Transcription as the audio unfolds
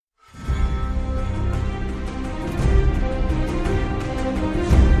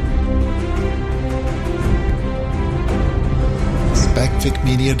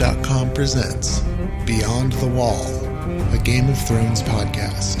FanficMedia.com presents Beyond the Wall, a Game of Thrones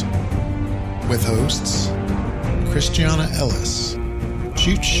podcast. With hosts Christiana Ellis,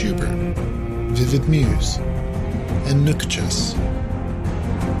 Jute Schubert, Vivid Muse, and Nookchus.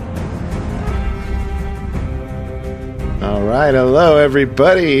 All right, hello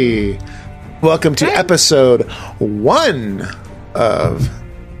everybody. Welcome to episode 1 of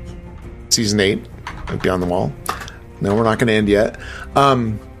season 8 of Beyond the Wall. No, we're not going to end yet.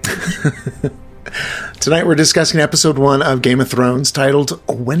 Tonight we're discussing episode 1 of Game of Thrones titled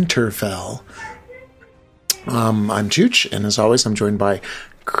Winterfell. I'm Chooch, and as always, I'm joined by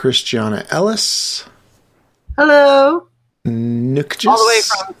Christiana Ellis. Hello. Nookchus. All the way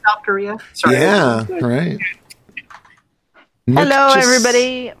from South Korea. Sorry. Yeah, right. Hello, Nookchus.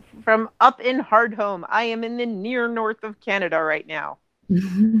 everybody from up in Hardhome. I am in the near north of Canada right now.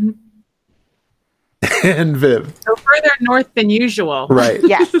 And Viv. So further north than usual. Right.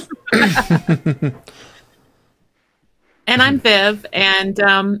 Yes. And I'm Viv,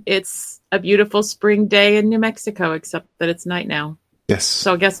 and it's a beautiful spring day in New Mexico, except that it's night now. Yes.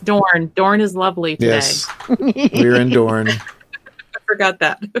 So I guess Dorne. Dorne is lovely today. Yes. We're in Dorne. I forgot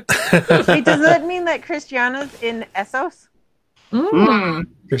that. Wait, does that mean that Christiana's in Essos? Where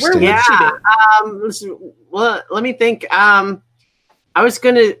Christine. would Yeah. she be? Well, let me think.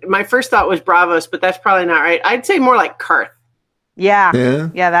 My first thought was Bravos, but that's probably not right. I'd say more like Karth. Yeah. Yeah.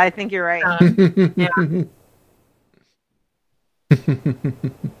 Yeah, I think you're right. Yeah.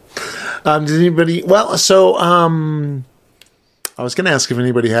 Did anybody? Well, so I was going to ask if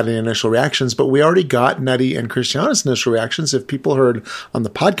anybody had any initial reactions, but we already got Nutty and Christiana's initial reactions. If people heard on the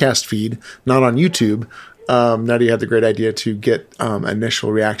podcast feed, not on YouTube, Nutty had the great idea to get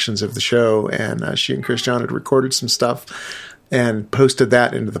initial reactions of the show, and she and Christiana had recorded some stuff and posted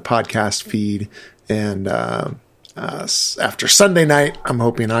that into the podcast feed. And after Sunday night, I'm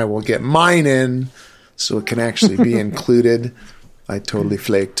hoping I will get mine in so it can actually be included. I totally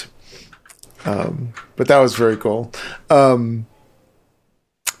flaked. But that was very cool. It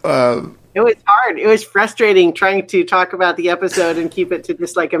was hard. It was frustrating trying to talk about the episode and keep it to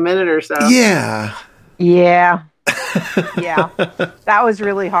just like a minute or so. Yeah. Yeah. Yeah. That was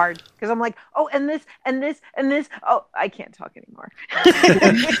really hard. Because I'm like, oh, and this, and this, and this. Oh, I can't talk anymore.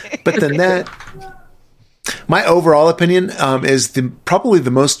 But then my overall opinion is probably the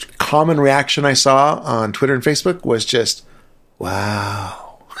most common reaction I saw on Twitter and Facebook was just,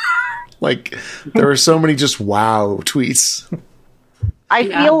 wow. Like, there were so many just wow tweets. I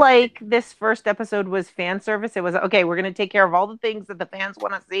feel like this first episode was fan service. It was, okay, we're going to take care of all the things that the fans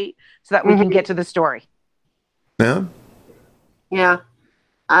want to see so that we can get to the story. Yeah. Yeah.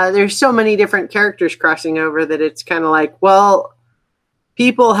 There's so many different characters crossing over that it's kind of like, well,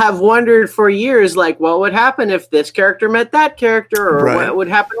 people have wondered for years, like, what would happen if this character met that character, or Right. what would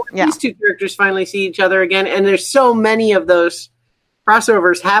happen when these two characters finally see each other again? And there's so many of those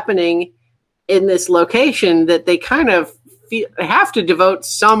crossovers happening in this location that they kind of have to devote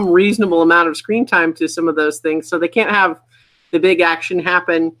some reasonable amount of screen time to some of those things. So they can't have the big action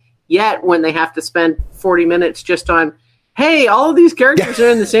happen yet when they have to spend 40 minutes just on, hey, all of these characters are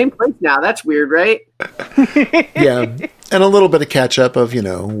in the same place now. That's weird, right? Yeah. And a little bit of catch up of,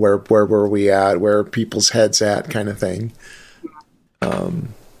 where were we at, where are people's heads at kind of thing.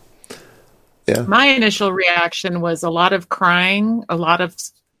 Yeah. My initial reaction was a lot of crying, a lot of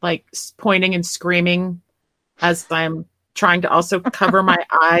like pointing and screaming as I'm trying to also cover my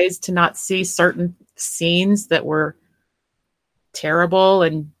eyes to not see certain scenes that were terrible,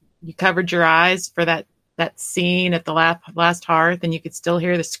 and you covered your eyes for that scene at the last hearth, and you could still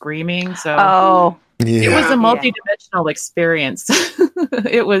hear the screaming. So Yeah. it was a multi-dimensional experience.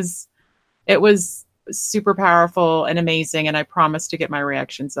 It was super powerful and amazing, and I promise to get my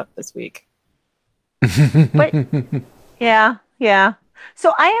reactions up this week. But yeah.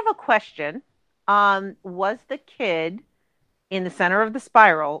 So I have a question. Was the kid in the center of the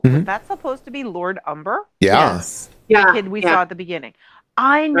spiral, was that supposed to be Lord Umber? Yeah. Yes. Yeah. The kid we saw at the beginning.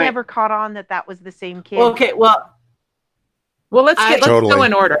 I never caught on that was the same kid. Okay, well, Let's Totally. go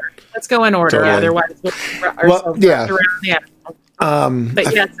in order. Let's go in order. Totally. Otherwise, Yeah.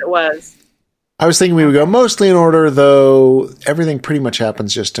 But yes, it was. I was thinking we would go mostly in order, though everything pretty much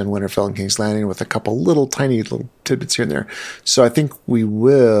happens just in Winterfell and King's Landing with a couple tiny little tidbits here and there. So I think we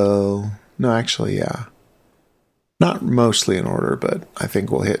will... No, actually, yeah. Not mostly in order, but I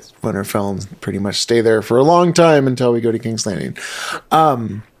think we'll hit Winterfell and pretty much stay there for a long time until we go to King's Landing.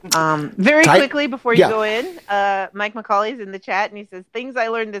 Very quickly before you go in, Mike McCauley's in the chat and he says, things I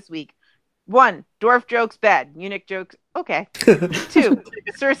learned this week. 1, dwarf jokes bad. Eunuch jokes okay. 2,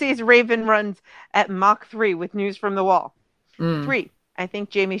 Cersei's raven runs at Mach 3 with news from the wall. 3, I think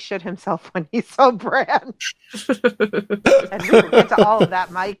Jamie shit himself when he saw Bran. And we will get to all of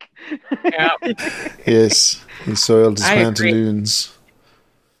that, Mike. Yeah. Yes, he soiled his I agree. pantaloons.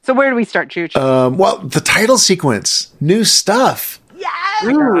 So where do we start, Chooch? Well, the title sequence, new stuff. Yes!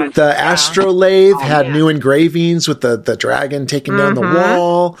 Mm. The astrolabe had man. new engravings with the dragon taking down the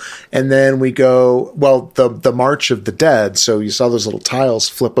wall. And then we go, well, the March of the Dead. So you saw those little tiles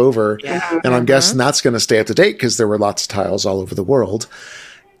flip over. Yeah. And I'm guessing that's going to stay up to date because there were lots of tiles all over the world.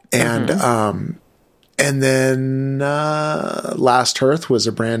 And, and then Last Hearth was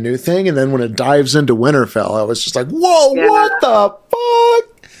a brand new thing. And then when it dives into Winterfell, I was just like, whoa, Yeah. what the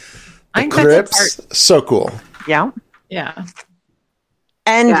fuck? I The think that's the crypts, so cool. Yeah. Yeah.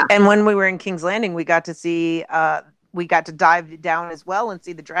 And when we were in King's Landing, we got to see we got to dive down as well and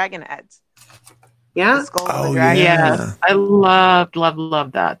see the dragon heads. Yeah. The skulls of Oh, the dragon. yeah. Yes, I loved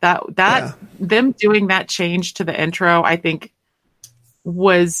that. That Yeah. them doing that change to the intro, I think,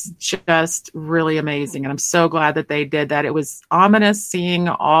 was just really amazing, and I'm so glad that they did that. It was ominous seeing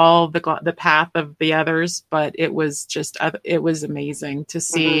all the path of the others, but it was amazing to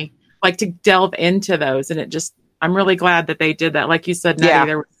see, like, to delve into those, and it just. I'm really glad that they did that. Like you said, Nettie, Yeah.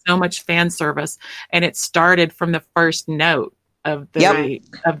 there was so much fan service, and it started from the first note of the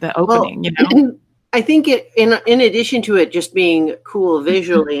opening. You know. I think it, in addition to it just being cool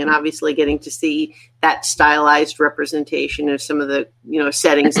visually and obviously getting to see that stylized representation of some of the,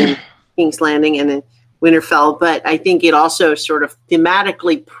 settings in King's Landing and in Winterfell, but I think it also sort of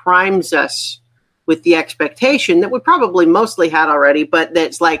thematically primes us with the expectation that we probably mostly had already, but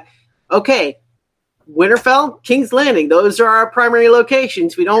that's like, okay, Winterfell, King's Landing, those are our primary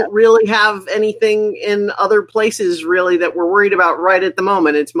locations. We don't really have anything in other places really that we're worried about right at the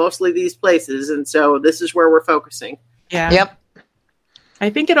moment. It's mostly these places. And so this is where we're focusing. Yeah. Yep. I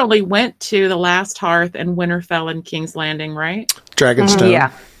think it only went to the Last Hearth and Winterfell and King's Landing, right? Dragonstone. Yeah.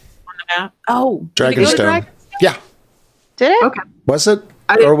 On the map. Oh, did it go to Dragonstone. Yeah. Did it? Okay. Was it?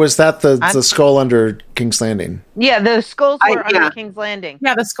 I- Or was that the skull under King's Landing? Yeah, the skulls were yeah. under King's Landing.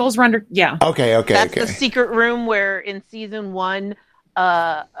 Yeah, the skulls were under. Yeah. Okay. That's the secret room where in season 1,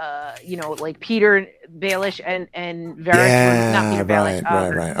 like Peter, Baelish, and Varys were not Peter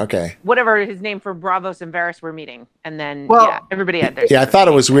Baelish. Right. Okay. Whatever his name for Bravos and Varys were meeting, and then everybody had their. Yeah, I thought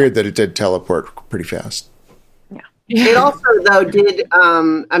it was weird that it did teleport pretty fast. It also, though, did,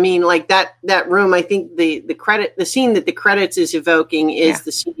 that room, I think the scene that the credits is evoking is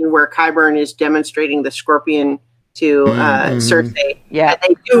the scene where Qyburn is demonstrating the scorpion to Cersei. Yeah.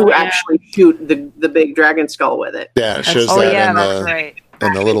 And they do actually shoot the big dragon skull with it. Yeah, it shows Oh that yeah, in that's right.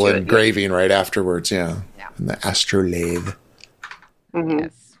 in the little Into it, engraving right afterwards. Yeah. Yeah. In the astrolabe. Mhm.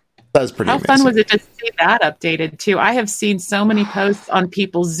 Yes. That was pretty How amazing. fun was it to see that updated too? I have seen so many posts on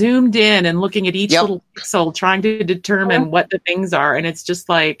people zoomed in and looking at each little pixel, trying to determine what the things are, and it's just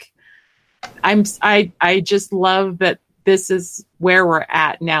like, I just love that this is where we're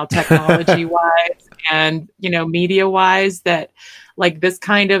at now, technology wise and media wise. That like this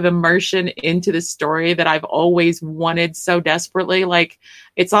kind of immersion into the story that I've always wanted so desperately. Like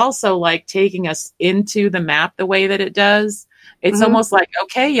it's also like taking us into the map the way that it does. It's almost like,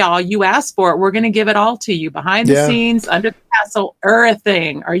 okay, y'all, you asked for it. We're going to give it all to you behind the scenes, under the castle,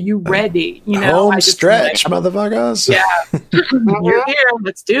 everything. Are you ready? Home stretch, motherfuckers. Yeah. You're here.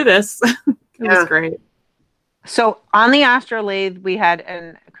 Let's do this. It was great. So on the astrolabe, we had,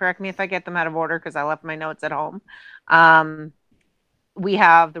 and correct me if I get them out of order because I left my notes at home. We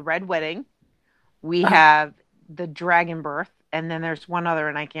have the Red Wedding, we have the Dragon Birth, and then there's one other,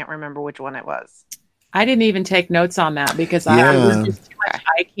 and I can't remember which one it was. I didn't even take notes on that because I was just too much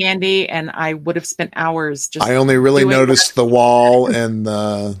eye candy, and I would have spent hours just. I only really noticed the wall and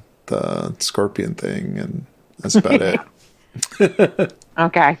the scorpion thing, and that's about it.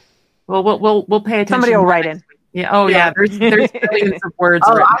 Okay. Well, we'll pay attention. Somebody will write in. Yeah. Oh, yeah. There's billions of words.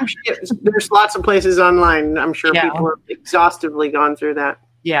 Oh, written. I'm sure there's lots of places online. I'm sure Yeah. people have exhaustively gone through that.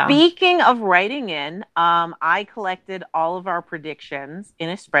 Yeah. Speaking of writing in, I collected all of our predictions in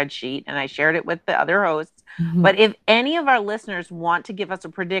a spreadsheet and I shared it with the other hosts. Mhm. But if any of our listeners want to give us a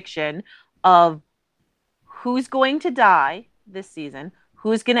prediction of who's going to die this season,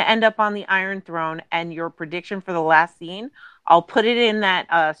 who's going to end up on the Iron Throne, and your prediction for the last scene, I'll put it in that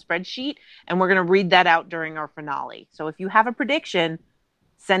spreadsheet and we're going to read that out during our finale. So if you have a prediction,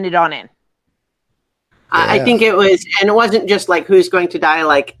 send it on in. I think it was, and it wasn't just like who's going to die,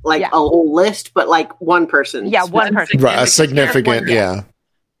 like a whole list, but like one person. Yeah, one person. Right, a significant, yeah.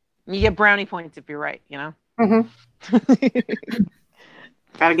 You get brownie points if you're right, Gotta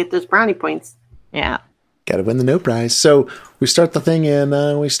get those brownie points. Yeah. Got to win the no prize. So we start the thing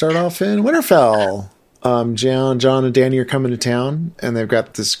we start off in Winterfell. John and Danny are coming to town, and they've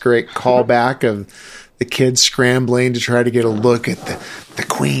got this great callback of the kids scrambling to try to get a look at the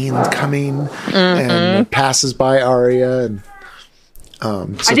queen coming, and passes by Arya. And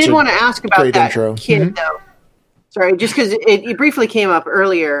I did want to ask about that intro. kid, though. Sorry, just because it briefly came up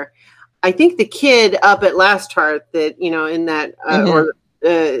earlier. I think the kid up at Last Hearth that, in that,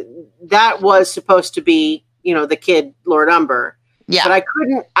 that was supposed to be, the kid, Lord Umber. Yeah. But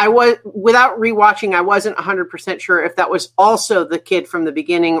without rewatching, I wasn't 100% sure if that was also the kid from the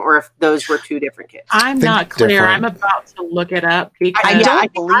beginning or if those were two different kids. I'm not clear. Different. I'm about to look it up because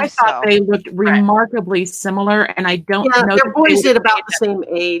I thought they looked remarkably similar, and I don't know. They're boys at about the same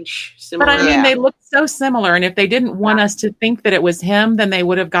age. Similar. But I mean, they look so similar, and if they didn't want us to think that it was him, then they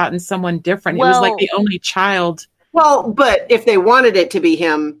would have gotten someone different. He was like the only child. Well, but if they wanted it to be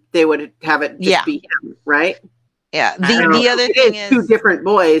him, they would have it just be him, right? Yeah. The other thing is two different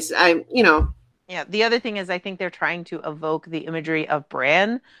boys. Yeah. The other thing is, I think they're trying to evoke the imagery of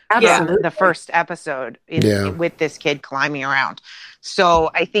Bran Absolutely. from the first episode with this kid climbing around.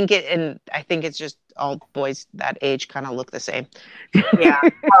 So I think it's just all boys that age kind of look the same. Yeah.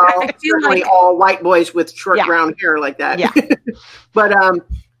 Well, certainly all white boys with short brown hair like that. Yeah. But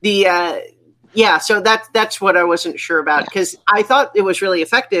so that's what I wasn't sure about, because I thought it was really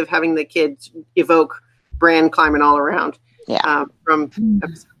effective having the kids evoke Bran climbing all around. Yeah. From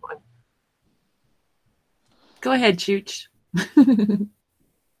episode 1. Go ahead, Chooch. The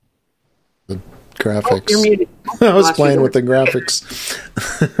graphics. You're muted. I was playing with the graphics.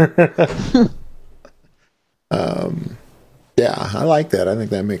 Yeah, I like that. I think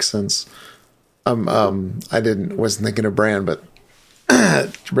that makes sense. I wasn't thinking of Bran, but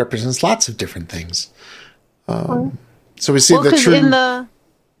it represents lots of different things. So we see the true.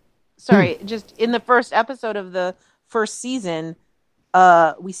 Just in the first episode of the first season,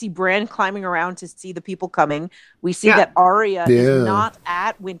 we see Bran climbing around to see the people coming. We see that Arya is not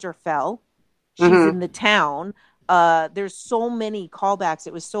at Winterfell. She's in the town. There's so many callbacks.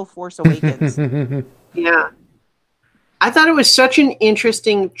 It was so Force Awakens. Yeah. I thought it was such an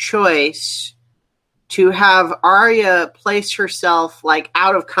interesting choice to have Arya place herself like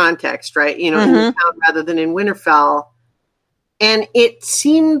out of context, right? In the town rather than in Winterfell. And it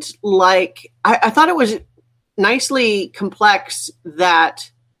seemed like, I thought it was nicely complex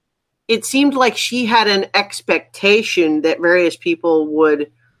that it seemed like she had an expectation that various people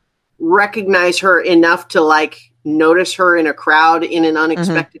would recognize her enough to like notice her in a crowd in an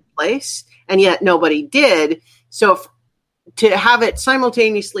unexpected place. And yet nobody did. So to have it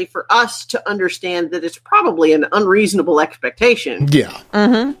simultaneously for us to understand that it's probably an unreasonable expectation. Yeah.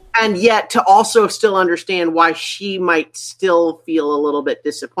 And yet to also still understand why she might still feel a little bit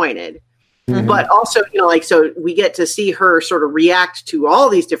disappointed. But also, so we get to see her sort of react to all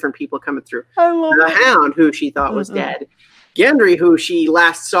these different people coming through. The Hound, who she thought was dead. Gendry, who she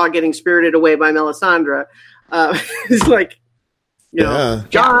last saw getting spirited away by Melisandre. Is like,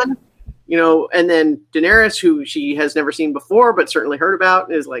 John, and then Daenerys, who she has never seen before, but certainly heard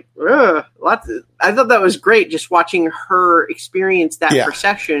about, is like, I thought that was great, just watching her experience that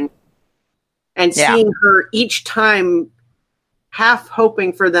procession and seeing her each time half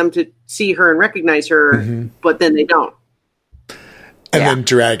hoping for them to see her and recognize her, but then they don't. And then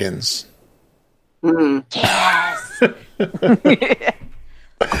dragons. Yes.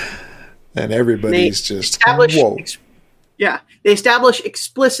 And everybody's just, whoa. They establish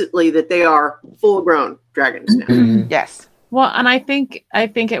explicitly that they are full-grown dragons now. Yes. Well, and I think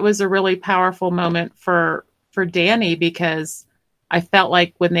it was a really powerful moment for Dany, because I felt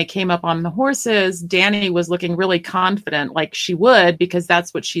like when they came up on the horses, Dany was looking really confident, like she would, because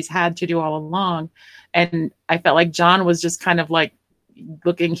that's what she's had to do all along. And I felt like Jon was just kind of like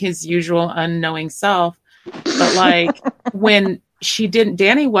looking his usual unknowing self. But like when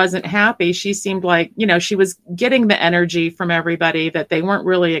Dany wasn't happy, she seemed like, she was getting the energy from everybody that they weren't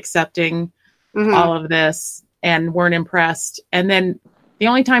really accepting all of this and weren't impressed. And then the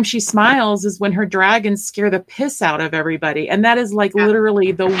only time she smiles is when her dragons scare the piss out of everybody. And that is like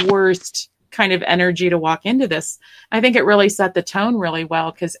literally the worst kind of energy to walk into this. I think it really set the tone really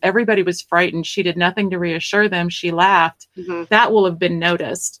well, because everybody was frightened. She did nothing to reassure them. She laughed. That will have been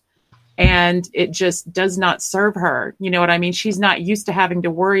noticed. And it just does not serve her. You know what I mean? She's not used to having to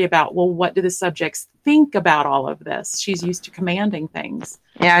worry about, well, what do the subjects think about all of this? She's used to commanding things.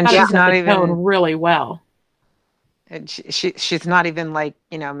 Yeah, and she's not even tone really well. And she's not even like,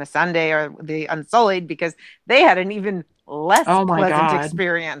 Missandei or the Unsullied, because they had an even less pleasant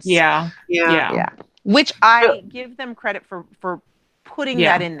experience. Yeah. Which I give them credit for putting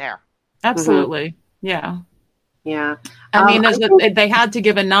that in there. Absolutely. Yeah. Yeah. I mean, they had to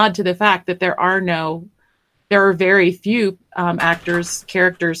give a nod to the fact that there are very few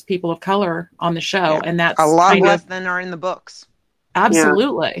characters, people of color on the show, and that's a lot less than are in the books.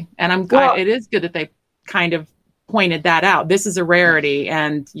 Absolutely. And it is good that they kind of pointed that out. This is a rarity,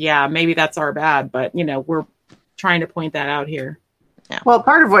 and maybe that's our bad, but we're trying to point that out here. Yeah. Well,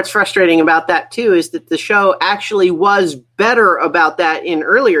 part of what's frustrating about that too is that the show actually was better about that in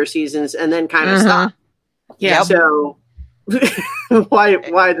earlier seasons and then kind of stopped. Yeah. So why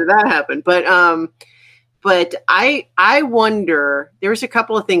did that happen? But I wonder, there's a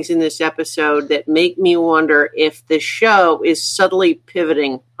couple of things in this episode that make me wonder if the show is subtly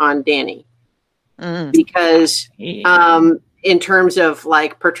pivoting on Dany. Because in terms of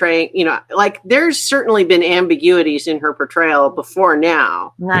like portraying, like there's certainly been ambiguities in her portrayal before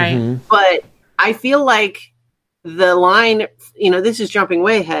now. Right. Mm-hmm. But I feel like the line, this is jumping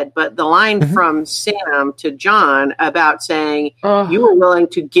way ahead, but the line from Sam to Jon about saying you were willing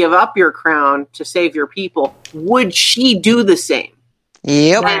to give up your crown to save your people. Would she do the same?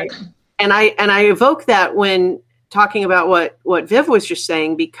 Yep. And I evoke that when talking about what Viv was just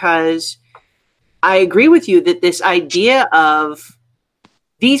saying, because I agree with you that this idea of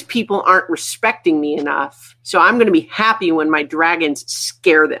these people aren't respecting me enough, so I'm going to be happy when my dragons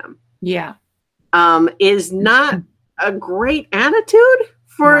scare them. Yeah. Is not a great attitude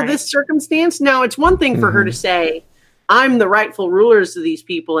for this circumstance. Now, it's one thing for her to say, I'm the rightful rulers of these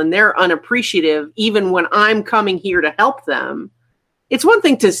people and they're unappreciative even when I'm coming here to help them. It's one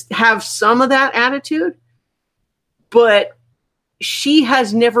thing to have some of that attitude, but she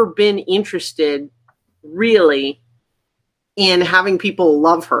has never been interested really in having people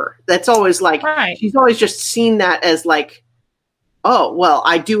love her. That's always like, she's always just seen that as like, oh, well,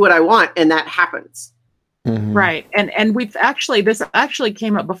 I do what I want and that happens. Mm-hmm. Right. And this actually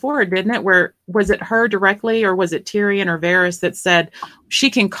came up before, didn't it? Where was it her directly or was it Tyrion or Varys that said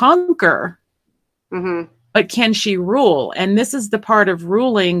she can conquer, but can she rule? And this is the part of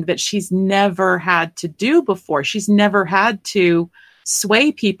ruling that she's never had to do before. She's never had to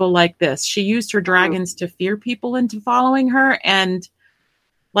sway people like this. She used her dragons to fear people into following her. And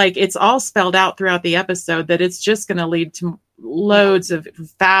like, it's all spelled out throughout the episode that it's just going to lead to loads of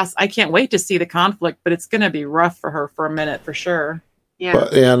fast. I can't wait to see the conflict, but it's going to be rough for her for a minute for sure. Yeah.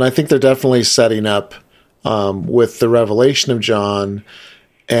 But, and I think they're definitely setting up with the revelation of Jon.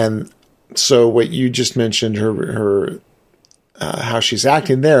 And so what you just mentioned, her how she's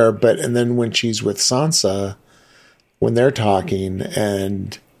acting there, and then when she's with Sansa, when they're talking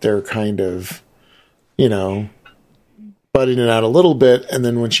and they're kind of, butting it out a little bit. And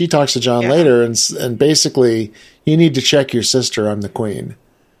then when she talks to Jon later and basically, you need to check your sister, I'm the queen.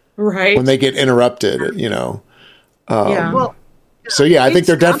 Right. When they get interrupted, Well, so I think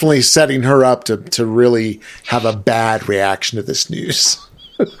they're definitely setting her up to really have a bad reaction to this news.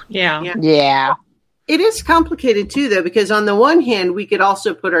 Yeah. It is complicated too, though, because on the one hand, we could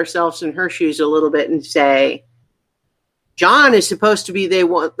also put ourselves in her shoes a little bit and say, Jon is supposed to be the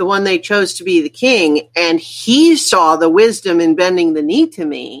one they chose to be the king, and he saw the wisdom in bending the knee to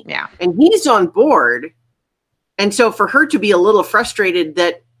me. Yeah. And he's on board. And so for her to be a little frustrated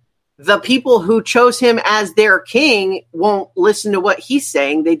that the people who chose him as their king won't listen to what he's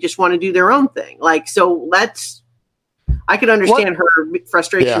saying, they just want to do their own thing. Like, so I could understand her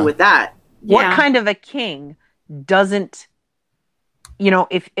frustration with that. What kind of a king doesn't,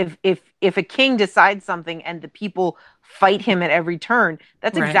 if a king decides something and the people fight him at every turn,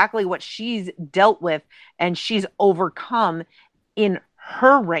 that's exactly what she's dealt with and she's overcome in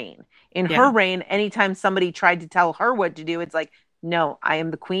her reign. In her reign, anytime somebody tried to tell her what to do, it's like, no, I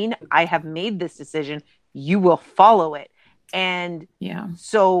am the queen. I have made this decision. You will follow it. And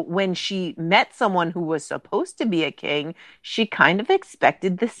so when she met someone who was supposed to be a king, she kind of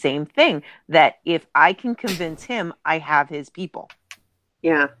expected the same thing, that if I can convince him, I have his people.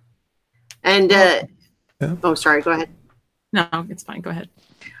 Yeah. And, oh, sorry, go ahead. No, it's fine. Go ahead.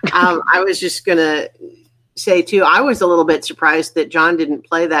 I was just going to say, too, I was a little bit surprised that Jon didn't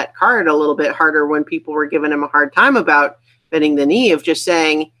play that card a little bit harder when people were giving him a hard time about bending the knee, of just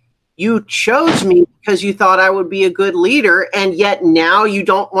saying, you chose me because you thought I would be a good leader, and yet now you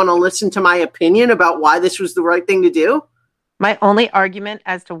don't want to listen to my opinion about why this was the right thing to do? My only argument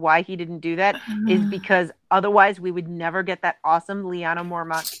as to why he didn't do that is because otherwise we would never get that awesome Lyanna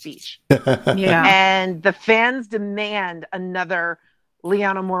Mormont speech. And the fans demand another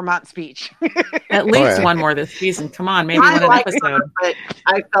Lyanna Mormont speech. At least one more this season. Come on, maybe one episode. Her, but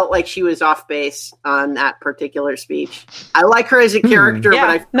I felt like she was off base on that particular speech. I like her as a character, but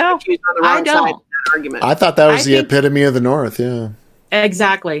I feel like she was on the wrong side of that argument. I thought that was the epitome of the North,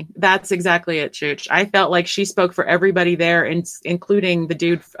 Exactly. That's exactly it, Chooch. I felt like she spoke for everybody there, including the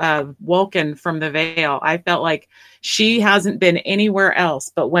dude, Wolken from the Vale. I felt like she hasn't been anywhere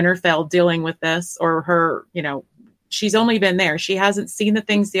else but Winterfell dealing with this, or her, she's only been there. She hasn't seen the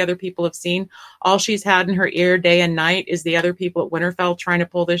things the other people have seen. All she's had in her ear day and night is the other people at Winterfell trying to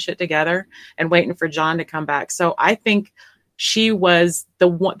pull this shit together and waiting for Jon to come back. So I think she was the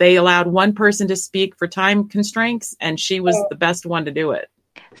one. They allowed one person to speak for time constraints, and she was the best one to do it.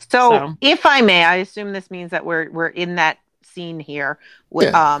 So if I may, I assume this means that we're in that scene here.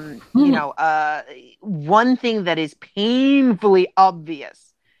 With, one thing that is painfully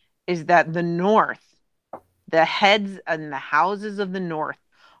obvious is that the North, the heads and the houses of the North,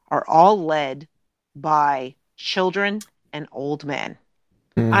 are all led by children and old men.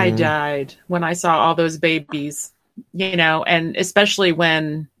 Mm-hmm. I died when I saw all those babies. And especially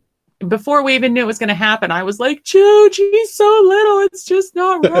before we even knew it was going to happen, I was like, Chooch, he's so little. It's just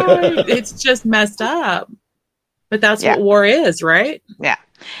not right. It's just messed up. But that's what war is, right? Yeah.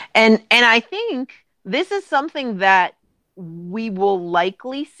 And I think this is something that we will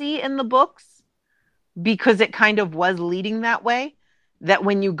likely see in the books, because it kind of was leading that way, that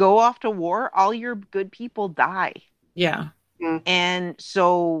when you go off to war, all your good people die. Yeah. And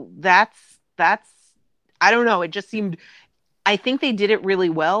so that's I don't know. It just seemed, I think they did it really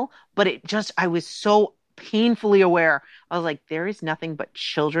well, but I was so painfully aware. I was like, there is nothing but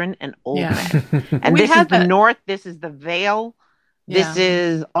children and old men. And this is the North. This is the Vale. Yeah. This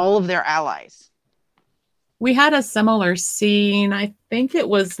is all of their allies. We had a similar scene. I think it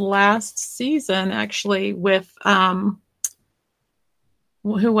was last season, actually, with, who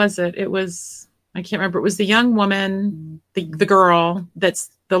was it? It was, I can't remember. It was the young woman, the girl that's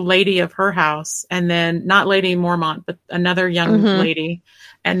the lady of her house, and then not Lady Mormont, but another young lady.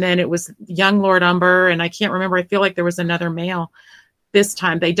 And then it was young Lord Umber, and I can't remember. I feel like there was another male this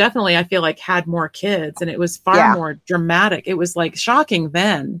time. They definitely, I feel like, had more kids, and it was far more dramatic. It was like shocking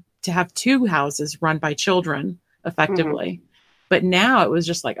then to have two houses run by children effectively. But now it was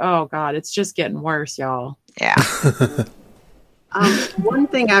just like, oh God, it's just getting worse, y'all. Yeah. One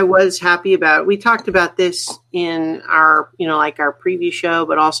thing I was happy about, we talked about this in our, our preview show,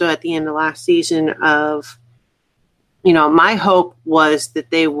 but also at the end of last season of, my hope was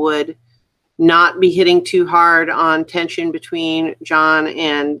that they would not be hitting too hard on tension between Jon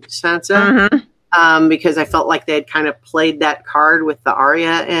and Sansa, because I felt like they had kind of played that card with the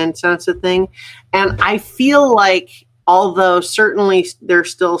Arya and Sansa thing. And I feel like, although certainly they're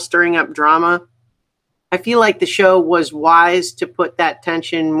still stirring up drama, I feel like the show was wise to put that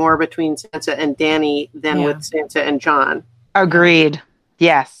tension more between Sansa and Dany than with Sansa and Jon. Agreed.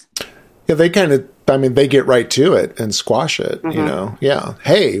 Yes. Yeah, they they get right to it and squash it, Yeah.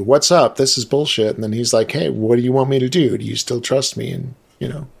 Hey, what's up? This is bullshit. And then he's like, hey, what do you want me to do? Do you still trust me? And,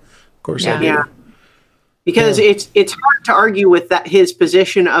 of course I do. Yeah. Because it's hard to argue with that his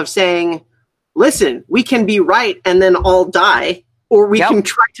position of saying, listen, we can be right and then all die. Or we can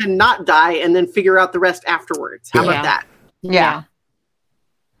try to not die and then figure out the rest afterwards. How about that? Yeah.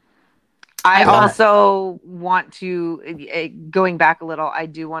 I also want to, going back a little, I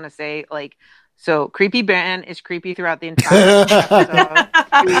do want to say, so Creepy Ben is creepy throughout the entire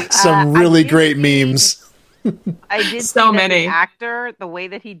episode. Some really great memes. I did so see many. The actor, the way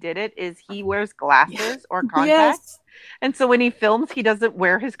that he did it is he wears glasses or contacts. And so when he films, he doesn't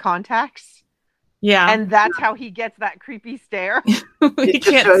wear his contacts. Yeah. And that's how he gets that creepy stare. He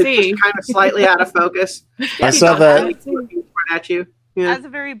can't see. Just kind of slightly out of focus. I saw that. At you. Yeah. As a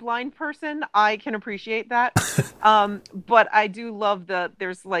very blind person, I can appreciate that. But I do love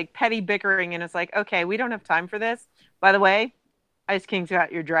there's petty bickering, and it's like, okay, we don't have time for this. By the way, Ice King's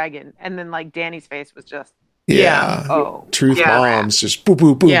got your dragon. And then Dany's face was just, oh. Truth bombs, just boom,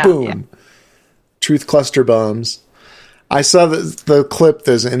 boom, boom, boom. Yeah. Truth cluster bombs. I saw the clip.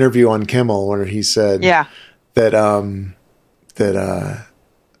 There's an interview on Kimmel where he said that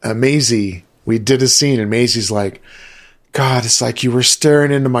Maisie, we did a scene and Maisie's like, God, it's like you were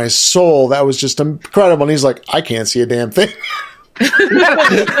staring into my soul. That was just incredible. And he's like, I can't see a damn thing.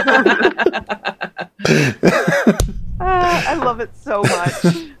 I love it so much.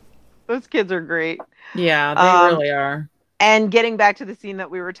 Those kids are great. Yeah, they really are. And getting back to the scene that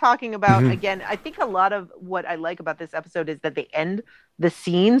we were talking about, again, I think a lot of what I like about this episode is that they end the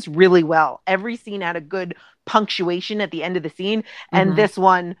scenes really well. Every scene had a good punctuation at the end of the scene. And this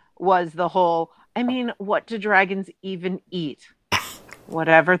one was the whole, what do dragons even eat?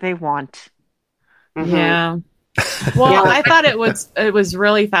 Whatever they want. Yeah. Well, I thought it was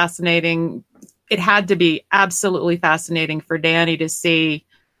really fascinating. It had to be absolutely fascinating for Dany to see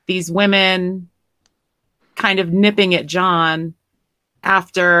these women kind of nipping at Jon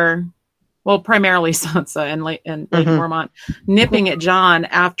after, well, primarily Sansa and Lady Mormont, nipping at Jon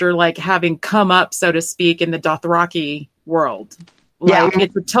after like having come up, so to speak, in the Dothraki world. Like,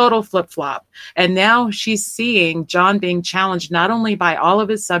 it's a total flip-flop. And now she's seeing Jon being challenged not only by all of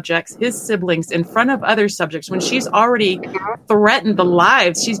his subjects, his siblings, in front of other subjects, when she's already threatened the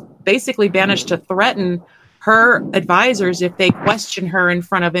lives. She's basically banished to threaten her advisors if they question her in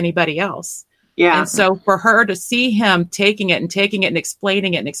front of anybody else. Yeah. And so for her to see him taking it and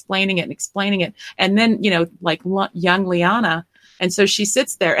explaining it and explaining it and explaining it, and then, you know, like young Lyanna. And so she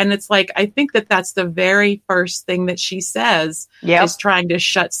sits there, and it's like, I think that that's the very first thing that she says is trying to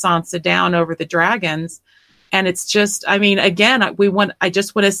shut Sansa down over the dragons. And it's just, I mean, again, I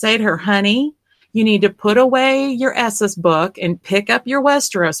just want to say to her, honey, you need to put away your Essos book and pick up your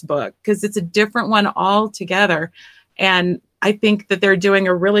Westeros book, because it's a different one altogether. And I think that they're doing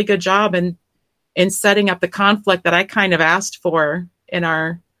a really good job in setting up the conflict that I kind of asked for in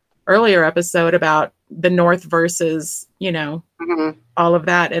our earlier episode about the North versus, you know, all of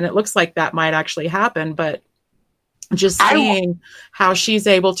that. And it looks like that might actually happen, but just seeing how she's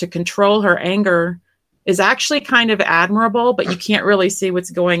able to control her anger is actually kind of admirable, but you can't really see what's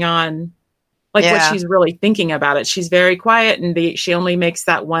going on, like what she's really thinking about it. She's very quiet, and she only makes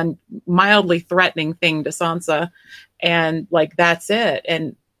that one mildly threatening thing to Sansa, and like, that's it.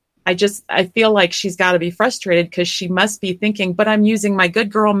 And I feel like she's got to be frustrated, because she must be thinking, but I'm using my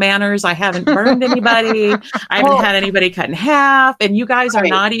good girl manners. I haven't burned anybody. I haven't had anybody cut in half. And you guys are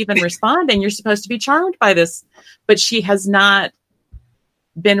not even responding. You're supposed to be charmed by this. But she has not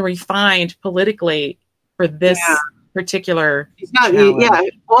been refined politically for this particular challenge. Yeah.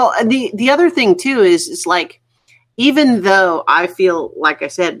 Well, the other thing, too, is like, even though I feel, like I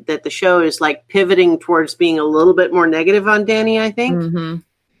said, that the show is like pivoting towards being a little bit more negative on Dany, I think.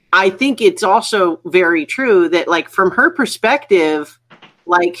 I think it's also very true that, like, from her perspective,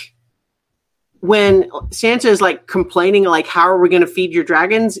 like, when Sansa is, like, complaining, like, how are we going to feed your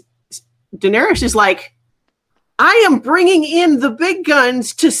dragons? Daenerys is like, I am bringing in the big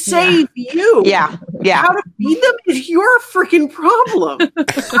guns to save you. Yeah. How to feed them is your freaking problem.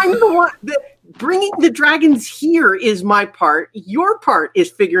 I'm the one that bringing the dragons here is my part. Your part is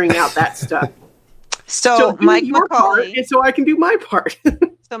figuring out that stuff. So Mike Macaulay, and so I can do my part.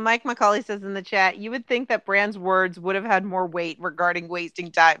 So Mike Macaulay says in the chat, you would think that Bran's words would have had more weight regarding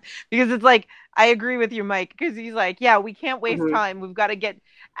wasting time, because it's like, I agree with you, Mike, because he's like, yeah, we can't waste time. We've got to get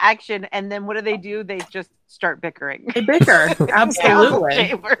action. And then what do? They just start bickering. They bicker. Absolutely.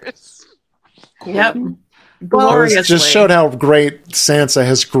 Chambers. Yep. Well, it just showed how great Sansa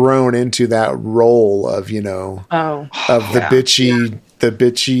has grown into that role of, you know, the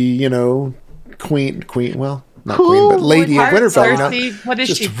bitchy, you know, queen. Well, not queen, but lady of Winterfell. You know? What is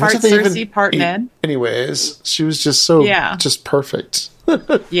she? Part Cersei, part Ned. Anyways, she was just so just perfect.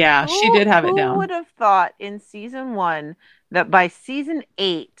 Yeah, she did have it down. Who would have thought in season 1 that by season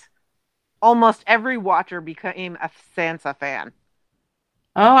 8, almost every watcher became a Sansa fan?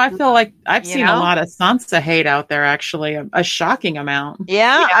 Oh, I feel like I've seen a lot of Sansa hate out there, actually, a shocking amount.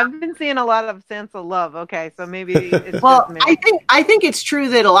 Yeah, I've been seeing a lot of Sansa love. Okay, so maybe it's well, just me. I think it's true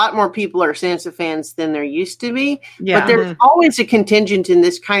that a lot more people are Sansa fans than there used to be. Yeah. But there's always a contingent in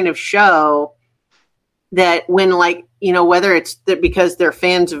this kind of show that when, like, you know, whether it's because they're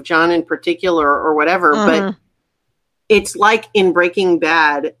fans of Jon in particular or whatever, but it's like in Breaking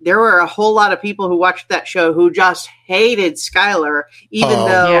Bad, there were a whole lot of people who watched that show who just hated Skylar, even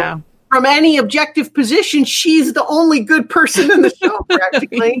though from any objective position, she's the only good person in the show,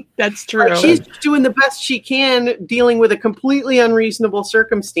 practically. That's true. Like, she's doing the best she can, dealing with a completely unreasonable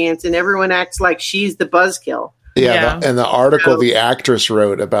circumstance, and everyone acts like she's the buzzkill. And the article the actress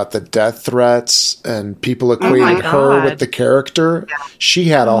wrote about the death threats and people equating her with the character, she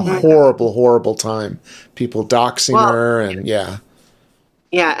had a horrible time. People doxing her, and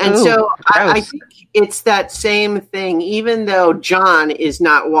and so I think it's that same thing. Even though Jon is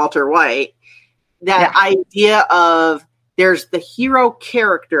not Walter White, that idea of there's the hero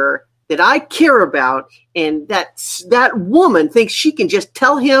character that I care about, and that woman thinks she can just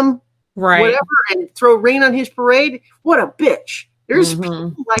tell him whatever and throw rain on his parade. What a bitch. There's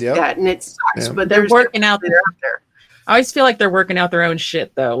people like that, and it sucks. But they're working out there. I always feel like they're working out their own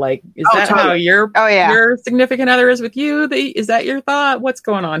shit, though. Like, is that how your significant other is with you? Is that your thought? What's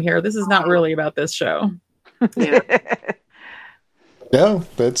going on here? This is not really about this show. No,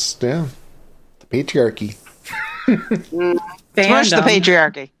 that's the patriarchy. Smash the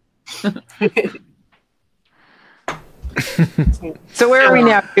patriarchy. So where are we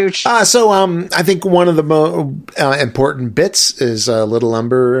now, Gooch? I think one of the most important bits is Little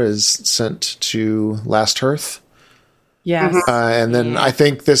Umber is sent to Last Hearth. Yes. And then I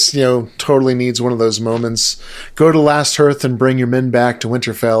think this, totally needs one of those moments. Go to Last Hearth and bring your men back to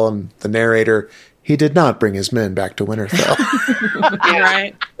Winterfell. And the narrator, he did not bring his men back to Winterfell.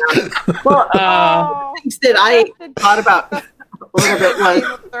 Right. Well, things that I thought about a little bit was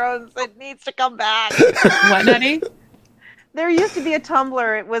Game of Thrones. It needs to come back. What, Nettie? There used to be a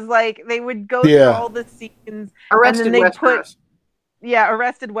Tumblr. It was like they would go through all the scenes. Arrested and then Westeros.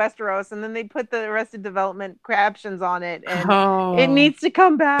 Arrested Westeros, and then they put the Arrested Development captions on it, and it needs to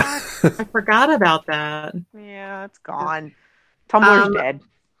come back. I forgot about that. Yeah, it's gone. Tumblr's dead.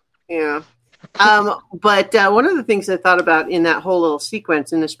 Yeah. But one of the things I thought about in that whole little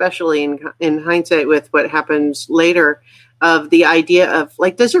sequence, and especially in hindsight with what happens later, of the idea of,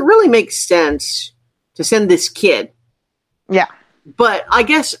 like, does it really make sense to send this kid? Yeah. But I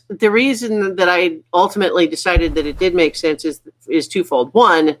guess the reason that I ultimately decided that it did make sense is twofold.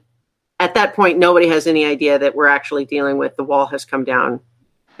 One, at that point, nobody has any idea that we're actually dealing with the wall has come down.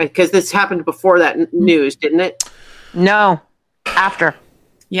 Because this happened before that news, didn't it? No. After.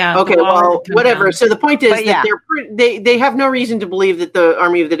 Yeah. Okay, well, whatever. Down. So the point is that they have no reason to believe that the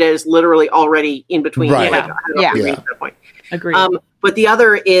Army of the Dead is literally already in between. Right. Like, Yeah. That point. Agreed. But the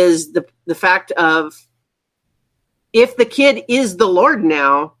other is the fact of, if the kid is the Lord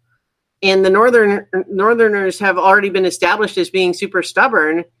now, and the Northerners have already been established as being super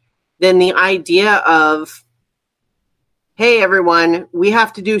stubborn, then the idea of, hey, everyone, we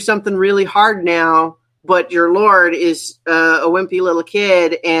have to do something really hard now, but your Lord is a wimpy little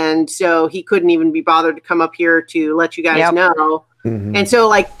kid, and so he couldn't even be bothered to come up here to let you guys know. Mm-hmm. And so,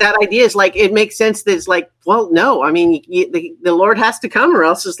 like, that idea is, like, it makes sense that it's like, well, no, I mean, the Lord has to come, or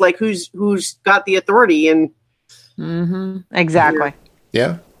else it's like, who's got the authority? And exactly.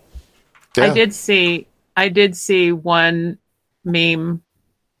 Yeah. I did see one meme.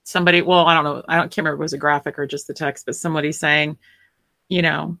 Somebody, well, I don't know. Can't remember if it was a graphic or just the text, but somebody saying,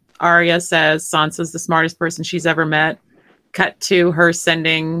 Arya says Sansa's the smartest person she's ever met. Cut to her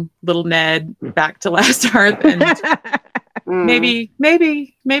sending little Ned back to Last Hearth, and maybe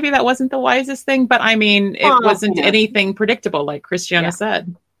that wasn't the wisest thing, but I mean, it wasn't anything predictable, like Christiana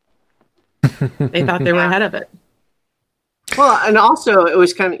said. They thought they were ahead of it. Well, and also it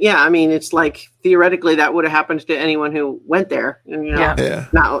was kind of, I mean, it's like theoretically that would have happened to anyone who went there.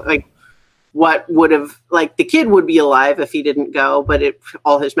 Not like what would have, like, the kid would be alive if he didn't go, but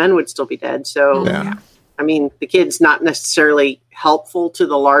all his men would still be dead. So, I mean, the kid's not necessarily helpful to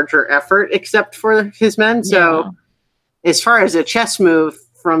the larger effort except for his men. So, as far as a chess move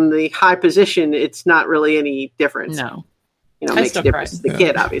from the high position, it's not really any difference. No. Makes a difference to the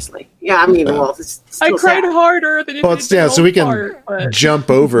kid, obviously. Yeah, I mean, it's I cried harder than it did so we can jump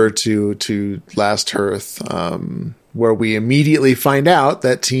over to Last Hearth, where we immediately find out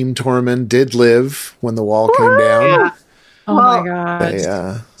that Team Tormund did live when the wall came down. Yeah. Oh my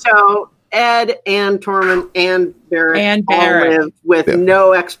god! So Ed and Tormund and Beric all lived with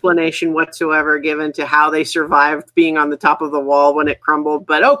no explanation whatsoever given to how they survived being on the top of the wall when it crumbled.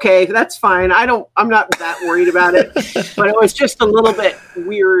 But okay, that's fine. I'm not that worried about it. But it was just a little bit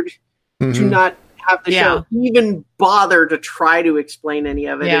weird to not have the show even bother to try to explain any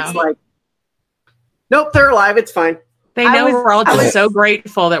of it. Yeah. It's like, nope, they're alive. It's fine. They know we're all just so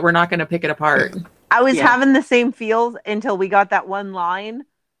grateful that we're not going to pick it apart. I was having the same feels until we got that one line.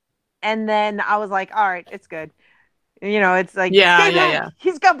 And then I was like, all right, it's good. It's like,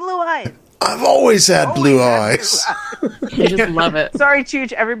 he's got blue eyes. I've always had blue eyes. You just love it. Sorry,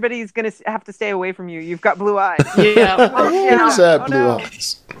 Chooch. Everybody's going to have to stay away from you. You've got blue eyes. Yeah. I've always had blue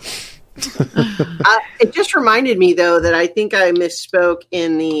eyes. It just reminded me, though, that I think I misspoke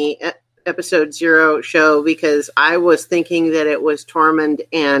in the episode 0 show because I was thinking that it was Tormund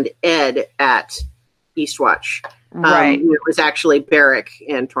and Ed at Eastwatch. Right. It was actually Beric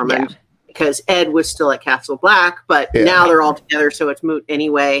and Tormund because Ed was still at Castle Black, but now they're all together, so it's moot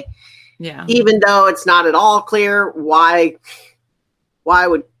anyway. Yeah. Even though it's not at all clear why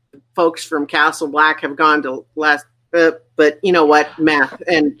would folks from Castle Black have gone to Last? But you know what? Math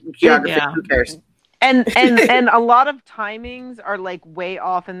and geography. Who cares? And a lot of timings are like way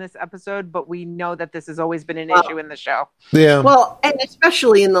off in this episode, but we know that this has always been an issue in the show. Yeah. Well, and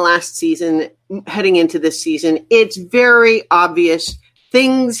especially in the last season, heading into this season, it's very obvious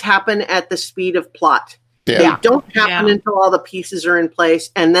things happen at the speed of plot. Yeah. They don't happen until all the pieces are in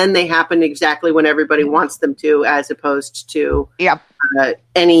place, and then they happen exactly when everybody wants them to, as opposed to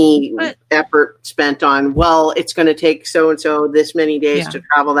any effort spent on, well, it's going to take so-and-so this many days to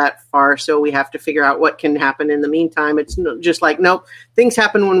travel that far, so we have to figure out what can happen in the meantime. It's just like, nope, things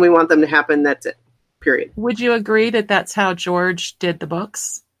happen when we want them to happen. That's it. Period. Would you agree that that's how George did the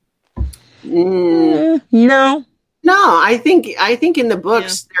books? No. No, I think in the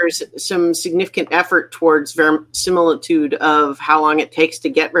books there's some significant effort towards verisimilitude of how long it takes to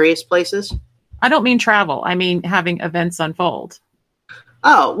get various places. I don't mean travel. I mean having events unfold.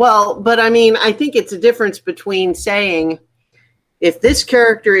 Oh, well, but I mean, I think it's a difference between saying if this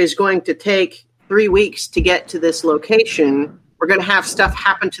character is going to take 3 weeks to get to this location, we're going to have stuff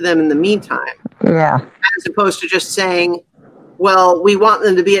happen to them in the meantime. Yeah. As opposed to just saying, well, we want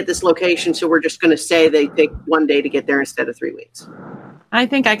them to be at this location, so we're just going to say they take 1 day to get there instead of 3 weeks. I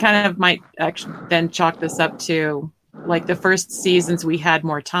think I kind of might actually then chalk this up to like the first seasons we had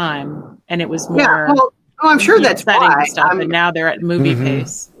more time and it was more. Yeah, well, I'm sure that's why. Stuff, and now they're at movie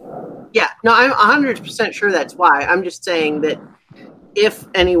pace. Yeah, no, I'm 100% sure that's why. I'm just saying that if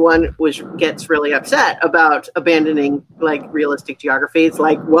anyone gets really upset about abandoning like realistic geography, it's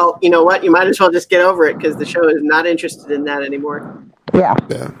like, well, you know what? You might as well just get over it because the show is not interested in that anymore. Yeah.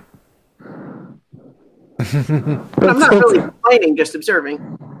 I'm not really complaining, just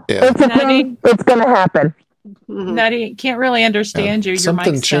observing. Yeah. It's going to happen. Nutty, can't really understand you. Your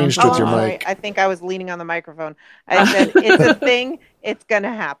Something mic's changed down. with your mic. I think I was leaning on the microphone. I said, it's a thing. It's going to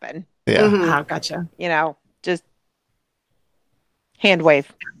happen. Yeah. Oh, gotcha. You know, just hand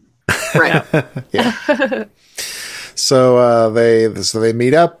wave. Right. Yeah. So they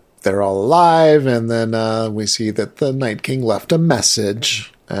meet up. They're all alive, and then we see that the Night King left a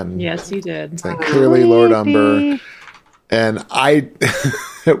message. And yes, he did. it's like, clearly Lord Umber. And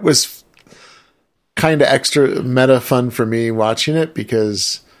it was kind of extra meta fun for me watching it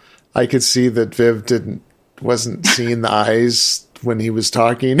because I could see that Viv wasn't seeing the eyes when he was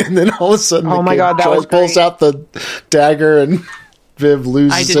talking, and then all of a sudden, oh my god, that was pulls great. out the dagger, and Viv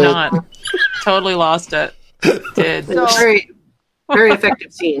loses it. I did not. Totally lost it. Did. So, very, very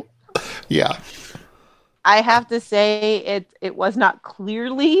effective scene. Yeah. I have to say it was not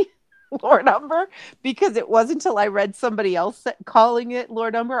clearly Lord Umber because it wasn't until I read somebody else calling it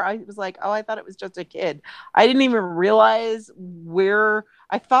Lord Umber. I was like, oh, I thought it was just a kid. I didn't even realize where.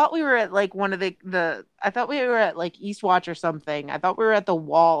 I thought we were at like one of the. I thought we were at like Eastwatch or something. I thought we were at the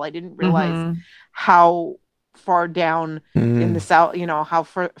Wall. I didn't realize how far down in the south. You know how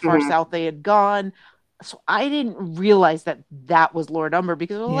far south they had gone. So I didn't realize that was Lord Umber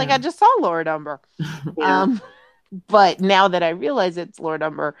because it was like I just saw Lord Umber. Yeah. But now that I realize it's Lord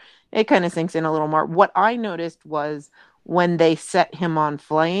Umber, it kind of sinks in a little more. What I noticed was when they set him on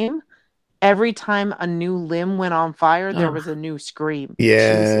flame, every time a new limb went on fire, there was a new scream.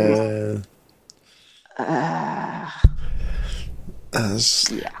 Yeah.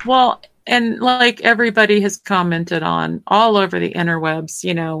 Well, and like everybody has commented on all over the interwebs,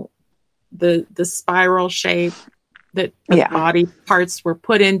 you know, the spiral shape that the body parts were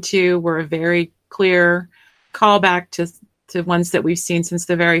put into were a very clear callback to ones that we've seen since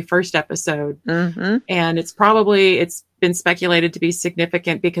the very first episode. And it's been speculated to be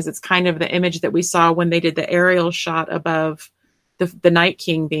significant because it's kind of the image that we saw when they did the aerial shot above the Night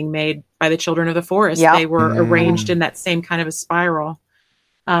King being made by the Children of the Forest. They were arranged in that same kind of a spiral.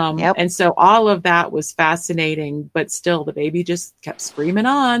 And so all of that was fascinating, but still the baby just kept screaming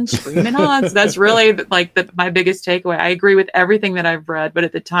on. So that's really like my biggest takeaway. I agree with everything that I've read, but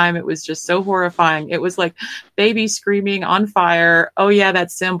at the time it was just so horrifying. It was like baby screaming on fire. Oh yeah,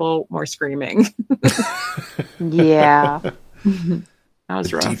 that symbol, more screaming. Yeah. That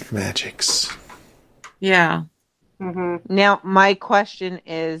was rough. Deep magics. Yeah. Now my question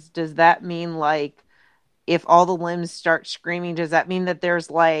is, does that mean like if all the limbs start screaming, does that mean that there's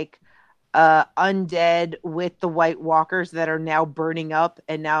like undead with the White Walkers that are now burning up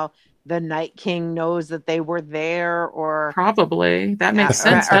and now the Night King knows that they were there? Or probably that makes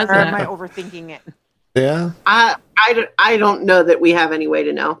sense, or doesn't am it? I overthinking it? Yeah. I don't know that we have any way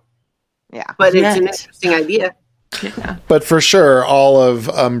to know. Yeah. But it's an interesting idea. Yeah. But for sure, all of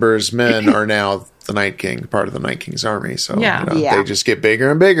Umber's men are now the Night King, part of the Night King's army. So they just get bigger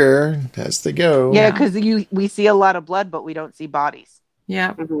and bigger as they go. Yeah, because we see a lot of blood, but we don't see bodies.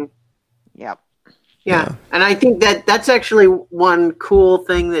 Yeah. Yep. Yeah. And I think that's actually one cool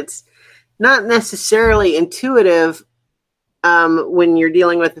thing that's not necessarily intuitive when you're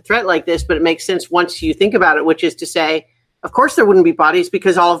dealing with a threat like this, but it makes sense once you think about it, which is to say, of course there wouldn't be bodies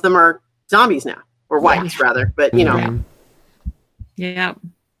because all of them are zombies now, or whites rather, but you know. Yeah.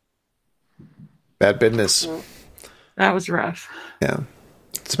 Bad business. That was rough. Yeah.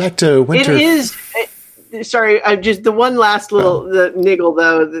 It's back to winter. It is. Sorry, I just the one last little the niggle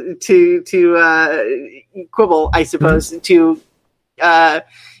though to quibble, I suppose, is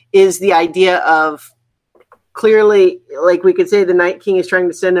the idea of clearly, like we could say, the Night King is trying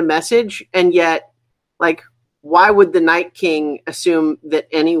to send a message, and yet, like, why would the Night King assume that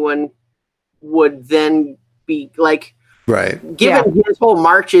anyone would then be like, Right. given his whole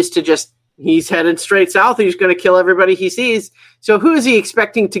march is to just, he's headed straight south. He's going to kill everybody he sees. So who is he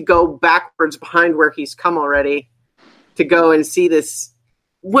expecting to go backwards behind where he's come already to go and see this?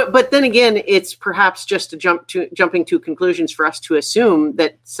 But then again, it's perhaps just jumping to conclusions for us to assume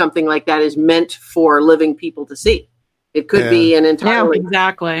that something like that is meant for living people to see. It could be an entirely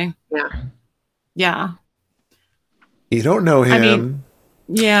exactly. Yeah. You don't know him. I mean,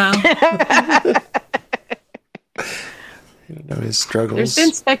 yeah. You don't know his struggles. There's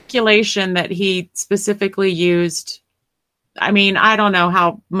been speculation that he specifically used. I mean, I don't know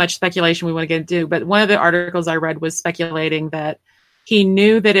how much speculation we want to get into, but one of the articles I read was speculating that he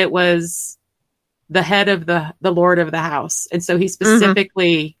knew that it was the head of the Lord of the house. And so he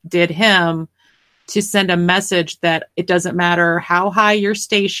specifically did him to send a message that it doesn't matter how high your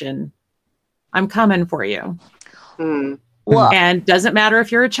station, I'm coming for you. Well, And doesn't matter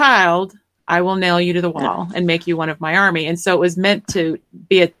if you're a child, I will nail you to the wall and make you one of my army. And so it was meant to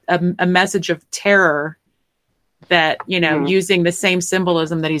be a message of terror that, using the same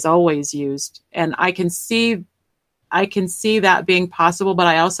symbolism that he's always used. And I can see that being possible, but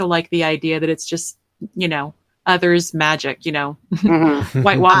I also like the idea that it's just, others magic,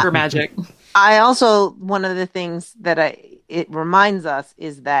 White Walker magic. I also, one of the things that it reminds us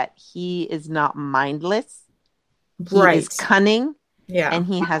is that he is not mindless. He is cunning. Yeah. And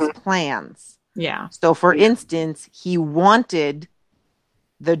he has plans. Yeah. So, for instance, he wanted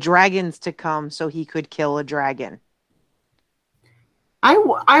the dragons to come so he could kill a dragon.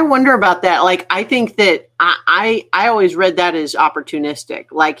 I wonder about that. Like, I think that I always read that as opportunistic.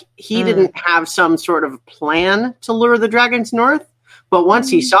 Like, he didn't have some sort of plan to lure the dragons north. But once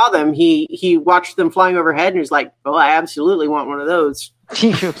he saw them, he watched them flying overhead and he was like, "Oh, I absolutely want one of those."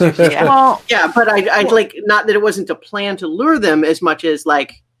 Well, yeah, but I like, not that it wasn't a plan to lure them as much as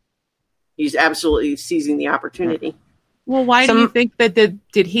like he's absolutely seizing the opportunity. Well, why do you think that did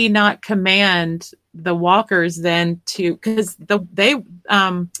he not command the walkers then to, because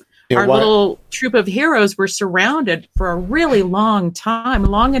our little troop of heroes were surrounded for a really long time,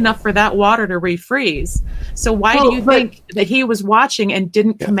 long enough for that water to refreeze. So why do you think that he was watching and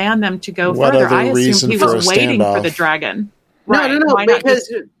didn't command them to go further? I assumed he was waiting for the dragon. Right. No, why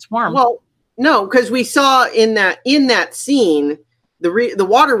because swarm? Well, no, because we saw in that scene the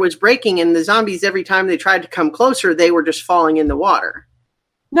water was breaking, and the zombies, every time they tried to come closer, they were just falling in the water.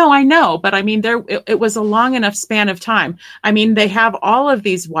 No, I know, but I mean, it was a long enough span of time. I mean, they have all of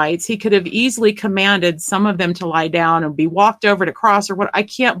these whites. He could have easily commanded some of them to lie down and be walked over to cross or what. I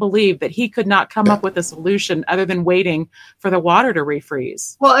can't believe that he could not come up with a solution other than waiting for the water to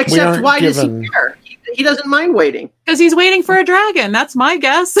refreeze. Well, except why does he care? He doesn't mind waiting. Because he's waiting for a dragon. That's my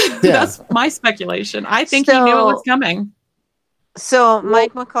guess. Yeah. That's my speculation. I think he knew it was coming. So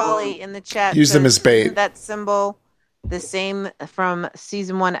Mike McCauley in the chat use them as bait. That symbol, the same from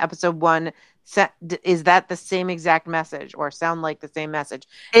season 1, episode 1. Is that the same exact message, or sound like the same message?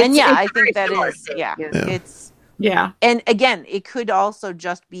 I think that is. Yeah, it's. Yeah. And again, it could also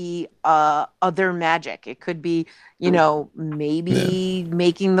just be other magic. It could be, maybe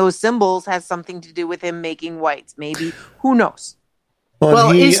making those symbols has something to do with him making whites. Maybe, who knows?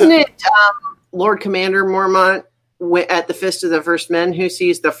 Well, isn't it Lord Commander Mormont at the Fist of the First Men who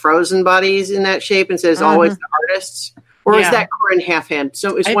sees the frozen bodies in that shape and says, always the artists? Or is that Corin Halfhand?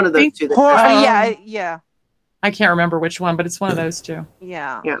 So it's one of those two. Yeah. I can't remember which one, but it's one of those two.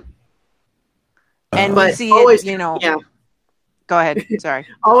 Yeah. Yeah. And we see always, Go ahead. Sorry.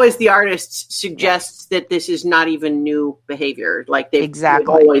 Always the artist suggests that this is not even new behavior. Like they've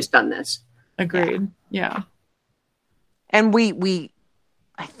always done this. Agreed. Yeah. And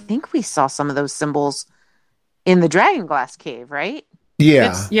I think we saw some of those symbols in the Dragon Glass Cave, right?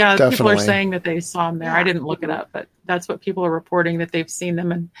 Yeah. People definitely. are saying that they saw them there. Yeah. I didn't look it up, but that's what people are reporting, that they've seen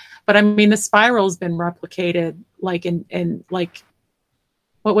them. But I mean, the spiral's been replicated, like in like,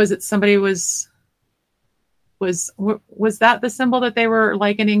 what was it? Somebody was that the symbol that they were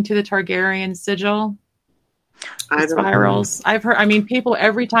likening to the Targaryen sigil? Spirals. I've heard. I mean, people,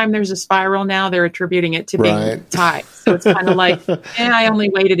 every time there's a spiral now, they're attributing it to being tied. So it's kind of like, I only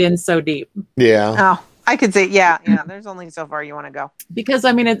waded in so deep. Yeah. Oh, I could say, yeah. There's only so far you want to go. Because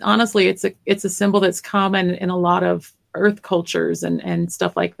I mean, honestly, it's a symbol that's common in a lot of Earth cultures and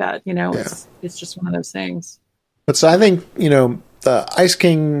stuff like that. It's just one of those things. But so I think the Ice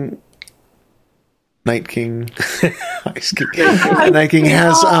King. Night King, Ice King, Night King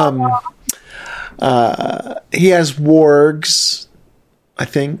has he has wargs, I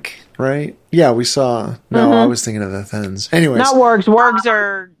think, right? Yeah, we saw. No, I was thinking of the Thens. Anyways, not wargs. Wargs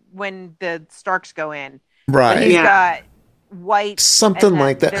are when the Starks go in. Right. But he's got white, something and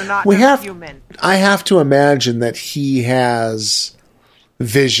like that. They're not We have. human. I have to imagine that he has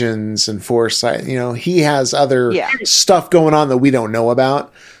visions and foresight. You know, he has other Yeah. stuff going on that we don't know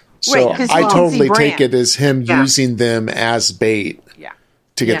about. So Right, 'cause I he can totally see take Bran. it as him Yeah. using them as bait Yeah.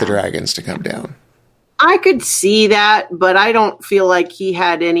 to get the Yeah. dragons to come down. I could see that, but I don't feel like he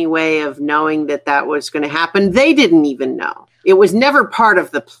had any way of knowing that that was going to happen. They didn't even know. It was never part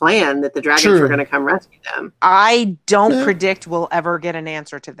of the plan that the dragons True. were going to come rescue them. I don't Yeah. predict we'll ever get an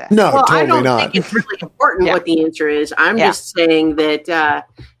answer to this. No, Well, I totally don't not. think it's really important Yeah. what the answer is. I'm Yeah. just saying that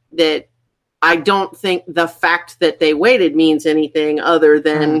that I don't think the fact that they waited means anything other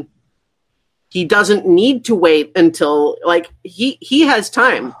than he doesn't need to wait until he has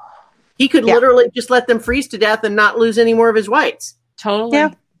time. He could Yeah. literally just let them freeze to death and not lose any more of his whites. Totally. Yeah.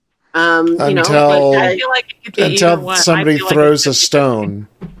 You know, Until- but, I feel like it could be either Until one. I somebody feel like throws a it could be- stone.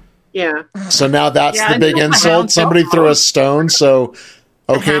 yeah. So now that's Yeah, the big until the insult. hound Somebody goes threw a home. stone. So,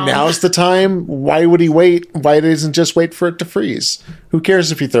 okay, hound. now's the time. Why would he wait? Why doesn't just wait for it to freeze? Who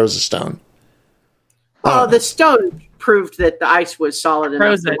cares if he throws a stone? Well, the stone proved that the ice was solid enough.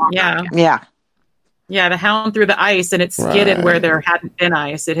 Frozen, to walk yeah. on. Yeah. Yeah, the hound threw the ice and it skidded Right. where there hadn't been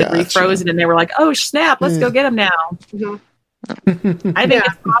ice. It had Gotcha. refrozen and they were like, oh, snap, let's go get him now. Mhm. I think Yeah,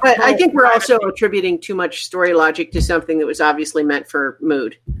 it's but I possible- think we're also attributing too much story logic to something that was obviously meant for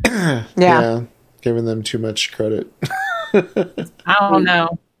mood. Yeah. Giving them too much credit. I don't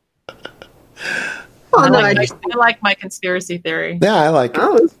know. Well, I no, like, I my, just, I like my conspiracy theory. Yeah, I like it.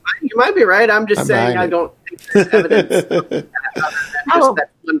 oh, it's fine. You might be right. I'm just I'm saying behind I it. don't think there's evidence other than just that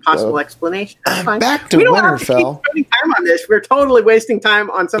one possible explanation. That's fine. Back to We don't have to keep Winterfell. spending time on this. We're totally wasting time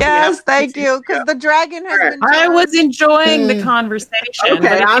on something. that Yes, has- thank you. Because the dragon has been. I was enjoying the Mm. conversation. Okay,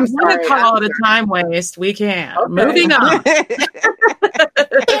 but if I'm you want sorry, to call I'm it a time waste, we can. Okay. Moving on.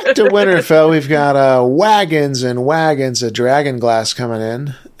 Back to Winterfell, we've got wagons and wagons of dragon glass coming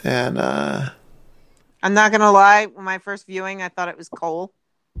in. And I'm not gonna lie. When my first viewing, I thought it was coal.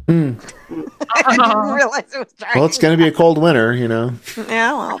 I didn't realize it was dragon. well, it's going to be a cold winter, you know.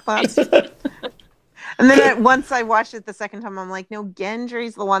 Yeah, well, that's. And then once I watched it the second time, I'm like, no,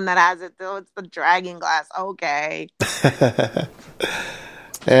 Gendry's the one that has it, though. It's the dragon glass. Okay.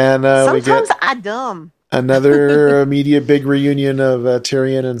 And we Sometimes get I dumb. another immediate big reunion of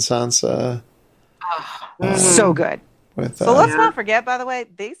Tyrion and Sansa. So good. With, So let's Yeah. not forget, by the way,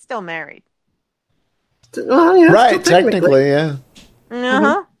 they still married. Well, yeah, right, still technically, yeah. Uh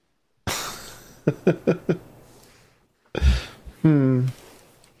huh.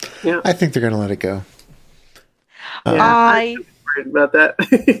 Yeah. I think they're going to let it go. Yeah. I Worried about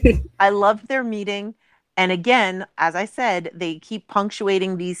that. I loved their meeting. And again, as I said, they keep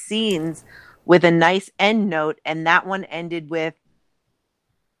punctuating these scenes with a nice end note. And that one ended with,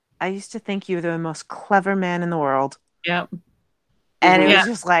 I used to think you were the most clever man in the world. Yep. And it Yeah. was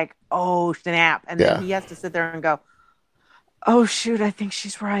just like, oh, snap. And Yeah. then he has to sit there and go, oh, shoot, I think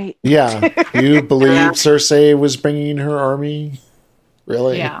she's right. Yeah. You believe Yeah. Cersei was bringing her army?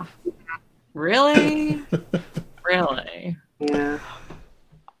 Really? Yeah. Really? Really? Yeah.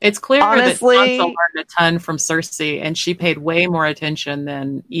 It's clear Honestly- that Sansa learned a ton from Cersei, and she paid way more attention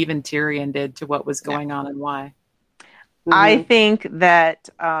than even Tyrion did to what was going on and why. I Mhm. think that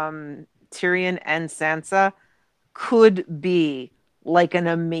Tyrion and Sansa could be like an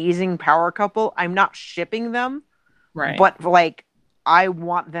amazing power couple. I'm not shipping them, Right. but like I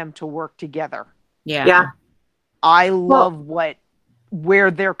want them to work together. yeah. Yeah. I love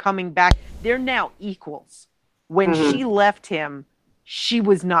where they're coming back. They're now equals. When Mhm. she left him, she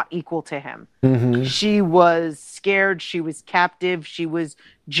was not equal to him. Mm-hmm. She was scared, she was captive, she was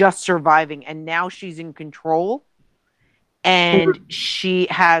just surviving, and now she's in control. And she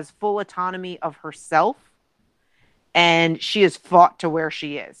has full autonomy of herself, and she has fought to where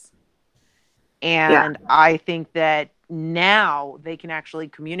she is. And I think that now they can actually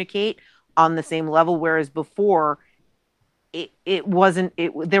communicate on the same level, whereas before it wasn't.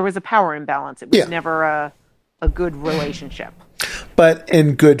 There was a power imbalance. It was Yeah. never a good relationship. But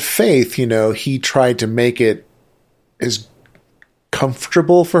in good faith, you know, he tried to make it as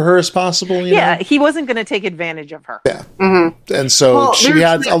comfortable for her as possible. You Yeah, know? he wasn't going to take advantage of her. Mhm. And so Well, she there's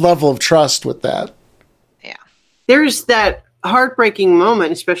had a level of trust with that. There's that heartbreaking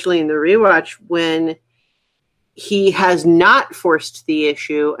moment, especially in the rewatch, when he has not forced the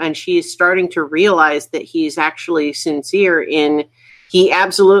issue and she's starting to realize that he's actually sincere in he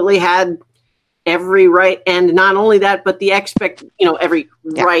absolutely had every right, and not only that, but the every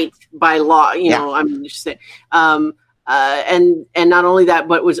Yeah. right by law, Yeah. I'm just saying, and not only that,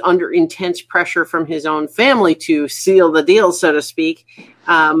 but was under intense pressure from his own family to seal the deal, so to speak.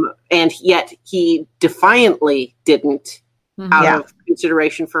 And yet he defiantly didn't out of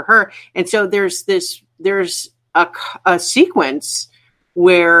consideration for her. And so there's a sequence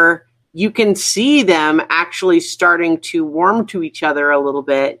where you can see them actually starting to warm to each other a little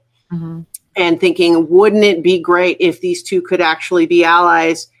bit, and thinking, wouldn't it be great if these two could actually be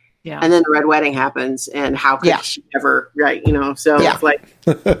allies? Yeah. And then the red wedding happens, and how could she ever, right? So it's like,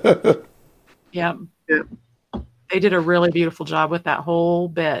 yeah. They did a really beautiful job with that whole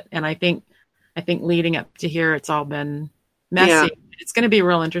bit. And I think leading up to here, it's all been messy. Yeah. It's going to be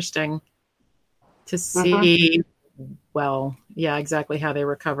real interesting to see, exactly how they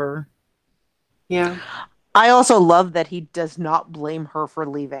recover. Yeah. I also love that he does not blame her for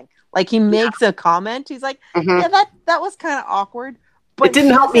leaving. Like, he makes a comment. He's like, that was kind of awkward. But it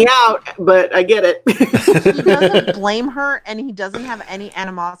didn't help me out, but I get it. He doesn't blame her, and he doesn't have any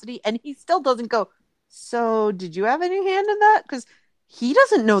animosity, and he still doesn't go, so did you have any hand in that? Because he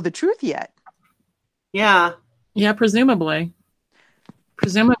doesn't know the truth yet. Yeah. Yeah, presumably.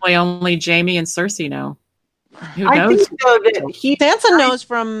 Presumably only Jaime and Cersei know. Who knows? I think so that Sansa knows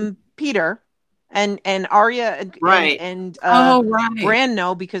from Peter, and Arya and Bran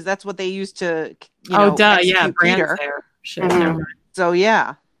know, because that's what they used to Bran's Peter. There. Shit, So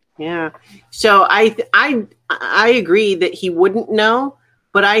yeah. So I agree that he wouldn't know,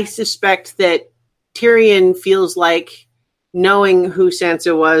 but I suspect that Tyrion feels like, knowing who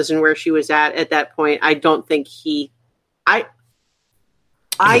Sansa was and where she was at that point, I don't think I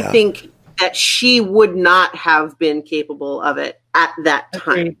think that she would not have been capable of it at that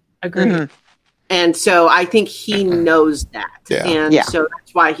time. Agreed. Mm-hmm. And so I think he knows that. Yeah. And so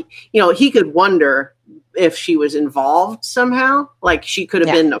that's why he could wonder if she was involved somehow, like she could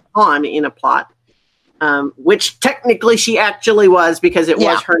have been a pawn in a plot, which technically she actually was, because it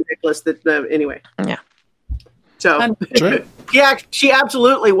was her necklace anyway. Yeah. So she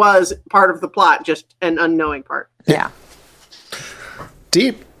absolutely was part of the plot, just an unknowing part. Yeah.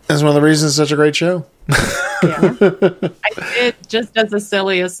 Deep. That's one of the reasons it's such a great show. Yeah. I did, just as a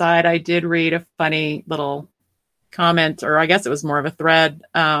silly aside, I did read a funny little comment, or I guess it was more of a thread,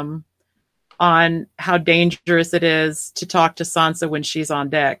 on how dangerous it is to talk to Sansa when she's on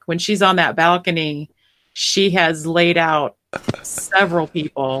deck. When she's on that balcony, she has laid out several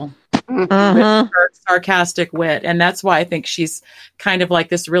people with her sarcastic wit. And that's why I think she's kind of like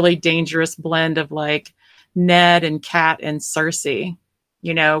this really dangerous blend of like Ned and Cat and Cersei,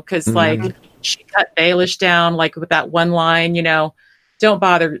 because like she cut Baelish down like with that one line, don't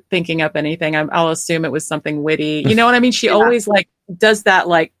bother thinking up anything. I'll assume it was something witty. You know what I mean? She always like does that,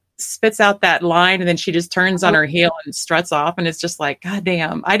 like spits out that line, and then she just turns on her heel and struts off. And it's just like, God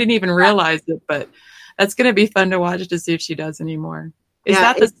damn, I didn't even realize it, but that's going to be fun to watch to see if she does anymore. Is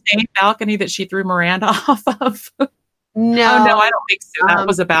that the same balcony that she threw Miranda off of? No. Oh, no, I don't think so. That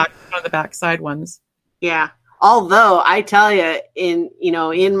was one of the backside ones. Yeah. Although I tell you, in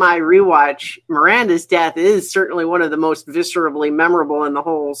my rewatch, Miranda's death is certainly one of the most viscerally memorable in the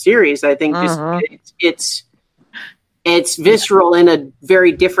whole series. I think it's visceral in a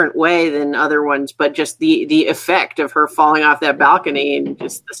very different way than other ones, but just the effect of her falling off that balcony and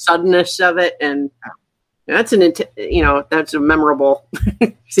just the suddenness of it, and that's that's a memorable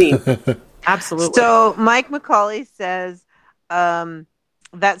scene. Absolutely. So Mike McCauley says,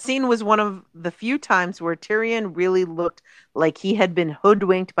 that scene was one of the few times where Tyrion really looked like he had been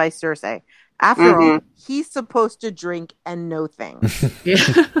hoodwinked by Cersei. After all, he's supposed to drink and know things.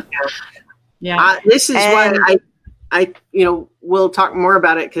 Yeah. This is why I we'll talk more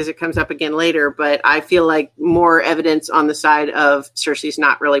about it because it comes up again later, but I feel like more evidence on the side of Cersei's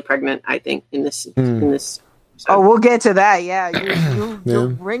not really pregnant, I think, in this. So. Oh, we'll get to that. Yeah. You're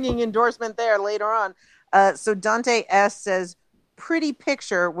bringing endorsement there later on. So Dante S says, pretty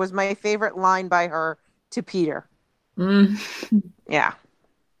picture was my favorite line by her to Peter. Yeah.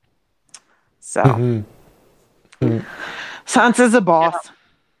 So Sansa's a boss.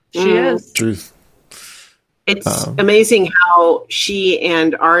 Yeah. She is. Truth. It's amazing how she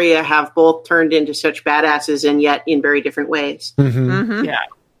and Arya have both turned into such badasses, and yet in very different ways. Yeah.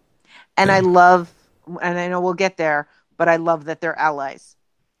 And I love, and I know we'll get there, but I love that they're allies.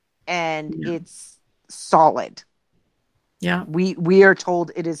 And it's solid. Yeah. We are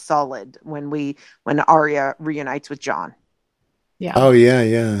told it is solid when Arya reunites with Jon. Yeah. Oh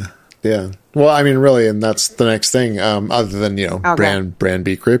yeah. Well, I mean, really, and that's the next thing. Other than Bran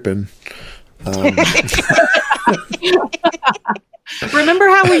be creeping. Remember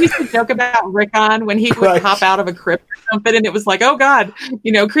how we used to joke about Rickon when he would pop out of a crypt or something, and it was like, oh God,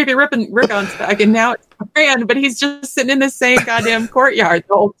 creepy Rickon's back, and now it's Bran, but he's just sitting in the same goddamn courtyard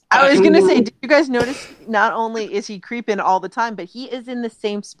the whole time. I was gonna say, did you guys notice? Not only is he creeping all the time, but he is in the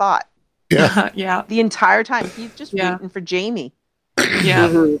same spot. Yeah. Yeah. The entire time. He's just Yeah. waiting for Jamie. Yeah.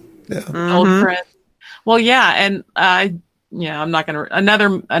 Mhm. Yeah. Old Mhm. friend. Well, yeah, and I'm not gonna.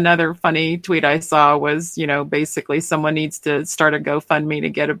 Another funny tweet I saw was, basically someone needs to start a GoFundMe to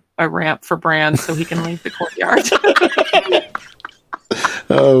get a ramp for Bran so he can leave the courtyard.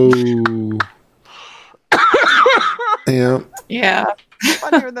 Oh. Yeah. Yeah,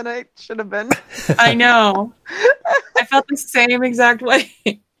 Funnier than I should have been. I know. I felt the same exact way.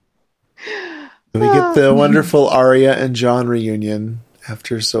 We get the wonderful Arya and Jon reunion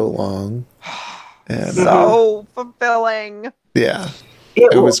after so long. And So fulfilling. yeah.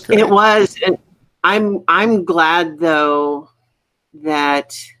 It was great. It was. And I'm glad though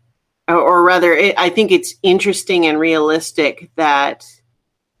that, or rather, I think it's interesting and realistic that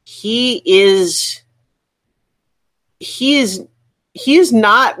he is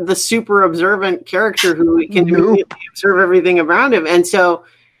not the super observant character who can immediately observe everything around him, and so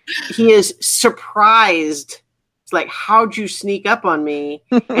he is surprised. It's like, how'd you sneak up on me?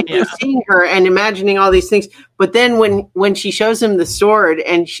 And you're seeing her and imagining all these things. But then when she shows him the sword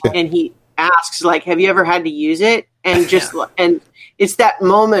and he asks, like, have you ever had to use it? And just and it's that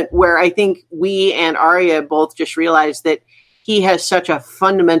moment where I think we and Arya both just realized that he has such a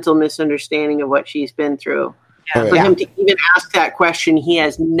fundamental misunderstanding of what she's been through. Oh, For yeah. him to even ask that question, he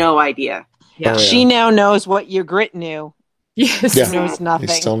has no idea. Yeah. Oh, yeah. She now knows what Ygritte knew. Yes. Yeah. He knows nothing.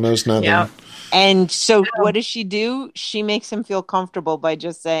 He still knows nothing. Yeah. And so what does she do? She makes him feel comfortable by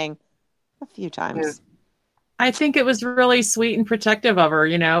just saying a few times. I think it was really sweet and protective of her.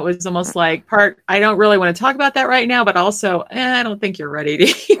 It was almost like I don't really want to talk about that right now, but also, I don't think you're ready to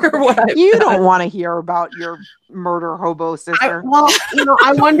hear what I've You done. don't want to hear about your murder hobo sister.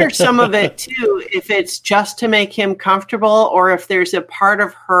 I wonder some of it too, if it's just to make him comfortable or if there's a part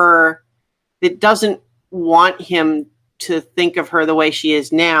of her that doesn't want him to think of her the way she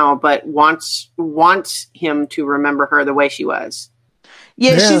is now, but wants him to remember her the way she was.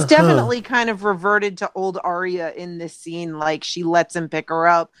 Yeah, Yeah, she's huh. definitely kind of reverted to old Arya in this scene. Like, she lets him pick her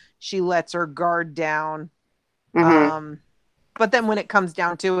up. She lets her guard down. Mhm. But then when it comes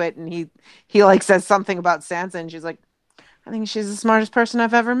down to it, and he like says something about Sansa, and she's like, I think she's the smartest person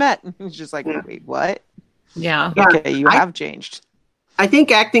I've ever met. And he's just like, wait, what? Yeah. Yeah. Okay, you have changed. I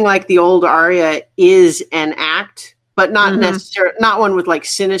think acting like the old Arya is an act, but not necessarily, not one with like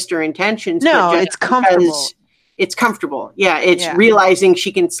sinister intentions. No, but just it's comfortable. because It's comfortable. Yeah, it's Yeah. realizing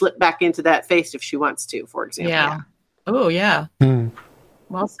she can slip back into that face if she wants to, for example. Yeah. Oh, yeah. Hmm.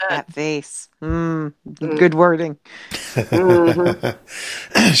 Well said. That face. Good wording.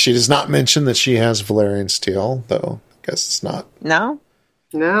 She does not mention that she has Valerian steel, though. I guess it's not. No?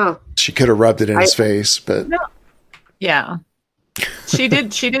 No. She could have rubbed it in his face, but Yeah. She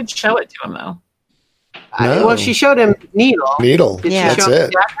did show it to him, though. No. Well, she showed him needle. needle. Did she Yeah. That's show him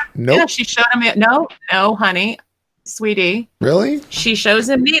it. that? Nope. Yeah, she showed him it. No, honey, sweetie. Really? She shows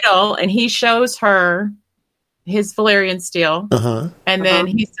him needle, and he shows her his Valerian steel. Uh-huh. And then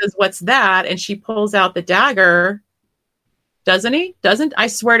he says, "What's that?" And she pulls out the dagger. Doesn't he? Doesn't I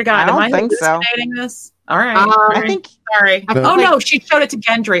swear to God? I don't am I think so. hallucinating this? All right. I think Sorry. No. Oh no, she showed it to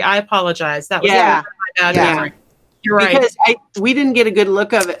Gendry. I apologize. That was Yeah. my bad. Yeah. Sorry. You're right. Because we didn't get a good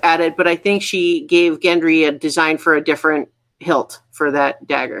look at it, but I think she gave Gendry a design for a different hilt for that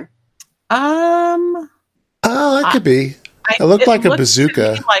dagger. Oh, that could be. It looked like a looked to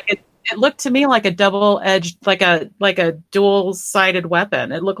bazooka. me it looked to me like a double-edged, like a dual-sided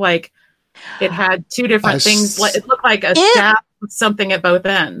weapon. It looked like it had two different things. It looked like a staff with something at both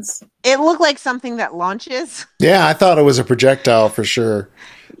ends. it looked like something that launches. Yeah, I thought it was a projectile for sure.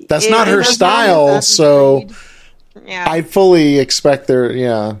 That's not her As long as style, that's so agreed. Yeah. I fully expect there,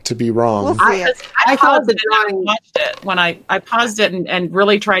 to be wrong. We'll see it. I thought paused the it and I drawing- watched it when I paused it and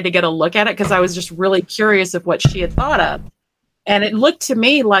really tried to get a look at it because I was just really curious of what she had thought of. And it looked to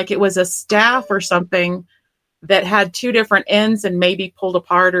me like it was a staff or something that had two different ends and maybe pulled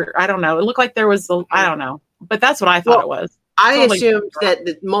apart, or I don't know. It looked like there was I don't know, but that's what I thought it was. I Totally assumed that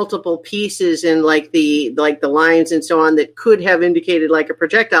the multiple pieces and like the lines and so on that could have indicated like a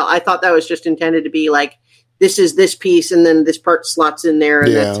projectile. I thought that was just intended to be like, this is this piece and then this part slots in there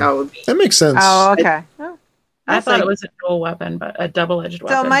and that's how it would be. That makes sense. Oh, okay. Oh, I that's thought like- it was a dual weapon, but a double-edged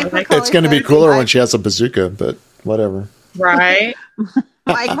weapon. Mike But I- McCauley It's going to be says- cooler when she has a bazooka, but whatever. right?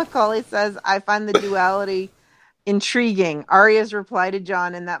 Mike Macaulay says, I find the duality intriguing. Arya's reply to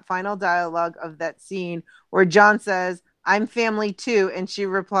Jon in that final dialogue of that scene where Jon says, I'm family too, and she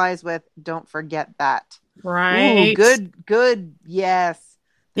replies with, don't forget that. Right. Ooh, good, yes.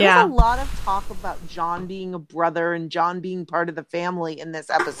 There Yeah. was a lot of talk about Jon being a brother and Jon being part of the family in this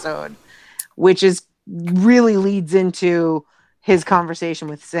episode, which is really leads into his conversation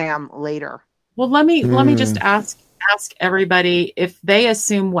with Sam later. Well, let me just ask everybody if they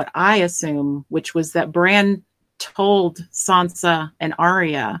assume what I assume, which was that Bran told Sansa and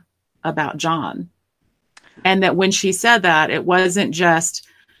Arya about Jon, and that when she said that, it wasn't just,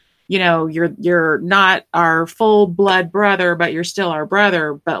 you're not our full blood brother, but you're still our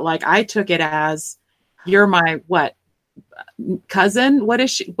brother. But like, I took it as, you're my cousin. What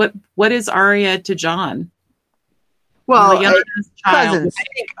is she? What is Arya to Jon? Well, the youngest child, cousins.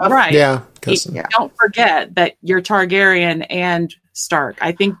 right? Yeah, cousin. Don't forget that you're Targaryen and Stark.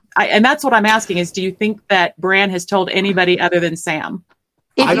 I think, and that's what I'm asking is, do you think that Bran has told anybody other than Sam?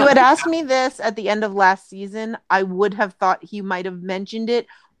 If you had asked me this at the end of last season, I would have thought he might have mentioned it.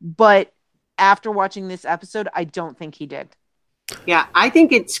 But after watching this episode, I don't think he did. Yeah, I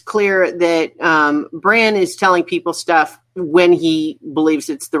think it's clear that Bran is telling people stuff when he believes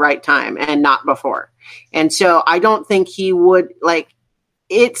it's the right time and not before. And so I don't think he would,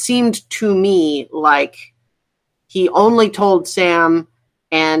 it seemed to me like he only told Sam,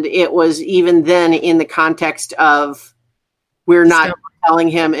 and it was even then in the context of, we're not telling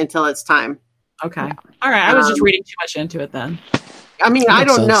him until it's time. Okay. All right. I was just reading too much into it then. I mean, I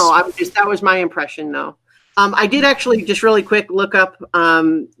don't sense. know. That was my impression, though. I did actually just really quick look up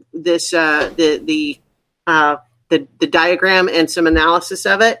this the diagram and some analysis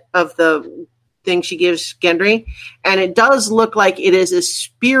of it, of the thing she gives Gendry, and it does look like it is a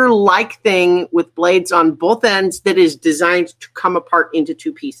spear-like thing with blades on both ends that is designed to come apart into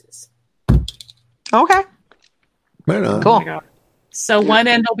two pieces. Okay. Right on. Cool. Oh, so one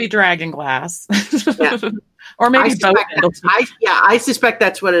end will be dragon glass. Yeah. Or maybe both ends. I suspect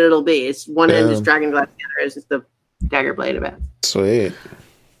that's what it'll be. It's one end is dragon glass, the other is the dagger blade of it. Sweet.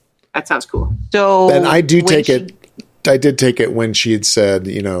 That sounds cool. So, and I did take it when she had said,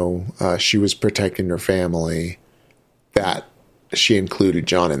 she was protecting her family, that she included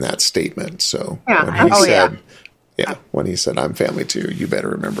Jon in that statement. So when he said, I'm family too, you better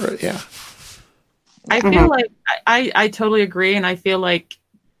remember it. Yeah. I feel like I totally agree. And I feel like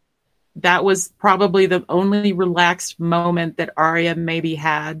that was probably the only relaxed moment that Arya maybe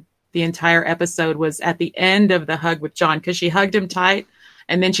had the entire episode, was at the end of the hug with Jon, because she hugged him tight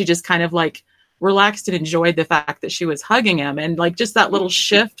and then she just kind of relaxed and enjoyed the fact that she was hugging him. And just that little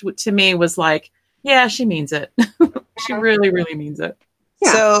shift to me was like, yeah, she means it. She really, really means it.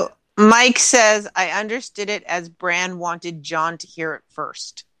 Yeah. So Mike says, I understood it as Bran wanted Jon to hear it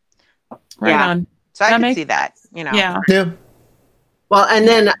first. Right on. So I can see that, Yeah. Yeah. Well, and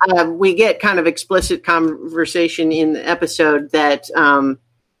then we get kind of explicit conversation in the episode that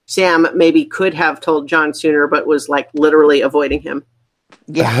Sam maybe could have told Jon sooner, but was literally avoiding him.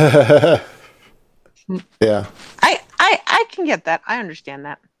 Yeah. Yeah. I can get that. I understand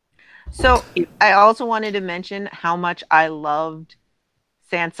that. So I also wanted to mention how much I loved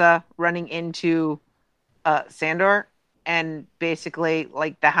Sansa running into Sandor, and basically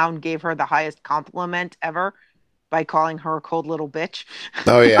the Hound gave her the highest compliment ever by calling her a cold little bitch.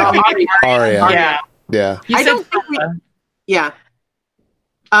 Oh yeah. Yeah. Yeah. I don't think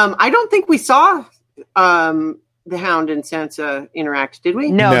I don't think we saw the Hound and Sansa interact, did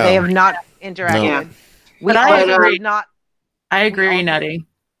we? No, they have not interacted. Yeah. But I agree. I agree, Nutty.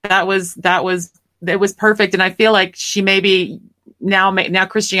 It was perfect. And I feel like she maybe now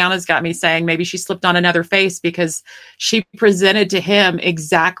Christiana's got me saying maybe she slipped on another face, because she presented to him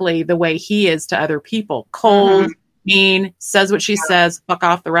exactly the way he is to other people. Cold, mean, says what she says, fuck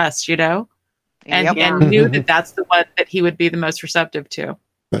off the rest, and knew that that's the one that he would be the most receptive to.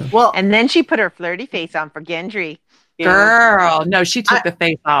 Well, and then she put her flirty face on for Gendry. Yeah. Girl, no, she took the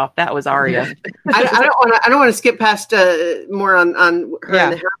face off. That was Arya. I don't want to skip past more on her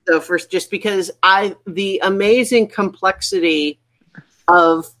and the Hound, though, first, just because the amazing complexity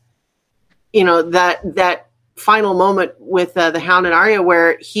of that final moment with the Hound and Arya,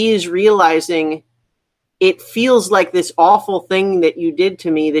 where he is realizing it feels like this awful thing that you did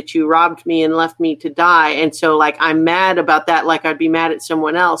to me, that you robbed me and left me to die, and so I'm mad about that, like I'd be mad at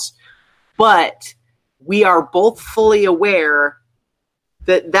someone else, but we are both fully aware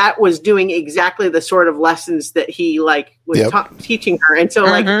that was doing exactly the sort of lessons that he was teaching her. And so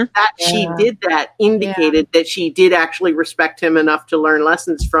she did that indicated that she did actually respect him enough to learn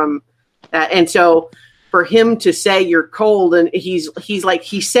lessons from that. And so for him to say you're cold, and he's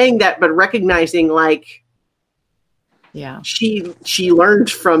saying that, but recognizing she learned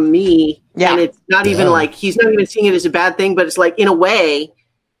from me. Yeah. And it's not even he's not even seeing it as a bad thing, but it's in a way,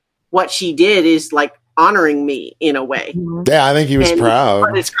 what she did is honoring me in a way. Yeah, I think he was proud.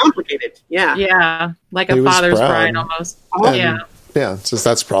 But it's complicated. Yeah. Yeah. Like a father's pride almost. Yeah, so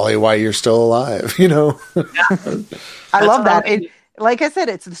that's probably why you're still alive, you know? I love that. right. Like I said,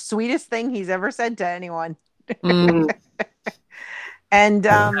 it's the sweetest thing he's ever said to anyone. Mm. And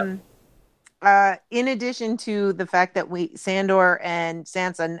in addition to the fact that Sandor and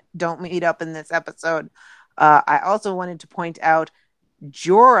Sansa don't meet up in this episode, I also wanted to point out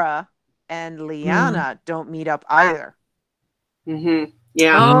Jorah and Lyanna don't meet up either. Mm-hmm.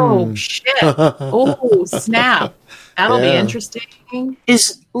 Yeah. Oh shit! Oh snap! That'll be interesting.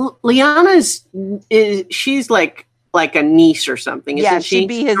 Is Lyanna's she's like a niece or something? Yeah, isn't she? she'd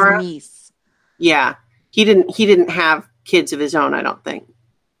be his Jorah? niece. Yeah, he didn't have kids of his own. I don't think.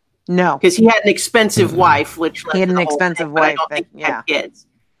 No, Because he had an expensive wife, which led he had to an the whole expensive thing, but I wife. don't think he had kids.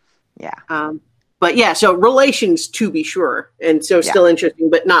 Yeah. But yeah, so relations to be sure, and so still interesting,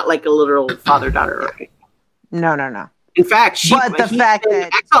 but not like a literal father-daughter. Right? No. In fact, But the fact been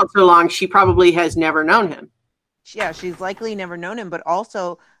that- exiled so long, she probably has never known him. Yeah, she's likely never known him, but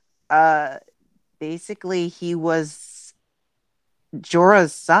also, basically, he was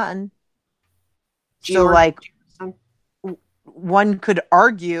Jorah's son. So, like, one could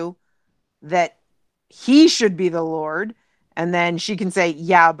argue that he should be the Lord, and then she can say,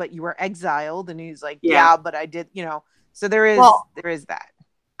 "Yeah, but you were exiled," and he's like, "Yeah, but I did," you know. So there is that.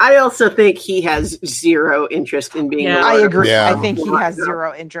 I also think he has zero interest in being. Yeah. the I Lord of agree. Yeah. I think he has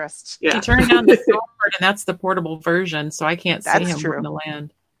zero interest. Yeah. He turned down the sword, and that's the portable version, so I can't see That's him true. on the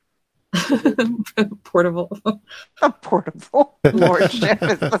land. Portable. A portable lordship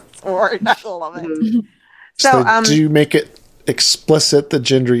is the sword. I love it. Mhm. So, do you make it explicit that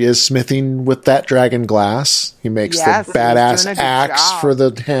Gendry is smithing with that dragon glass? He makes Yes, the he's badass doing a good axe job. for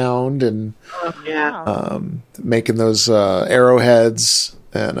the hound and Yeah. making those arrowheads,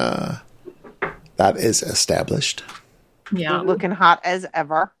 and that is established. Yeah. looking hot as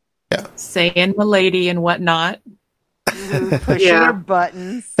ever. Saying milady and whatnot. Pushing Yeah. her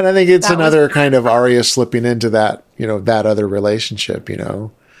buttons. And I think it's That was another kind of Arya slipping into that, you know, that other relationship, you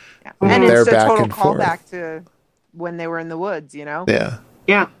know. Yeah. Mhm. And They're it's a back total and forth. callback to when they were in the woods, you know? Yeah.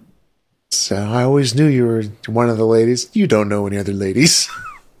 Yeah. So I always knew you were one of the ladies. You don't know any other ladies.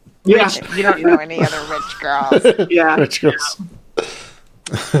 Yeah. You don't know any other rich girls. Yeah. Rich girls.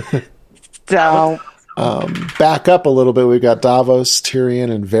 So, Back up a little bit. We've got Davos, Tyrion,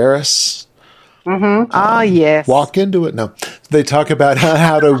 and Varys. yes. Walk into it. No, they talk about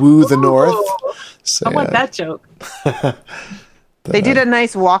how to woo the North. So, I want that joke. They did a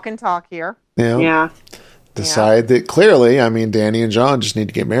nice walk and talk here. you know, Yeah. decide that clearly. I mean, Dany and Jon just need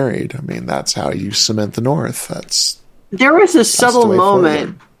to get married. I mean, that's how you cement the North. There was a the subtle way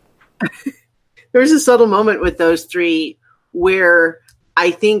moment. There was a subtle moment with those three where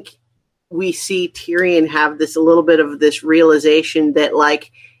I think we see Tyrion have this a little bit of this realization that,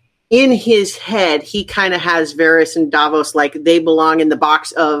 like, in his head, he kind of has Varys and Davos like they belong in the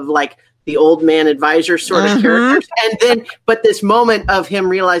box of like the old man advisor sort of characters. And then, but this moment of him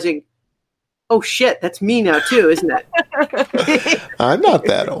realizing, oh shit, that's me now too, isn't it? I'm not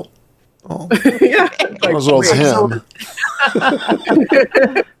that old. Oh, Yeah. as well as him.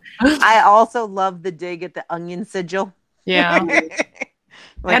 I also love the dig at the onion sigil. Yeah.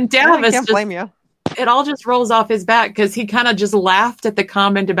 Like, And I Davos can't just- blame you. It all just rolls off his back because he kind of just laughed at the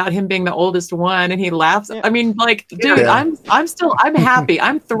comment about him being the oldest one, and he laughs. Yeah. I mean, like, dude, Yeah. I'm happy.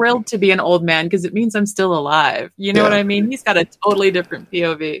 I'm thrilled to be an old man because it means I'm still alive. You know Yeah. what I mean? He's got a totally different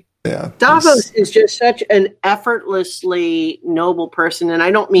POV. Yeah, Davos is just such an effortlessly noble person. And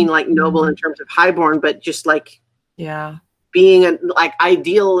I don't mean like noble in terms of highborn, but just like Yeah. being a like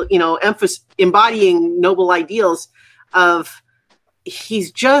ideal, you know, embodying noble ideals of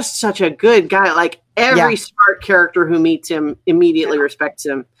he's just such a good guy. Like every smart character who meets him immediately respects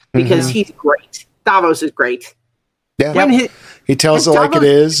him because he's great. Davos is great. Yeah. When he tells it and like it Davos-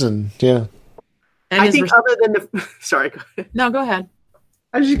 is, and yeah, And I his think other than the sorry, no, go ahead.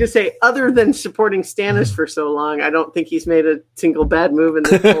 I was just gonna say, other than supporting Stannis for so long, I don't think he's made a single bad move in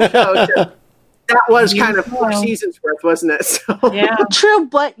this whole show. That was kind of 4 seasons worth, wasn't it? So Yeah. True,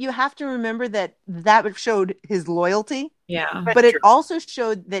 but you have to remember that showed his loyalty, Yeah. but it also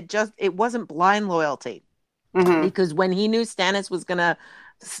showed that it wasn't blind loyalty. Mhm. Because when he knew Stannis was gonna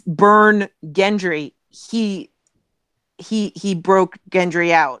burn Gendry, he broke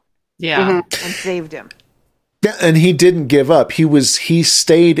Gendry out Yeah. and saved him. yeah, and he didn't give up. He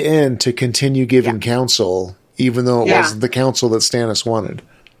stayed in to continue giving counsel, even though it Yeah. wasn't the counsel that Stannis wanted.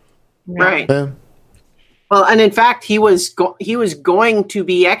 right. Yeah. Well, and in fact, he was going to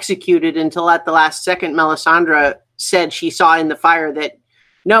be executed until at the last second, Melisandre said she saw in the fire that,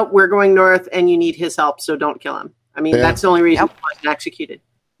 no, we're going north, and you need his help, so don't kill him. I mean, Yeah. that's the only reason Yep. he wasn't executed.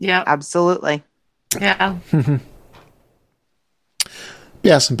 Yeah. Absolutely. Yeah.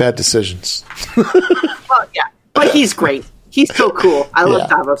 some bad decisions. Well, yeah, but he's great. He's so cool. I love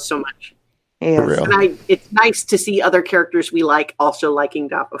Davos so much. For real. And it's nice to see other characters we like also liking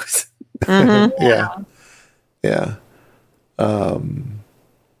Davos. Mm-hmm. Yeah.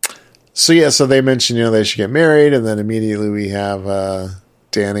 So they mentioned, they should get married, and then immediately we have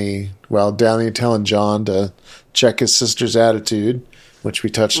Dany telling Jon to check his sister's attitude, which we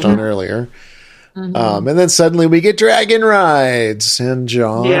touched on earlier. Mm-hmm. And then suddenly we get dragon rides, and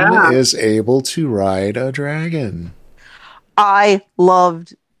Jon is able to ride a dragon. I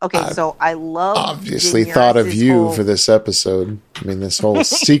loved. So I love. Obviously, thought of you for this episode. I mean, this whole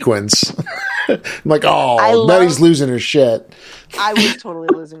sequence. I'm like, Betty's losing her shit. I was totally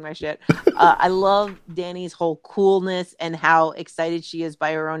losing my shit. I love Dany's whole coolness and how excited she is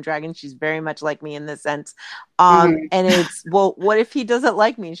by her own dragon. She's very much like me in this sense. And it's, what if he doesn't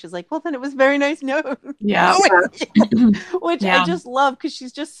like me? And she's like, well, then it was very nice. No. Yeah. Which I just love because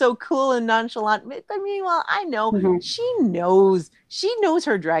she's just so cool and nonchalant. But meanwhile, I know she knows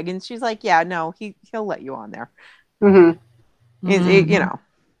her dragons. She's like, yeah, no, he'll let you on there.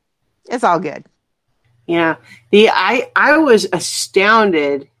 It's all good. Yeah. I was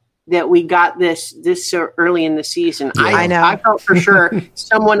astounded that we got this so early in the season. Yeah. I know. I felt for sure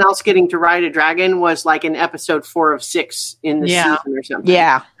someone else getting to ride a dragon was like in episode 4 of 6 in the season or something.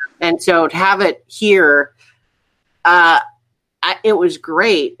 Yeah. And so to have it here, it was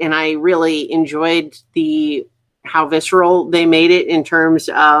great. And I really enjoyed how visceral they made it in terms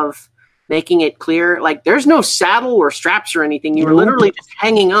of making it clear, like there's no saddle or straps or anything. You were literally just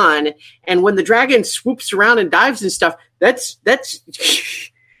hanging on. And when the dragon swoops around and dives and stuff, that's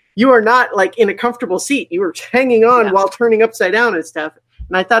you are not like in a comfortable seat. You were hanging on while turning upside down and stuff.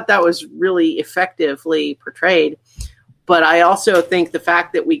 And I thought that was really effectively portrayed. But I also think the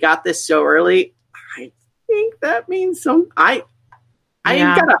fact that we got this so early, I think that means I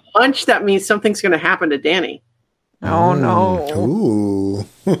got a hunch that means something's going to happen to Dany. Oh no! Ooh.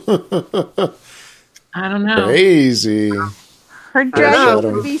 I don't know. Crazy. Her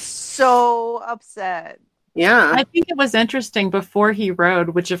dragon would be so upset. Yeah. I think it was interesting before he rode,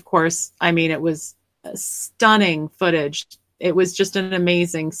 which of course, I mean, it was stunning footage. It was just an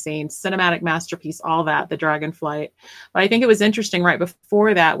amazing scene, cinematic masterpiece, all that, the dragon flight. But I think it was interesting right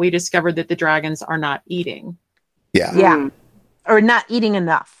before that, we discovered that the dragons are not eating. Yeah. Yeah. Or not eating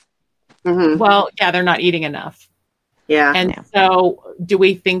enough. Mm-hmm. Well, yeah, they're not eating enough. Yeah. And so do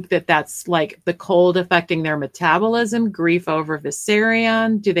we think that that's like the cold affecting their metabolism, grief over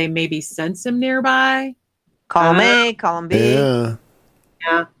Viserion? Do they maybe sense him nearby? Column A, column B. Yeah.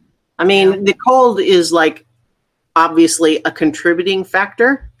 Yeah. I mean, the cold is like obviously a contributing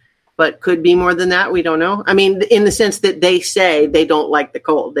factor, but could be more than that. We don't know. I mean, in the sense that they say they don't like the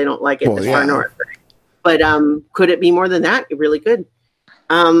cold. They don't like it the far north. But could it be more than that? It really could.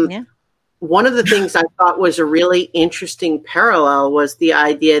 One of the things I thought was a really interesting parallel was the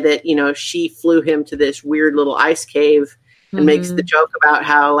idea that, she flew him to this weird little ice cave and makes the joke about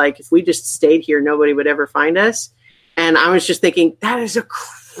how, like, if we just stayed here, nobody would ever find us. And I was just thinking, that is a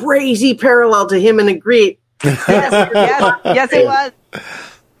crazy parallel to him and Ygritte. Yes, it was.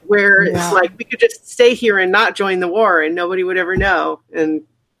 Where it's like, we could just stay here and not join the war and nobody would ever know. And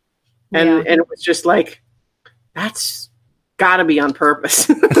it was just like, that's got to be on purpose.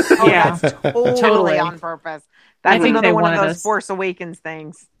 Totally on purpose. That's another one of those Force Awakens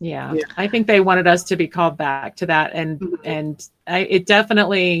things. Yeah. I think they wanted us to be called back to that, and it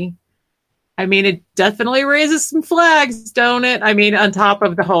definitely raises some flags, don't it? I mean, on top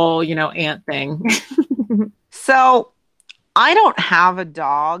of the whole, ant thing. So, I don't have a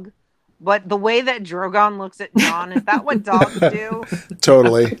dog, but the way that Drogon looks at Jon, is that what dogs do?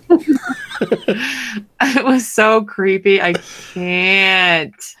 Totally. It was so creepy. I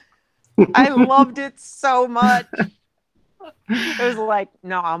can't. I loved it so much. It was like,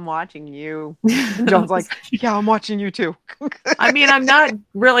 no, I'm watching you. And Jon's like, yeah, I'm watching you too. I mean, I'm not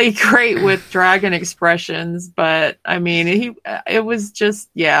really great with dragon expressions, but I mean, it was just,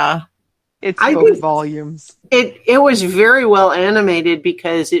 It spoke volumes. It was very well animated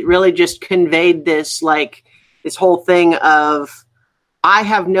because it really just conveyed this whole thing of, I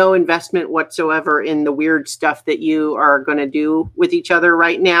have no investment whatsoever in the weird stuff that you are going to do with each other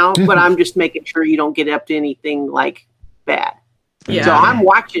right now, but I'm just making sure you don't get up to anything like bad. Yeah. So I'm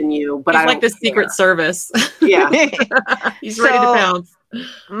watching you, but he's I like the Secret Service. Yeah. He's ready to pounce.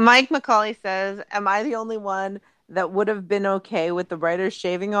 Mike Macaulay says, am I the only one that would have been okay with the writers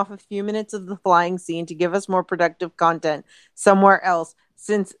shaving off a few minutes of the flying scene to give us more productive content somewhere else,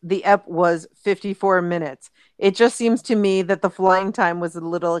 since the ep was 54 minutes? It just seems to me that the flying time was a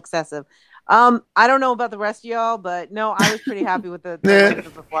little excessive. I don't know about the rest of y'all, but no, I was pretty happy with the length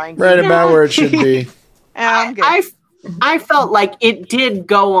of the flying. Right scene. about where it should be. I'm good. I felt like it did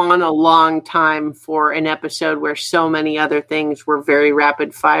go on a long time for an episode where so many other things were very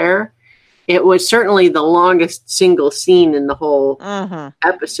rapid fire. It was certainly the longest single scene in the whole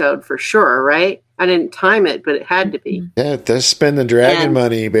episode for sure, right? I didn't time it, but it had to be. Yeah, they're spending dragon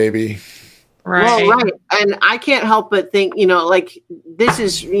money, baby. Right. Well, right. And I can't help but think, like this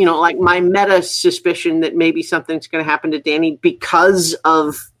is, like my meta suspicion that maybe something's going to happen to Danny because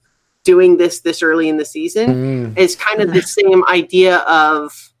of doing this early in the season is kind of the same idea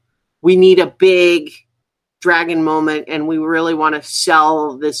of we need a big dragon moment and we really want to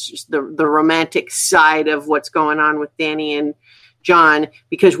sell this, the romantic side of what's going on with Danny and John,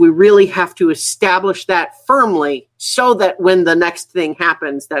 because we really have to establish that firmly so that when the next thing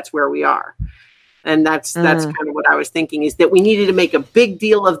happens, that's where we are. And that's kind of what I was thinking, is that we needed to make a big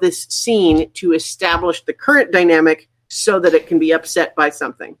deal of this scene to establish the current dynamic so that it can be upset by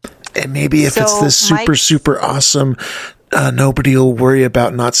something. And maybe if it's this super awesome, nobody will worry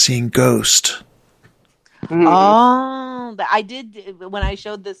about not seeing Ghost. Oh, I did. When I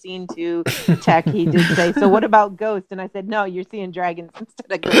showed the scene to Tech, he did say, so what about Ghost? And I said, no, you're seeing dragons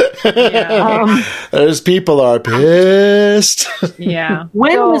instead of Ghost. Yeah. Those people are pissed. Yeah.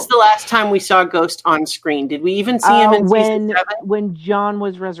 When was the last time we saw Ghost on screen? Did we even see him in season 7? When John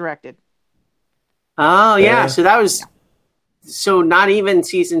was resurrected. Oh, yeah. So that was... So not even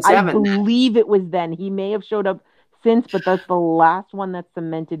season 7. I believe it was then. He may have showed up since, but that's the last one that's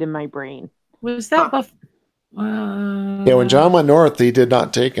cemented in my brain. Was that yeah, when John went north, he did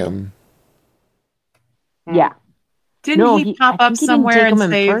not take him. Yeah. Didn't he pop up somewhere and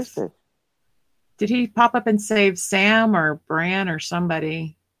save? Did he pop up and save Sam or Bran or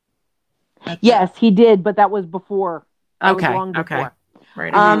somebody? Yes, he did, but that was before. Okay. Okay.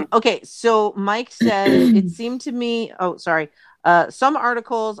 Right. Okay, so Mike says, it seemed to me, some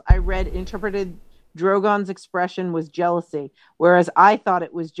articles I read interpreted Drogon's expression was jealousy, whereas I thought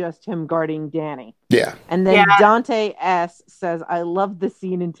it was just him guarding Danny. Yeah. And then Dante S says, I love the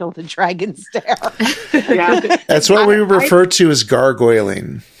scene until the dragon stare. Yeah. That's what we refer to as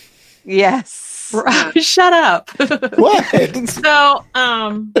gargoyling. Yes. Shut up. What? So,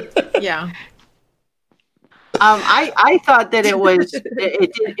 yeah. I thought that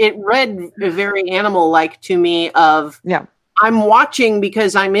it read very animal-like to me of, I'm watching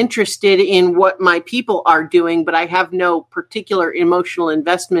because I'm interested in what my people are doing, but I have no particular emotional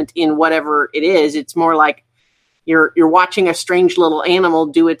investment in whatever it is. It's more like you're watching a strange little animal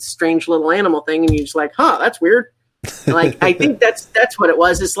do its strange little animal thing, and you're just like, huh, that's weird. Like, I think that's what it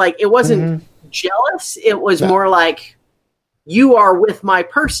was. It's like, it wasn't jealous. It was more like, you are with my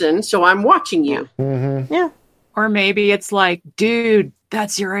person, so I'm watching you. Mm-hmm. Yeah. Or maybe it's like, dude,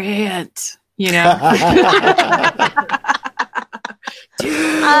 that's your aunt, you know?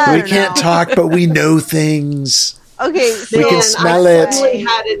 We can't talk, but we know things. Okay, we can smell it. I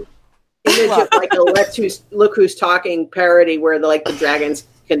had an image of like a Look Who's Talking parody where the dragons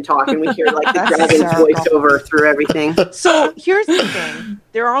can talk and we hear like the dragon's voiceover through everything. So here's the thing.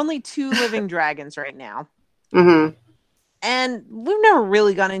 There are only 2 living dragons right now. Mm-hmm. And we've never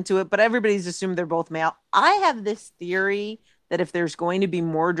really gone into it, but everybody's assumed they're both male. I have this theory that if there's going to be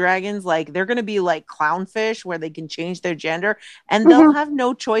more dragons, like they're going to be like clownfish where they can change their gender and they'll have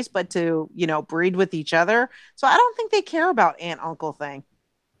no choice but to, breed with each other. So I don't think they care about aunt uncle thing.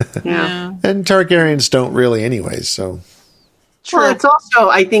 Yeah. And Targaryens don't really anyways, so. Sure. Well, it's also,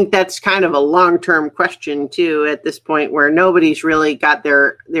 I think that's kind of a long-term question too at this point where nobody's really got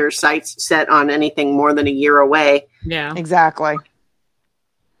their sights set on anything more than a year away. Yeah, exactly.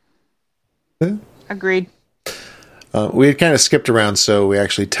 Agreed. We had kind of skipped around, so we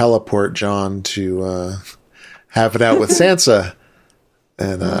actually teleport John to have it out with Sansa.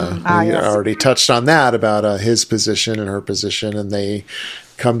 And we already touched on that about his position and her position, and they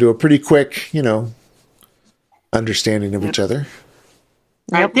come to a pretty quick, understanding of each other.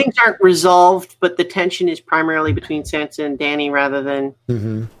 Yep. Things aren't resolved, but the tension is primarily between Sansa and Danny rather than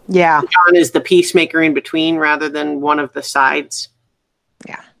John is the peacemaker in between rather than one of the sides.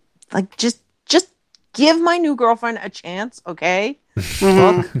 Yeah. Like just give my new girlfriend a chance, okay?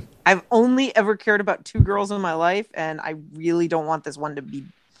 Look, I've only ever cared about 2 girls in my life and I really don't want this one to be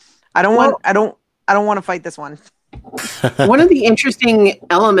I don't want to fight this one. One of the interesting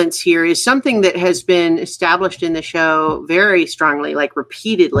elements here is something that has been established in the show very strongly, like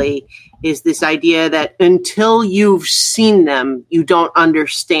repeatedly, is this idea that until you've seen them, you don't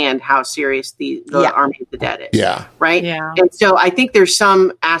understand how serious the Army of the Dead is. Yeah. Right? Yeah. And so I think there's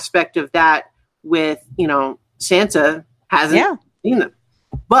some aspect of that with, Sansa hasn't seen them.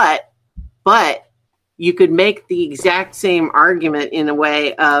 But But you could make the exact same argument in a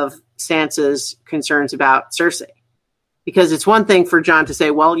way of Sansa's concerns about Cersei. Because it's one thing for Jon to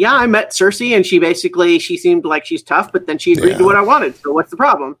say, well, yeah, I met Cersei and she seemed like she's tough, but then she agreed to what I wanted. So what's the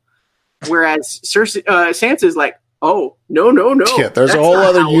problem? Whereas Sansa's like, oh, no. Yeah, there's a whole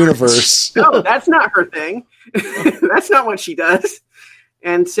other universe. No, that's not her thing. That's not what she does.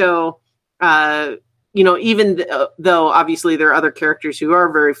 And so, even though obviously there are other characters who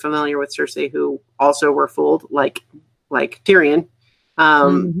are very familiar with Cersei who also were fooled, like Tyrion,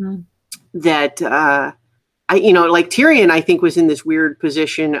 Tyrion, I think, was in this weird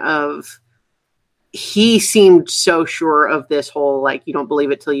position of he seemed so sure of this whole, like, you don't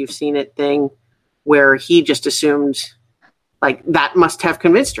believe it till you've seen it thing, where he just assumed, like, that must have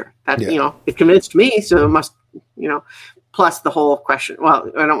convinced her. That, it convinced me, so it must, plus the whole question.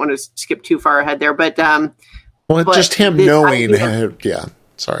 Well, I don't want to skip too far ahead there, but... just him knowing,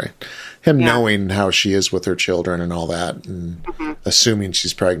 knowing how she is with her children and all that, and assuming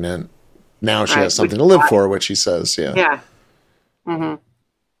she's pregnant. Now she has something to live for, which he says, Yeah. Mm-hmm.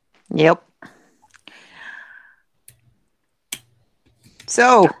 Yep.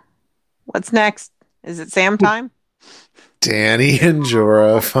 So, what's next? Is it Sam time? Dany and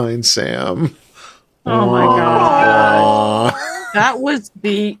Jorah find Sam. Oh my God. That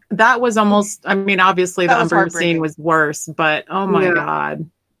was almost, I mean, obviously the Umber scene was worse, but oh my God.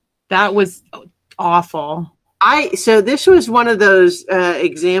 That was awful. So this was one of those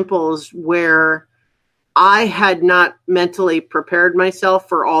examples where I had not mentally prepared myself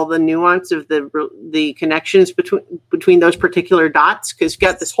for all the nuance of the connections between those particular dots, because you've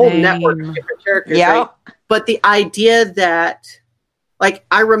got this whole network of different characters. Yeah. Right? But the idea that, like,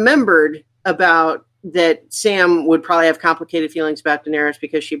 I remembered about that Sam would probably have complicated feelings about Daenerys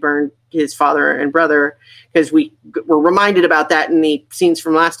because she burned his father and brother, because we were reminded about that in the scenes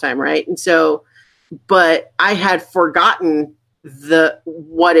from last time, right? And so, but I had forgotten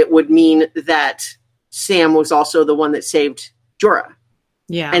what it would mean that Sam was also the one that saved Jorah.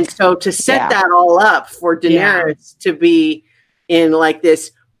 Yeah. And so to set that all up for Daenerys to be in, like,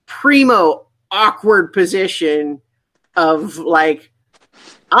 this primo awkward position of, like,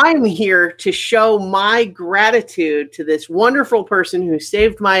 I'm here to show my gratitude to this wonderful person who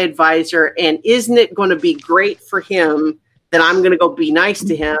saved my advisor, and isn't it going to be great for him that I'm going to go be nice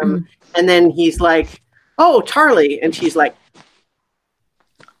to him? And then he's like, oh, Tarly. And she's like,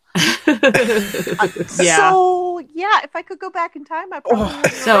 So, if I could go back in time, I probably would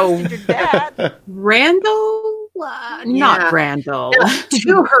have roasted your dad. Randall? Not Randall. Now,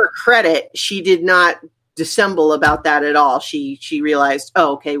 to her credit, she did not dissemble about that at all. She realized,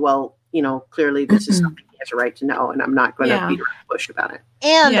 oh, okay, well, clearly this is something he has a right to know, and I'm not going to beat around the bush about it.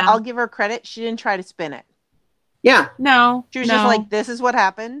 And I'll give her credit, she didn't try to spin it. Yeah. No. She was just like, this is what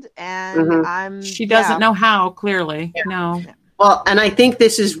happened, and she doesn't know how, clearly. Yeah. No. Well, and I think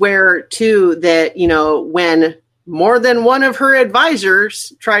this is where, too, that, when more than one of her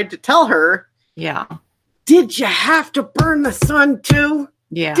advisors tried to tell her, did you have to burn the sun, too?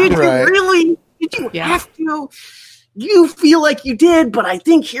 Yeah. Did you really? Did you have to? You feel like you did, but I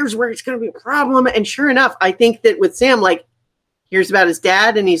think here's where it's going to be a problem. And sure enough, I think that with Sam, like, hears about his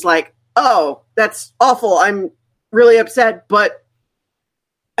dad, and he's like, oh, that's awful. I'm really upset, but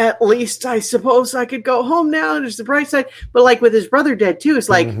at least I suppose I could go home now. There's the bright side. But, like, with his brother dead, too, it's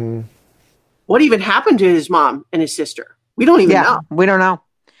like, what even happened to his mom and his sister? We don't even know. We don't know.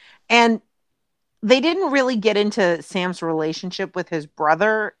 And they didn't really get into Sam's relationship with his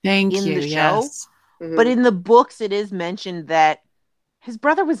brother in the show. But in the books, it is mentioned that his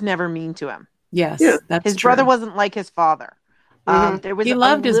brother was never mean to him. Yes, that's his true. brother wasn't like his father. He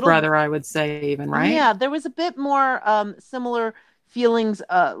loved his brother, I would say, even, right? Yeah, there was a bit more similar feelings,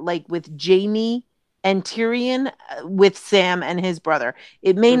 like with Jaime and Tyrion, with Sam and his brother.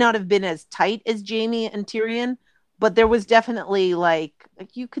 It may not have been as tight as Jaime and Tyrion, but there was definitely, like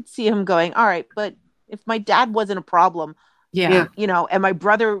you could see him going, all right, but if my dad wasn't a problem, and my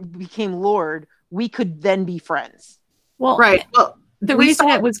brother became Lord, we could then be friends. Well, right. Well, the reason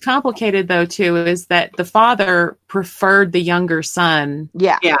it was complicated, though, too, is that the father preferred the younger son.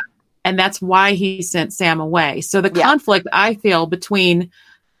 Yeah. Yeah. And that's why he sent Sam away. So the conflict, I feel, between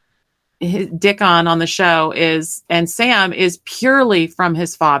Dickon on the show and Sam is purely from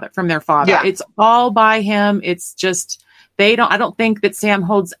their father. Yeah. It's all by him. It's just, I don't think that Sam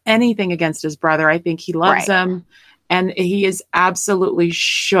holds anything against his brother. I think he loves him, and he is absolutely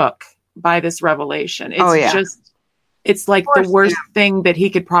shook by this revelation. It's it's like the worst thing that he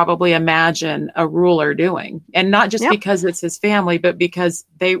could probably imagine a ruler doing. And not just because it's his family, but because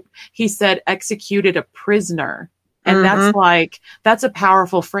he said executed a prisoner. And that's a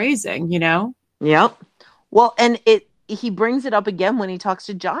powerful phrasing, you know? Yep. Well, and he brings it up again when he talks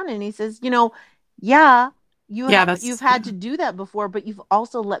to John, and he says, you've had to do that before, but you've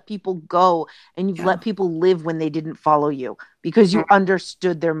also let people go, and you've let people live when they didn't follow you because you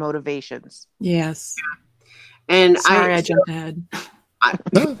understood their motivations. Yes. And Sorry, I jumped ahead.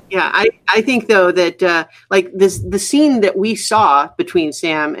 I think though that like the scene that we saw between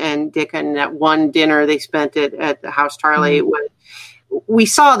Sam and Dickon at one dinner they spent at the House Tarley, when we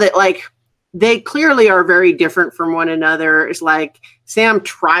saw that like they clearly are very different from one another. It's like Sam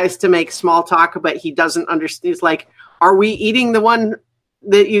tries to make small talk, but he doesn't understand. It's like, are we eating the one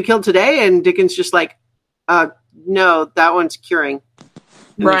that you killed today? And Dickon's just like, no, that one's curing.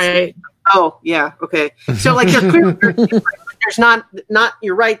 Right. Oh yeah. Okay. So like they're clearly different. There's not,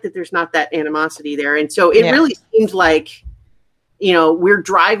 you're right that there's not that animosity there. And so it really seems like, we're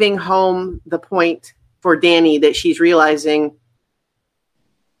driving home the point for Dani that she's realizing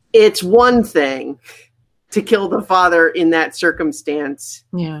it's one thing to kill the father in that circumstance.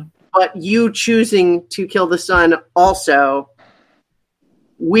 Yeah. But you choosing to kill the son also,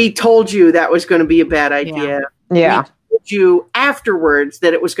 we told you that was going to be a bad idea. Yeah. We told you afterwards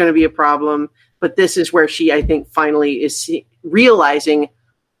that it was going to be a problem. But this is where she, I think, finally is realizing,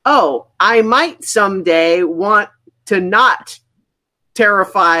 I might someday want to not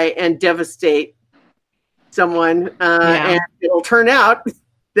terrify and devastate someone. And it'll turn out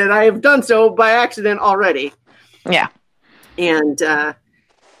that I have done so by accident already. Yeah.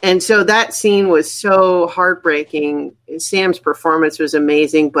 And so that scene was so heartbreaking. Sam's performance was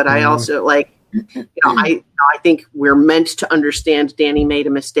amazing, but I also I think we're meant to understand Dani made a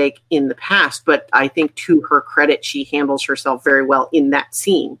mistake in the past, but I think to her credit, she handles herself very well in that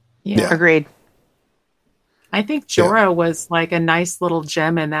scene. Yeah. Agreed. I think Jorah was like a nice little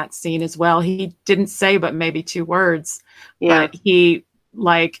gem in that scene as well. He didn't say but maybe 2 words. Yeah. But he,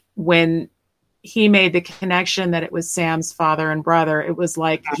 like, when he made the connection that it was Sam's father and brother, it was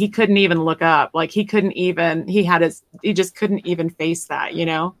like he couldn't even look up. Like he just couldn't even face that,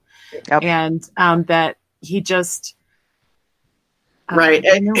 Yep. And that he just right.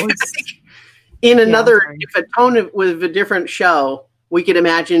 In another, if a tone with a different show, we could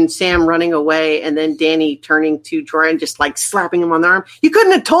imagine Sam running away and then Dani turning to Jorah and just like slapping him on the arm. You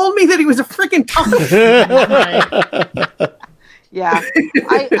couldn't have told me that he was a freaking tough. Yeah.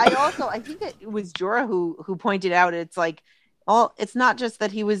 I think it was Jorah who pointed out, it's like, it's not just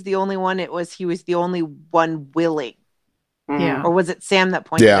that he was the only one, he was the only one willing. Yeah. Or was it Sam that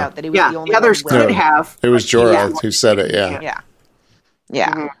pointed out that he was the only the others one willing? could have. It was Jorah who said it, Yeah.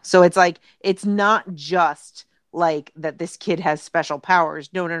 Mm-hmm. So it's like, it's not just like that this kid has special powers.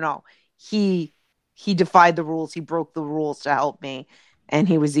 No. He defied the rules. He broke the rules to help me. And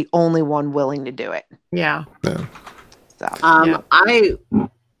he was the only one willing to do it. Yeah. So,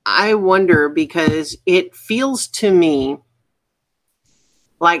 I wonder, because it feels to me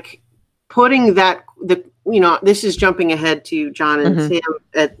like putting this is jumping ahead to John and Sam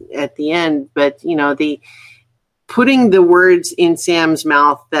at the end, but the putting the words in Sam's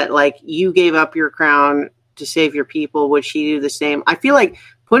mouth that like, you gave up your crown to save your people, would she do the same? I feel like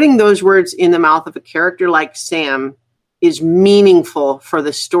putting those words in the mouth of a character like Sam is meaningful for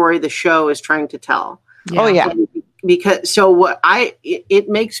the story the show is trying to tell. Yeah. Oh yeah. Because it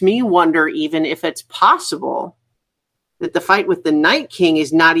makes me wonder even if it's possible that the fight with the Night King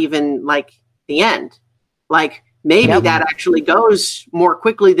is not even like the end. Like maybe that actually goes more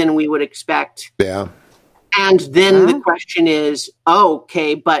quickly than we would expect. Yeah. And then the question is,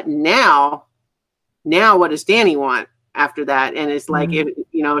 okay, but now what does Dani want after that? And it's like,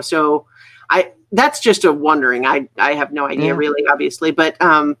 so that's just a wondering. I have no idea really, obviously, but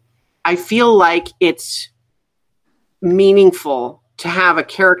I feel like it's meaningful to have a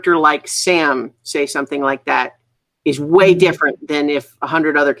character like Sam say something like that is way different than if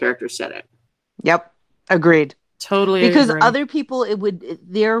 100 other characters said it. Yep. Agreed. Totally. Because agree. other people,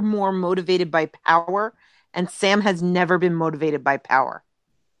 they're more motivated by power, and Sam has never been motivated by power.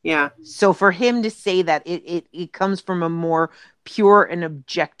 Yeah. So for him to say that, it comes from a more pure and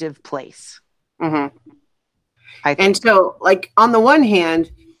objective place. Mm-hmm. And so, like, on the one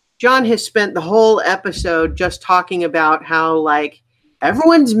hand, John has spent the whole episode just talking about how, like,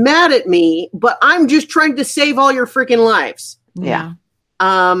 everyone's mad at me, but I'm just trying to save all your freaking lives. Yeah.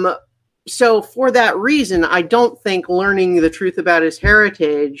 So for that reason, I don't think learning the truth about his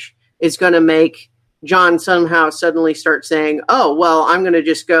heritage is going to make John somehow suddenly start saying, oh, well, I'm going to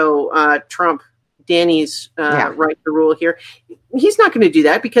just go trump Dani's right to rule here. He's not going to do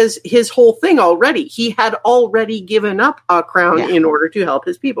that because his whole thing he had already given up a crown in order to help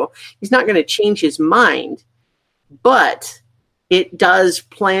his people. He's not going to change his mind. but it does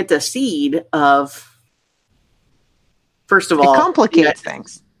plant a seed of, first of all, It complicates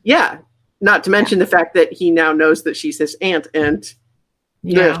things. Yeah. Not to mention the fact that he now knows that she's his aunt, and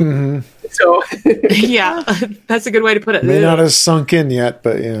Yeah. so Yeah. That's a good way to put it. May not have sunk in yet,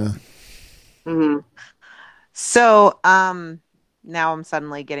 but yeah. So now I'm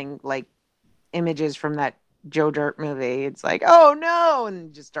suddenly getting like images from that Joe Dirt movie. It's like, oh no,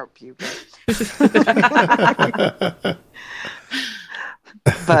 and just start puking.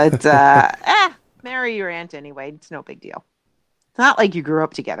 But marry your aunt anyway. It's no big deal. It's not like you grew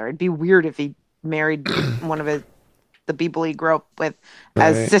up together. It'd be weird if he married one of the people he grew up with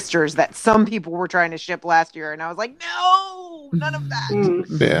as Right. sisters that some people were trying to ship last year, and I was like, no, none of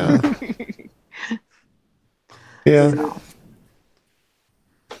that. Yeah.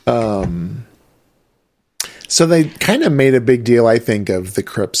 So, So they kind of made a big deal, I think, of the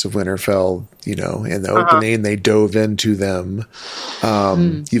crypts of Winterfell, you know, in the opening. They dove into them.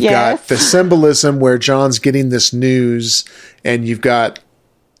 You've Yes. got the symbolism where John's getting this news, and you've got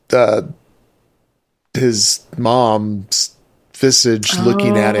his mom's visage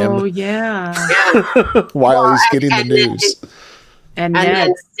looking at Oh, him yeah. while he's getting the and news. And and Ned.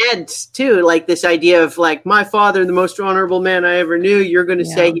 then Ned's too, like this idea of like, my father, the most honorable man I ever knew, you're going to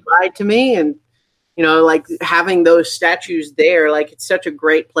say he lied to me, and you know, like having those statues there, like it's such a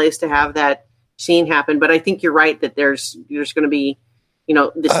great place to have that scene happen. But I think you're right that there's going to be, you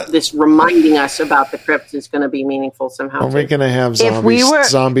know, this reminding us about the crypts is going to be meaningful somehow. Are we going to have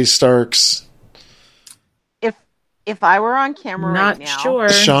zombie Starks? if I were on camera Not right now, sure.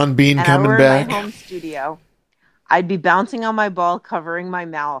 Sean Bean and coming I were back? in my home studio, I'd be bouncing on my ball, covering my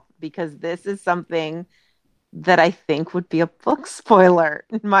mouth, because this is something that I think would be a book spoiler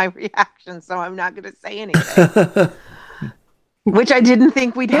in my reaction. So I'm not going to say anything, which I didn't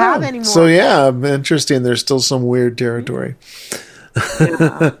think we'd have anymore. So yeah, interesting. There's still some weird territory.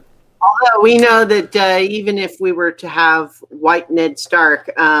 Although we know that even if we were to have white Ned Stark,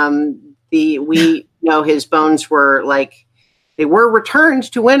 we know his bones were they were returned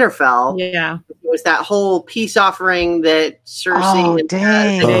to Winterfell. Yeah. It was that whole peace offering that Cersei Oh, and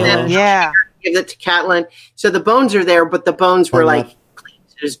dang. and then Yeah. give it to Catelyn. So the bones are there, but the bones were Well, clean.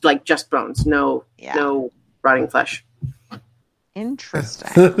 It was like just bones, no rotting flesh.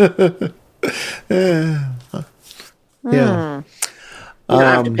 Interesting. Yeah. You don't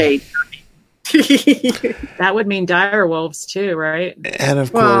have to pay. That would mean dire wolves too, right? And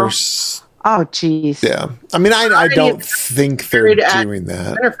of course, Oh, jeez. yeah. I mean, I don't think they're doing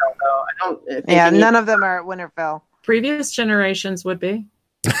that. Winterfell, though. I don't. think Yeah, they need- none of them are at Winterfell. Previous generations would be.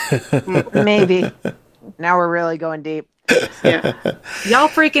 Maybe. Now we're really going deep. Yeah. Y'all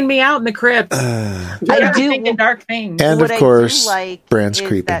freaking me out in the crypt. I You're do. thinking dark things. And What of I course, do like Bran's is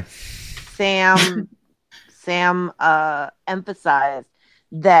creeping. that Sam emphasized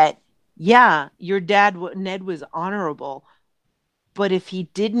that, yeah, your dad Ned was honorable, but if he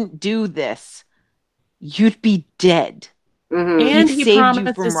didn't do this, you'd be dead. Mhm. And He he saved you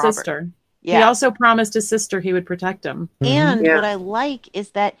promised from his Robert. sister. He Yeah, also promised his sister he would protect him. and Yeah. what I like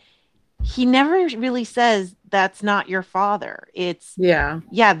is that he never really says that's not your father. It's Yeah.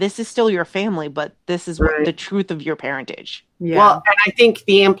 this is still your family, but this is Right. the truth of your parentage. Yeah. Well, and I think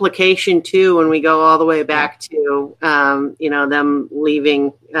the implication too, when we go all the way back to, them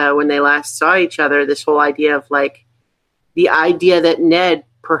leaving when they last saw each other, this whole idea of the idea that Ned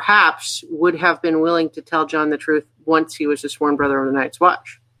perhaps would have been willing to tell Jon the truth once he was a sworn brother of the Night's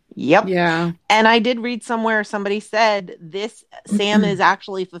Watch. Yep. yeah. And I did read somewhere somebody said this Sam is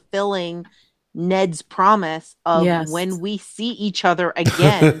actually fulfilling Ned's promise of Yes. when we see each other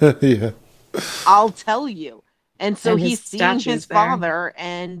again, Yeah. I'll tell you. And so And he's his seeing statue's his there. father,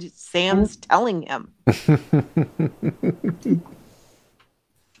 and Sam's telling him.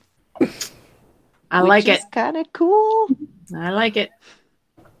 I like it. Kind of cool. I like it.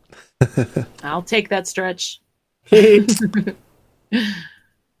 I'll take that stretch.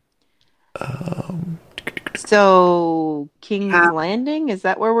 So King's Landing, is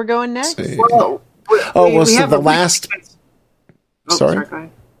that where we're going next? Well, So the last. Sorry? go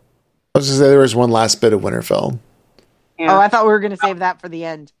ahead. I was going to say there was one last bit of Winterfell. Yeah. Oh, I thought we were going to save that for the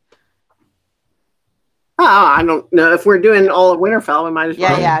end. Oh, I don't know. If we're doing all of Winterfell, we might as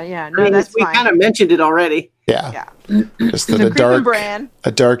well. Yeah. I No, mean, that's we fine. kind of mentioned it already. Yeah. Yeah. Just that The a creeping Bran.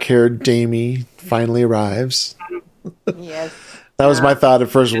 dark-haired Jaime finally arrives. Yes. That was my thought at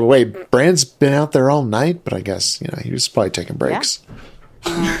first. Well, wait, Bran's been out there all night, but I guess he was probably taking breaks.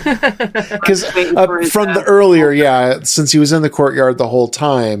 Because Waiting for his, from the earlier, since he was in the courtyard the whole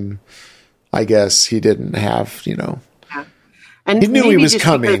time, I guess he didn't have, And he knew he maybe was just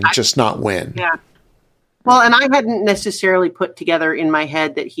coming, because just not when. Yeah. Well, and I hadn't necessarily put together in my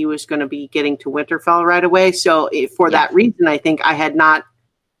head that he was going to be getting to Winterfell right away. So for that reason, I think I had not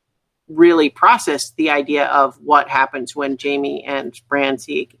really processed the idea of what happens when Jaime and Bran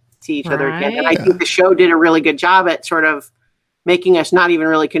see each other again. And I think the show did a really good job at sort of making us not even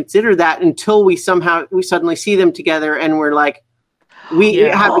really consider that until we suddenly see them together and we're like, we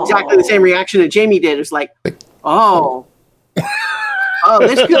have exactly the same reaction that Jaime did. It's like, oh,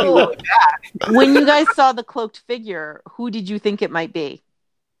 this could be really bad. When you guys saw the cloaked figure, who did you think it might be?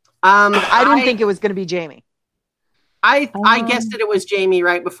 I didn't think it was going to be Jaime. I guessed that it was Jaime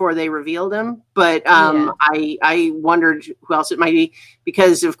right before they revealed him, but I wondered who else it might be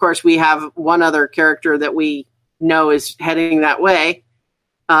because, of course, we have one other character that we know is heading that way.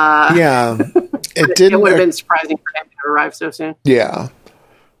 It would have been surprising for him to arrive so soon. Yeah,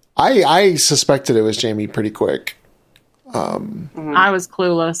 I suspected it was Jaime pretty quick. I was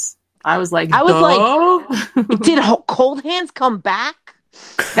clueless. I was like, did Cold Hands come back?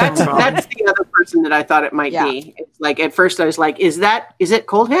 That's the other person that I thought it might be. It's like at first I was like, is it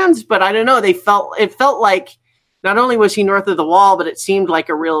Cold Hands? But I don't know. It felt like not only was he north of the wall, but it seemed like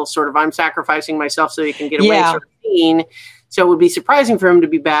a real sort of I'm sacrificing myself so you can get away sort of scene. So it would be surprising for him to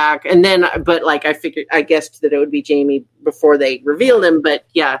be back. And then, but like I guessed that it would be Jaime before they revealed him. But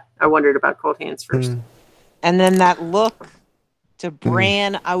yeah, I wondered about Cold Hands first. And then that look to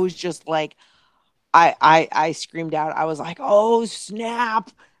Bran, I was just like, I screamed out. I was like, oh, snap.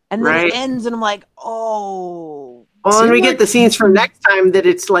 And then it ends and I'm like, oh. Well, and we get the scenes from next time that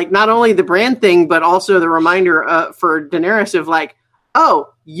it's like not only the Bran thing, but also the reminder for Daenerys of like,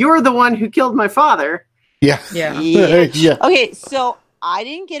 oh, you're the one who killed my father. Yeah. Okay, so I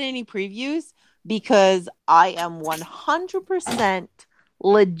didn't get any previews because I am 100%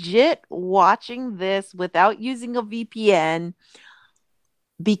 legit watching this without using a VPN.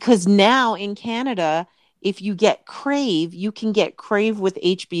 Because now in Canada, if you get Crave, you can get Crave with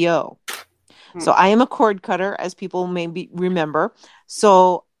HBO. So I am a cord cutter, as people maybe remember.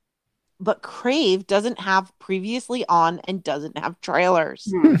 So, but Crave doesn't have previously on and doesn't have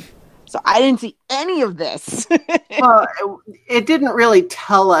trailers. So I didn't see any of this. Well, it didn't really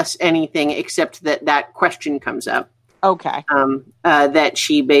tell us anything except that question comes up. Okay. That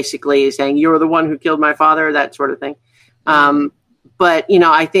she basically is saying, you're the one who killed my father, that sort of thing. But,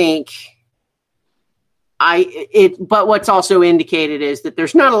 I think but what's also indicated is that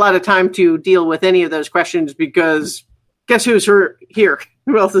there's not a lot of time to deal with any of those questions because guess who's here?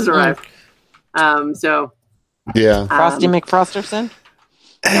 Who else has arrived? So. Yeah. Frosty McFrosterson?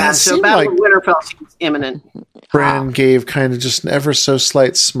 Yeah, so Battle of Winterfell seems imminent. Bran gave kind of just an ever so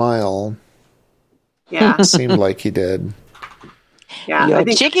slight smile. Yeah. Seemed like he did. Yeah, Your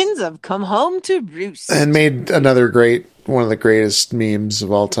chickens have come home to roost. And made one of the greatest memes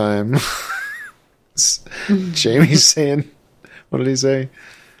of all time. Jaime's saying, what did he say?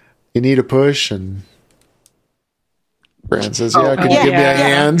 You need a push, and Bran says, "Yeah, could you give me a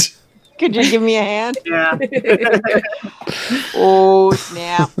hand? Could you give me a hand?" Yeah. Oh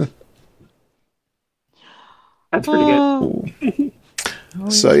snap! That's pretty good.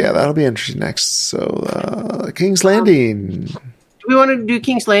 So yeah, that'll be interesting next. So King's Landing. Do we want to do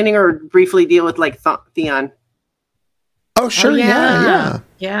King's Landing or briefly deal with like Theon? Oh sure, yeah.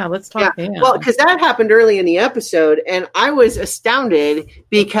 Yeah, let's talk. Yeah. Well, because that happened early in the episode, and I was astounded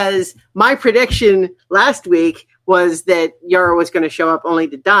because my prediction last week was that Yara was going to show up only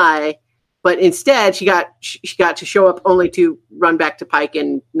to die, but instead she got to show up only to run back to Pike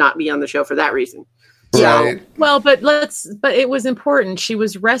and not be on the show for that reason. Right. So, well, but it was important. She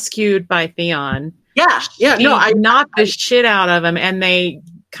was rescued by Theon. Yeah. She knocked the shit out of him, and they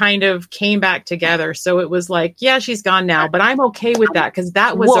kind of came back together. So it was like, yeah, she's gone now, but I'm okay with that because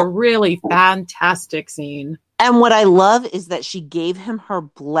that was a really fantastic scene. And what I love is that she gave him her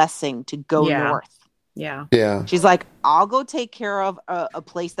blessing to go north. Yeah. She's like, I'll go take care of a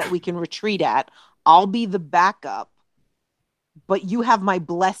place that we can retreat at. I'll be the backup, but you have my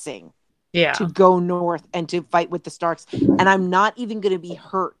blessing to go north and to fight with the Starks. And I'm not even going to be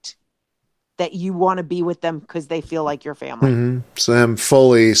hurt that you want to be with them because they feel like your family. Mm-hmm. So I'm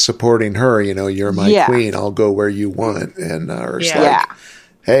fully supporting her. You're my queen. I'll go where you want. And like,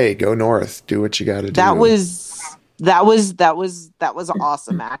 hey, go north. Do what you got to do. That was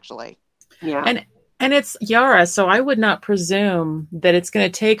awesome, actually. Yeah. And it's Yara, so I would not presume that it's going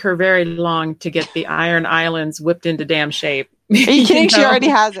to take her very long to get the Iron Islands whipped into damn shape. Are you kidding? She already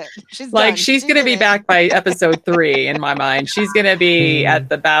has it. She's going to be back by episode 3 in my mind. She's going to be at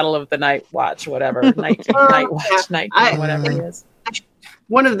the Battle of the Night Watch, whatever. Night Watch, whatever it is.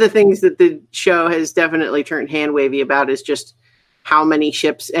 One of the things that the show has definitely turned hand wavy about is just how many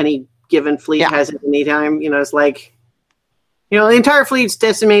ships any given fleet has at any time. It's like, the entire fleet's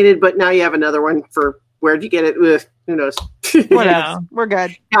decimated, but now you have another one for where'd you get it? Ugh, who knows? Whatever. We're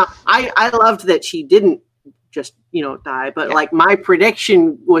good. Now, I loved that she didn't just, die, but like my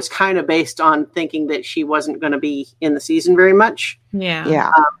prediction was kind of based on thinking that she wasn't going to be in the season very much. Yeah.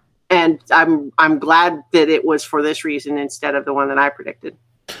 And I'm glad that it was for this reason instead of the one that I predicted.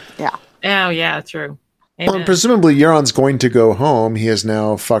 Yeah. Oh, yeah, true. Well, and presumably Euron's going to go home. He has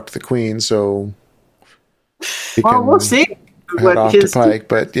now fucked the queen, so we'll see what to Pike.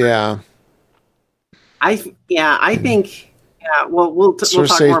 But I think. Yeah, well, we'll talk more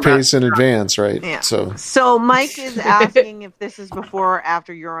about pace in advance, right? Yeah. So Mike is asking if this is before or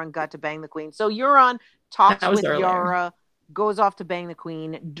after Euron got to bang the queen. So Euron talks with Yara, goes off to bang the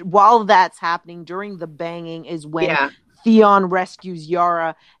queen. While that's happening, during the banging is when Theon rescues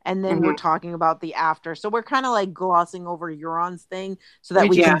Yara, and then we're talking about the after. So we're kind of like glossing over Euron's thing so that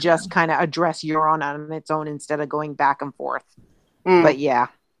we can just kind of address Euron on its own instead of going back and forth. But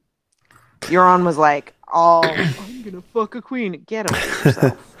Euron was like, I'm gonna fuck a queen. Get over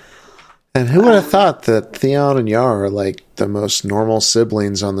yourself. And who would have thought that Theon and Yara are like the most normal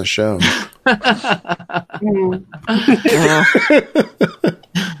siblings on the show? But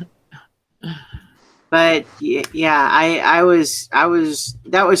I was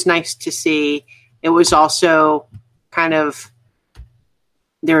that was nice to see. It was also kind of,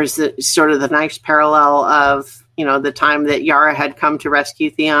 there was the sort of the nice parallel of, the time that Yara had come to rescue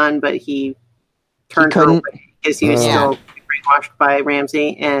Theon, but he turned her away because he was still brainwashed by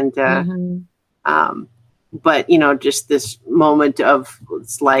Ramsay. And, but, just this moment of,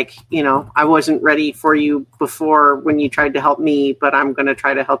 it's like, I wasn't ready for you before when you tried to help me, but I'm going to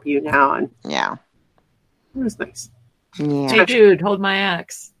try to help you now. And it was nice. Yeah. Hey, dude, hold my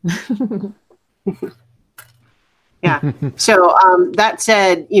axe. Yeah. So that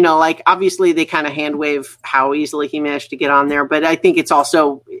said, obviously they kind of hand wave how easily he managed to get on there, but I think it's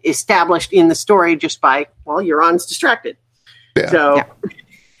also established in the story just by, Euron's distracted. Yeah. So,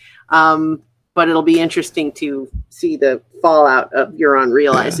 but it'll be interesting to see the fallout of Euron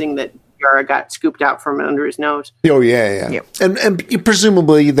realizing that Yara got scooped out from under his nose. Oh, yeah. Yep. And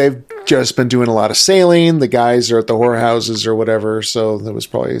presumably they've just been doing a lot of sailing. The guys are at the whorehouses or whatever, so there was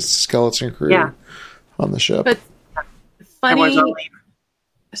probably a skeleton crew on the ship. But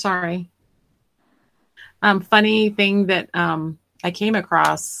funny thing that I came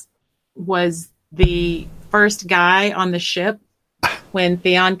across was the first guy on the ship when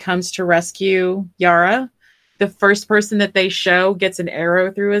Theon comes to rescue Yara. The first person that they show gets an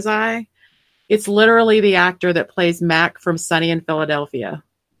arrow through his eye. It's literally the actor that plays Mac from Sunny in Philadelphia.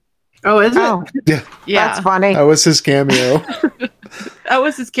 Oh, is it? Yeah. That's funny. That was his cameo. That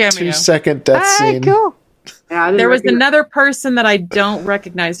was his cameo. 2-second death scene. Cool. Yeah, there was another person that I don't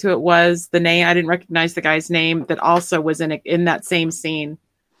recognize who it was. I didn't recognize the guy's name that also was in that same scene.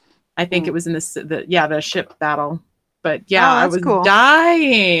 I think it was in the ship battle. But I was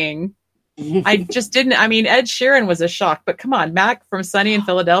dying. I just didn't. I mean, Ed Sheeran was a shock, but come on, Mac from Sunny in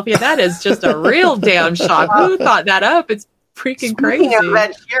Philadelphia. That is just a real damn shock. Who thought that up? It's freaking crazy. Speaking of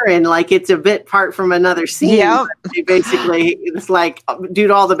Ed Sheeran, it's a bit part from another scene. Yeah. They basically, it's like, due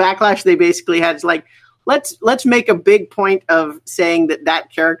to all the backlash they basically had, it's like, let's make a big point of saying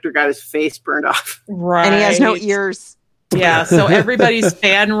that character got his face burned off. Right. And he has no ears. Yeah, so everybody's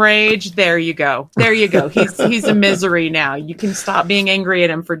fan rage. There you go. He's a misery now. You can stop being angry at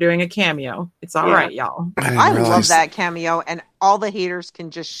him for doing a cameo. It's all right, y'all. I love that cameo, and all the haters can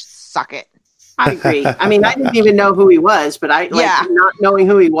just suck it. I agree. I mean, I didn't even know who he was, but not knowing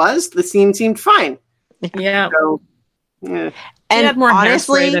who he was, the scene seemed fine. Yeah. So, yeah. And he had more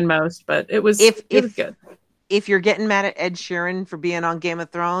honestly, hairspray than most, but it was good. If you're getting mad at Ed Sheeran for being on Game of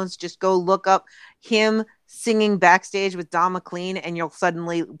Thrones, just go look up him singing backstage with Don McLean, and you'll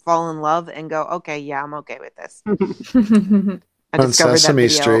suddenly fall in love and go, okay, yeah, I'm okay with this. I discovered Sesame that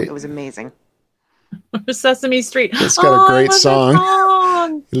video. Street. It was amazing. Sesame Street. It's got a great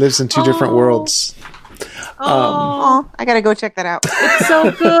song. He lives in two different worlds. I gotta go check that out. It's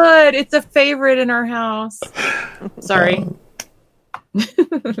so good. It's a favorite in our house. Sorry.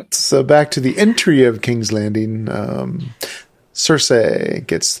 So back to the entry of King's Landing. Cersei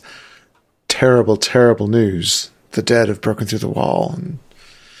gets terrible, terrible news. The dead have broken through the wall. And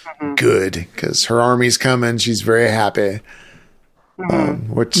good, because her army's coming. She's very happy.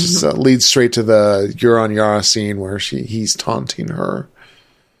 Which leads straight to the Euron Yara scene where he's taunting her.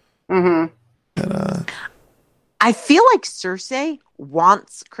 And, I feel like Cersei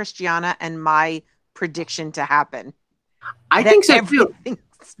wants Christiana and my prediction to happen. I think so too.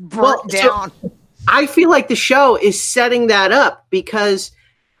 Burnt down. I feel like the show is setting that up because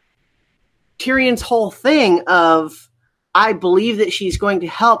Tyrion's whole thing of, I believe that she's going to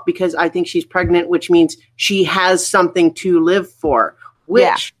help because I think she's pregnant, which means she has something to live for,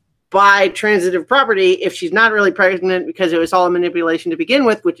 which by transitive property, if she's not really pregnant because it was all a manipulation to begin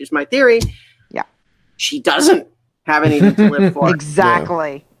with, which is my theory, she doesn't have anything to live for.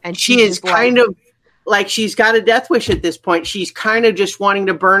 Exactly. And she is kind of like, she's got a death wish at this point. She's kind of just wanting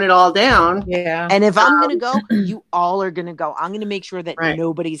to burn it all down. Yeah. And if I'm going to go, you all are going to go. I'm going to make sure that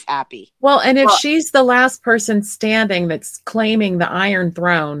nobody's happy. Well, and if she's the last person standing that's claiming the Iron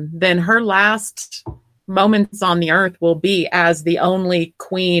Throne, then her last moments on the earth will be as the only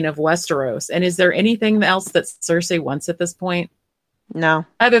queen of Westeros. And is there anything else that Cersei wants at this point? No.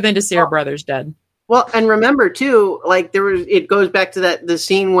 Other than to see her brother's dead. Well, and remember too, like it goes back to the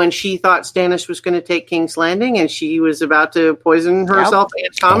scene when she thought Stannis was going to take King's Landing and she was about to poison herself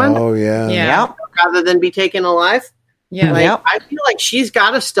and Tommen. Oh yeah. Rather than be taken alive. Yeah. I feel like she's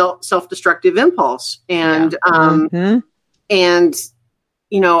got a self-destructive impulse. And, and,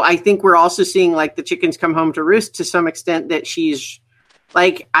 I think we're also seeing like the chickens come home to roost to some extent, that she's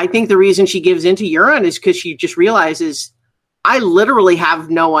like, I think the reason she gives into Euron is because she just realizes, I literally have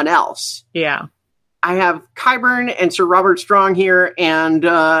no one else. Yeah. I have Qyburn and Sir Robert Strong here and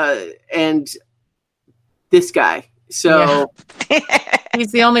this guy. So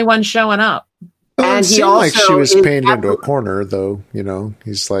he's the only one showing up. Well, and it he seemed like she was also painted into a corner, though.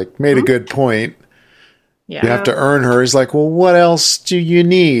 He's like, made a good point. Yeah. You have to earn her. He's like, well, what else do you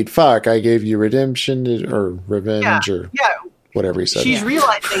need? Fuck, I gave you redemption or revenge or whatever he said. She's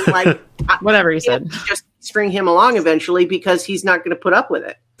realizing, like, whatever he said. Just string him along eventually because he's not going to put up with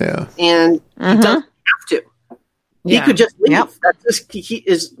it. Yeah. And he doesn't have to. He could just leave. Yep. That's just, he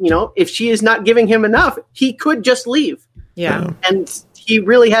is, if she is not giving him enough, he could just leave. Yeah. And he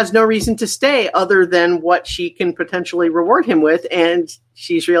really has no reason to stay other than what she can potentially reward him with. And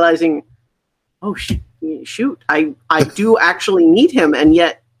she's realizing, oh, shoot, I do actually need him. And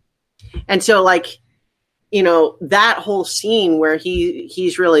yet, and so like, that whole scene where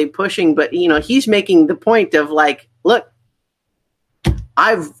he's really pushing, but he's making the point of like, look,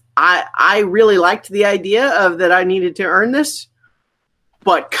 I really liked the idea of that I needed to earn this,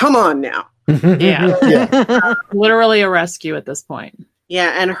 but come on now. Yeah. Literally a rescue at this point.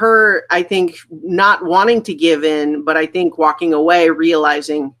 Yeah. And her, I think, not wanting to give in, but I think walking away,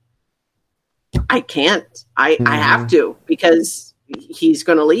 realizing I can't, I have to, because he's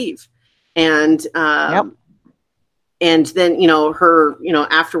going to leave. And, and then, her,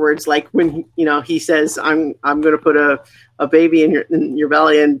 afterwards, like when, he says, I'm going to put a baby in your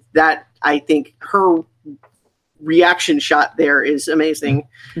belly. And that, I think her reaction shot there is amazing.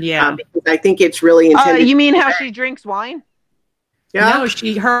 Yeah. Because I think it's really intended. You mean how she drinks wine? Yeah. No,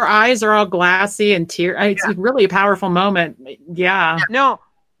 her eyes are all glassy and it's really a powerful moment. Yeah. No,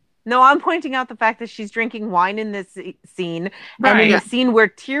 I'm pointing out the fact that she's drinking wine in this scene. And in the scene where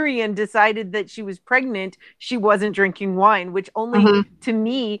Tyrion decided that she was pregnant, she wasn't drinking wine, which only to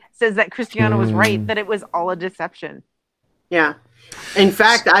me says that Christiana was right, that it was all a deception. Yeah. In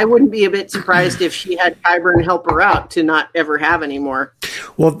fact, I wouldn't be a bit surprised if she had Qyburn help her out to not ever have any more.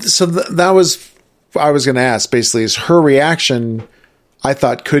 Well, so that was, I was going to ask, basically, is her reaction, I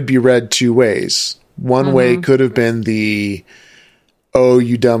thought, could be read two ways. One way could have been the, oh,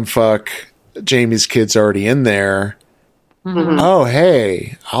 you dumb fuck, Jaime's kid's already in there. Oh,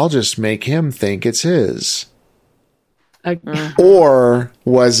 hey, I'll just make him think it's his. Or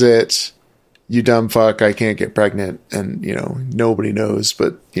was it, you dumb fuck, I can't get pregnant, and, nobody knows,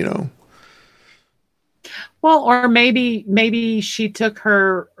 but, Well, or maybe she took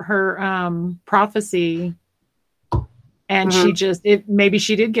her prophecy and maybe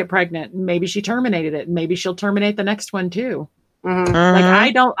she did get pregnant. Maybe she terminated it. Maybe she'll terminate the next one too.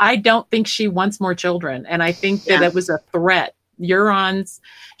 Like I don't think she wants more children, and I think that it was a threat.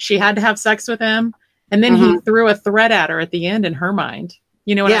 She had to have sex with him, and then he threw a threat at her at the end in her mind.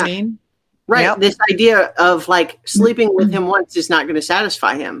 You know what I mean? Right. Yep. This idea of like sleeping with him once is not going to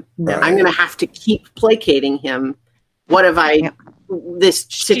satisfy him. Right. I'm going to have to keep placating him. What have I? This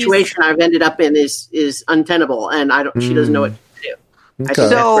situation I've ended up in is untenable, and she doesn't know what to do. Okay.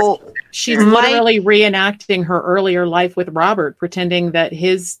 So she's literally reenacting her earlier life with Robert, pretending that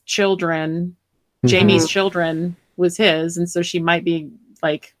his children, Jaime's children, was his, and so she might be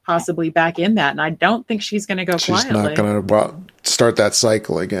like possibly back in that. And I don't think she's going to go she's quietly. not going to start that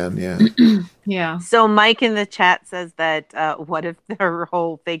cycle again. Yeah. Yeah. So Mike in the chat says that what if her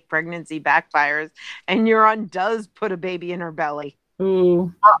whole fake pregnancy backfires and Euron does put a baby in her belly?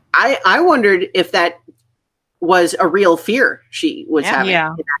 Ooh. I wondered if that was a real fear she was having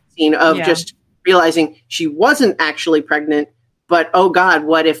in that scene of just realizing she wasn't actually pregnant, but oh God,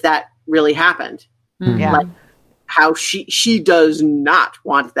 what if that really happened. Yeah. Like how she does not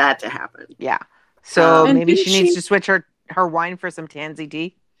want that to happen. Yeah. So And maybe didn't she needs she- to switch her wine for some tansy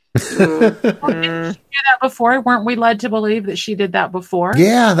tea. Did that before? Weren't we led to believe that she did that before?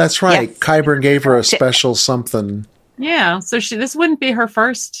 Yeah, that's right. Yes. Qyburn gave her a special something. Yeah. So this wouldn't be her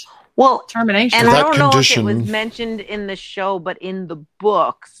first Well, termination. and For I that don't know if it condition. was mentioned in the show, but in the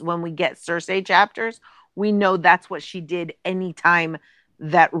books, when we get Cersei chapters, we know that's what she did anytime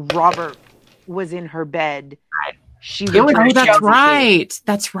that Robert was in her bed. She would was- drink Oh, tansy tea. right.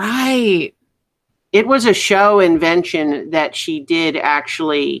 That's right. It was a show invention that she did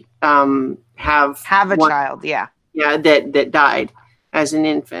actually have Have a one- child, yeah. Yeah, that died as an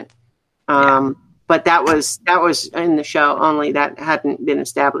infant. But that was in the show only. That hadn't been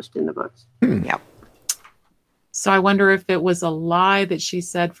established in the books. Yep. So I wonder if it was a lie that she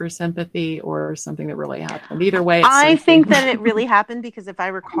said for sympathy or something that really happened. Either way, it's I something. think that it really happened because if I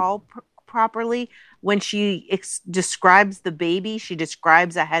recall properly, when she describes the baby, she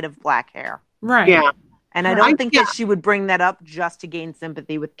describes a head of black hair. Right. Yeah, And I don't I- think yeah. that she would bring that up just to gain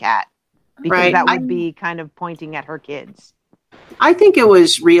sympathy with Kat. Because Right. that would be kind of pointing at her kids. I think it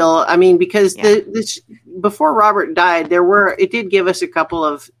was real. I mean, because Yeah. this before Robert died, it did give us a couple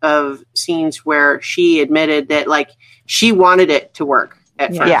of scenes where she admitted that like she wanted it to work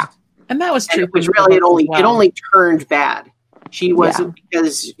at Yeah. first. Yeah. And that was And true. it was for the really books as it well. only turned bad. She wasn't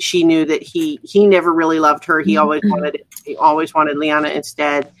because she knew that he never really loved her. He always wanted Lyanna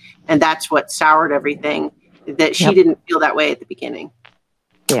instead, and that's what soured everything. That she didn't feel that way at the beginning.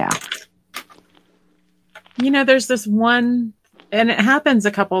 Yeah. There's this one, and it happens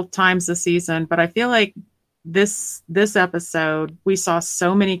a couple of times this season, but I feel like this episode, we saw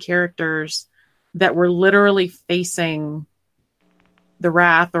so many characters that were literally facing the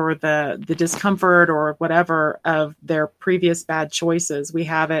wrath or the discomfort or whatever of their previous bad choices. We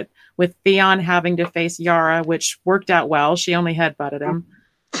have it with Theon having to face Yara, which worked out well. She only headbutted him.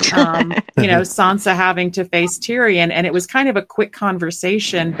 Sansa having to face Tyrion, and it was kind of a quick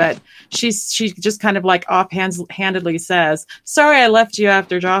conversation, but she just kind of like offhandedly says, "Sorry, I left you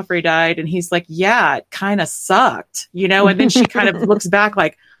after Joffrey died," and he's like, "Yeah, it kind of sucked," and then she kind of looks back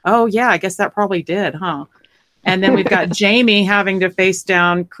like, "Oh yeah, I guess that probably did, huh?" And then we've got Jaime having to face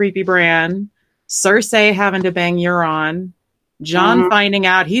down creepy Bran, Cersei having to bang Euron, Jon finding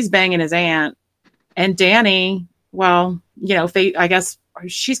out he's banging his aunt, and Dany, I guess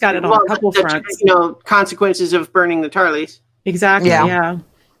she's got it on a couple fronts. Consequences of burning the Tarleys. Exactly. Yeah. Yeah.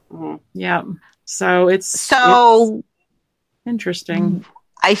 Mhm. Yeah. So it's interesting.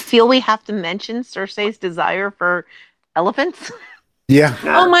 I feel we have to mention Cersei's desire for elephants. Yeah.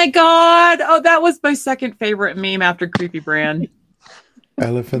 Oh my God. Oh, that was my second favorite meme after Creepy Bran.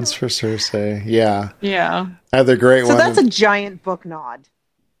 Elephants for Cersei. Yeah. Yeah. Another great So one. that's a giant book nod.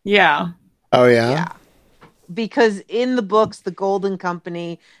 Yeah. Oh, yeah? Yeah. Because in the books, the Golden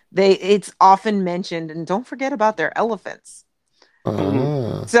Company, it's often mentioned, and don't forget about their elephants.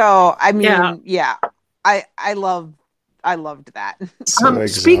 So I mean, I loved that. So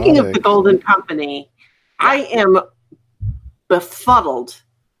Speaking of exotic. the Golden Company, I am befuddled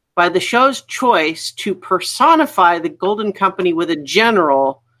by the show's choice to personify the Golden Company with a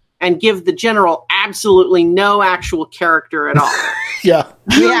general and give the general absolutely no actual character at all. Yeah.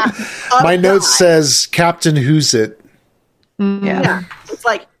 Yeah. My note says Captain Who's It. Yeah. It's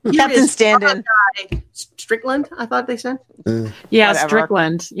like here Captain is Stand-in. guy, Strickland, I thought they said. Yeah. Whatever.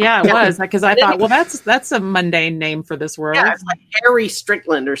 Strickland. Yeah, it was because I thought, well, that's a mundane name for this world. Yeah, it's like Harry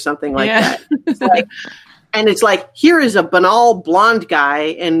Strickland or something like Yeah. that. It's like, and it's like, here is a banal blonde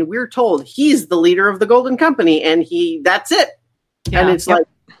guy, and we're told he's the leader of the Golden Company, and that's it. Yeah. And it's like,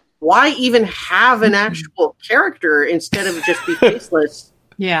 why even have an actual character instead of just be faceless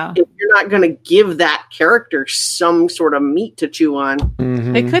Yeah. if you're not going to give that character some sort of meat to chew on?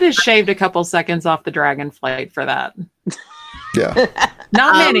 Mhm. They could have shaved a couple seconds off the dragon flight for that. Yeah.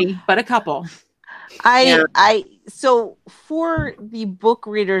 Not many, but a couple. So for the book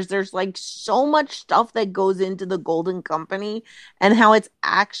readers, there's like so much stuff that goes into the Golden Company and how it's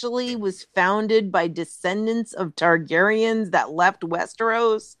actually was founded by descendants of Targaryens that left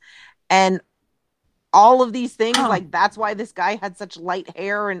Westeros and all of these things. Oh. Like that's why this guy had such light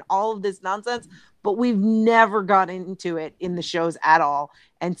hair and all of this nonsense. But we've never got into it in the shows at all.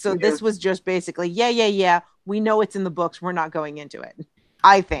 And so this was just basically, yeah. We know it's in the books. We're not going into it.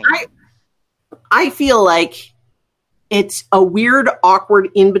 I think. I feel like it's a weird, awkward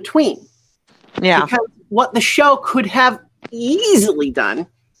in between. Yeah. Because what the show could have easily done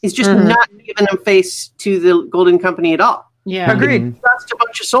is just not given a face to the Golden Company at all. Yeah. Agreed. Just a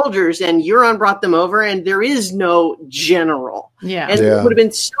bunch of soldiers, and Euron brought them over, and there is no general. Yeah. And it would have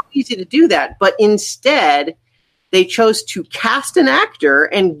been so easy to do that. But instead, they chose to cast an actor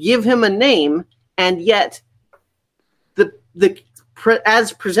and give him a name, and yet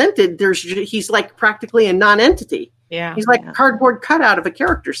as presented, he's like practically a non-entity. Yeah. He's like a cardboard cutout of a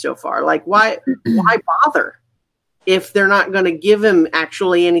character so far. Like, why bother if they're not going to give him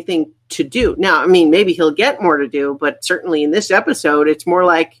actually anything to do? Now, I mean, maybe he'll get more to do, but certainly in this episode, it's more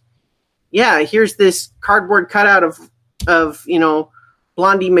like, yeah, here's this cardboard cutout of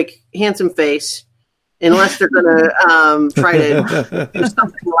Blondie McHandsome face, unless they're going to try to do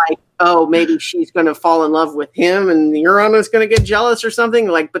something like, oh, maybe she's going to fall in love with him and Euron is going to get jealous or something.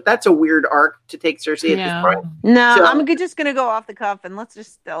 Like, but that's a weird arc to take Cersei at this point. No, So- I'm just going to go off the cuff and let's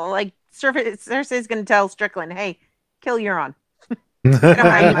just Cersei's going to tell Strickland, hey, kill Euron.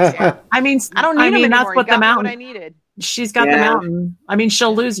 I mean, I don't need him anymore. that's what He got the me mountain. what I needed. She's got the mountain. I mean,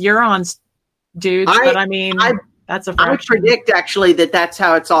 she'll lose Euron's dudes, but I mean, that's a I would fraction. predict actually that's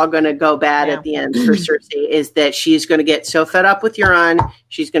how it's all going to go bad at the end for Cersei, is that she's going to get so fed up with Euron,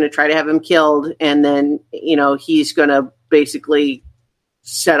 she's going to try to have him killed, and then he's going to basically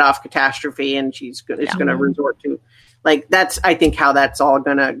set off catastrophe, and it's going to resort to that's I think how that's all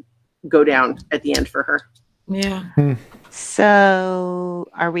going to go down at the end for her. Yeah. So,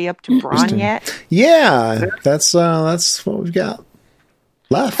 are we up to Bronn yet? Yeah, that's what we've got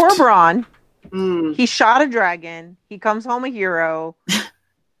left. Poor Bronn. Mm. He shot a dragon. He comes home a hero.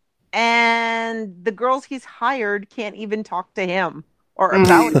 And the girls he's hired can't even talk to him or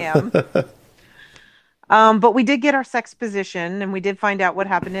about him. But we did get our sex position, and we did find out what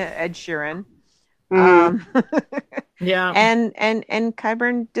happened to Ed Sheeran. Yeah. And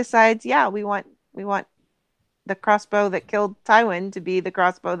Qyburn decides, we want the crossbow that killed Tywin to be the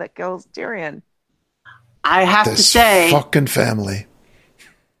crossbow that kills Tyrion. I have to This say, fucking family.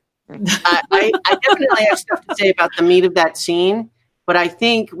 I definitely have stuff to say about the meat of that scene, but I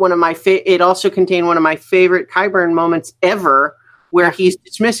think it also contained one of my favorite Qyburn moments ever, where he's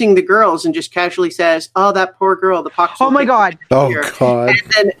dismissing the girls and just casually says, "Oh, that poor girl, the pox." Oh my god! Oh god! And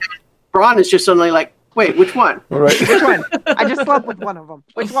then Bronn is just suddenly like, "Wait, which one? All right. Which one? I just slept with one of them.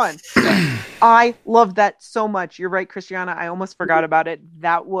 Which one?" I love that so much. You're right, Christiana. I almost forgot about it.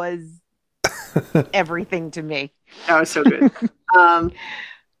 That was everything to me. That was so good.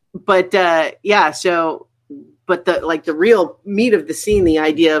 But the real meat of the scene, the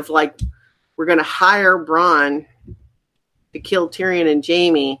idea of we're going to hire Bronn to kill Tyrion and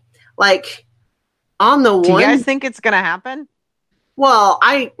Jaime. On the Do one, you guys think it's going to happen? well,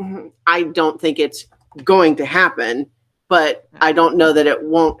 I don't think it's going to happen, but I don't know that it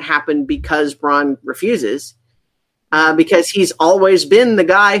won't happen because Bronn refuses. Because he's always been the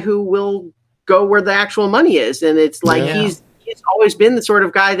guy who will go where the actual money is, and it's he's always been the sort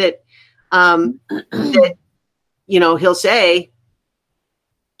of guy that he'll say,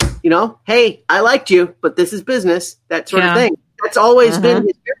 hey, I liked you, but this is business, that sort of thing. That's always been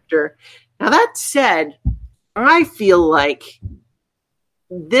his character. Now, that said, I feel like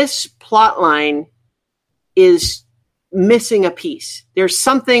this plot line is missing a piece. There's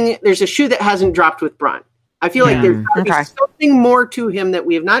a shoe that hasn't dropped with Bronn. I feel like there's gotta be something more to him that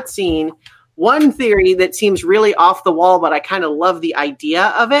we have not seen. One theory that seems really off the wall, but I kind of love the idea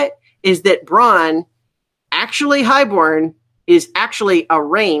of it, is that Bronn, actually Highborn, is actually a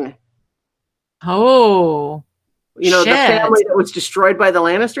Rain. Oh. The family that was destroyed by the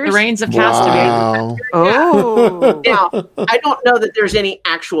Lannisters? The Reigns of Castamere. Wow. Oh. Now, I don't know that there's any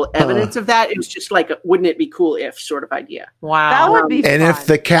actual evidence of that. It was just wouldn't it be cool if sort of idea. Wow. That would be And fun. if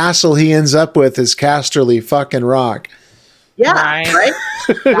the castle he ends up with is Casterly fucking Rock. Yeah, Right.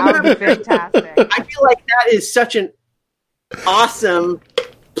 That would be fantastic. I feel like that is such an awesome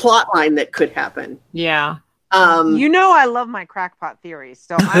plot line that could happen. Yeah. I love my crackpot theories,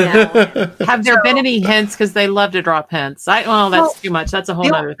 so I'm all in. Have there been any hints? Because they love to drop hints. That's too much. That's a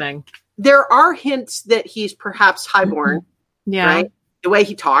whole other thing. There are hints that he's perhaps Highborn, Yeah. right? The way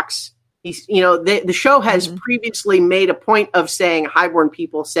he talks. He's, the show has previously made a point of saying Highborn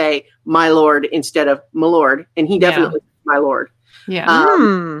people say "my lord" instead of "my lord," and he definitely "my lord."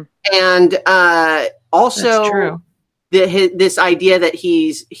 Yeah. And also That's true. this idea that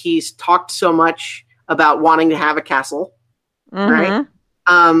he's talked so much about wanting to have a castle, right?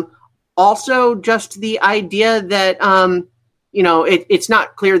 Also, just the idea that it's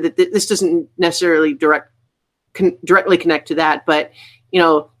not clear that this doesn't necessarily directly connect to that, but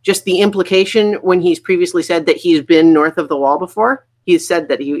just the implication when he's previously said that he's been north of the wall before. He's said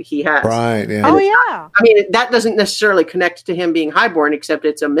that he has. Right, yeah. Oh yeah. I mean, that doesn't necessarily connect to him being Highborn, except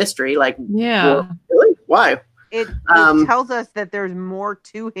it's a mystery. Yeah. Well, really? Why? It tells us that there's more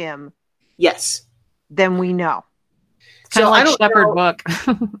to him Yes. than we know. Kind of like don't Shepherd know- book.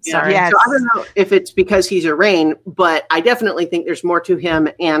 Sorry. Yes. So I don't know if it's because he's a Rain, but I definitely think there's more to him,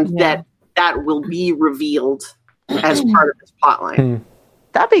 and Yeah. that will be revealed as part of his plotline.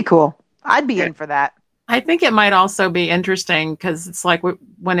 That'd be cool. I'd be in for that. I think it might also be interesting because it's like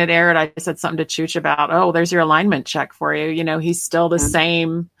when it aired, I said something to Chooch about, oh, there's your alignment check for you. You know, he's still the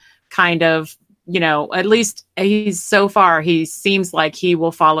same kind of, you know, at least he's so far, he seems like he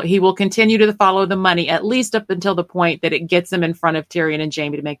will continue to follow the money, at least up until the point that it gets him in front of Tyrion and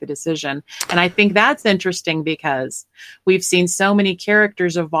Jaime to make the decision. And I think that's interesting because we've seen so many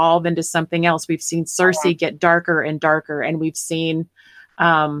characters evolve into something else. We've seen Cersei get darker and darker, and we've seen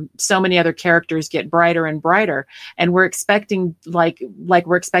so many other characters get brighter and brighter, and we're expecting like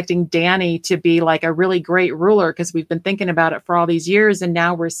we're expecting Dany to be like a really great ruler because we've been thinking about it for all these years, and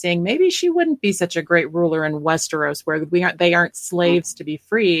now we're seeing maybe she wouldn't be such a great ruler in Westeros, where they aren't slaves to be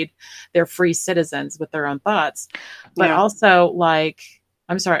freed, they're free citizens with their own thoughts. But also, like,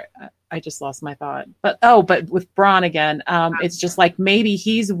 I'm sorry, I just lost my thought. But with Bronn again, it's just like maybe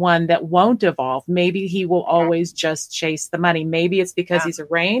he's one that won't evolve. Maybe he will always just chase the money. Maybe it's because he's a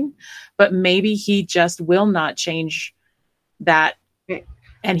Rain, but maybe he just will not change that,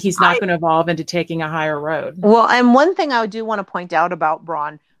 and he's not going to evolve into taking a higher road. Well, and one thing I do want to point out about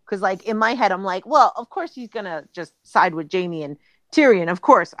Bronn, because like in my head, I'm like, well, of course he's gonna just side with Jaime and Tyrion. Of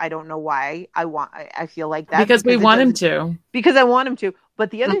course, I don't know why I feel like that Because we want him to. Because I want him to. But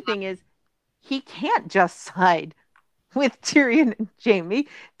the other thing is, he can't just side with Tyrion and Jaime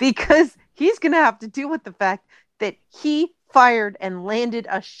because he's going to have to deal with the fact that he fired and landed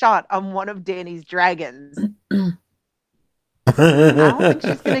a shot on one of Dany's dragons. I don't think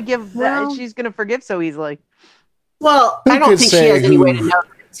she's going to give that. She's going to forgive so easily. Well, Who I don't could think she say has any way to who- know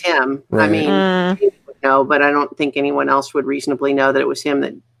that it's him. Right. I mean, she would know, but I don't think anyone else would reasonably know that it was him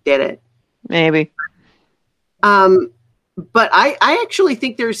that did it. Maybe. But I actually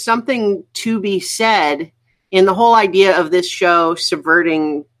think there's something to be said in the whole idea of this show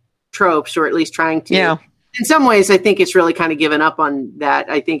subverting tropes, or at least trying to. Yeah. In some ways, I think it's really kind of given up on that.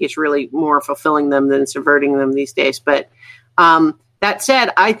 I think it's really more fulfilling them than subverting them these days. But that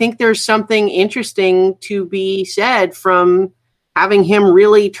said, I think there's something interesting to be said from having him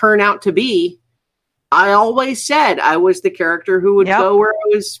really turn out to be. I always said I was the character who would go where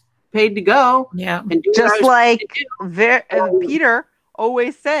I was paid to go. Yeah. And do Just what I was like paid to do. Peter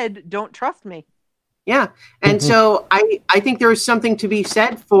always said, don't trust me. Yeah. And so I think there is something to be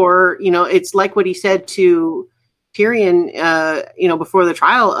said for, you know, it's like what he said to Tyrion, before the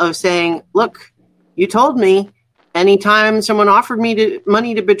trial, of saying, look, you told me anytime someone offered me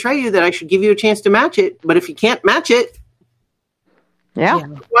money to betray you that I should give you a chance to match it. But if you can't match it, Yeah. what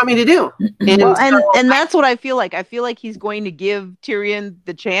do you want me to do? And that's what I feel like. I feel like he's going to give Tyrion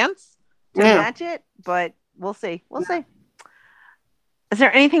the chance to match it, but we'll see. We'll see. Is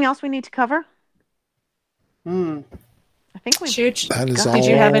there anything else we need to cover? I think we. Chooch, That is did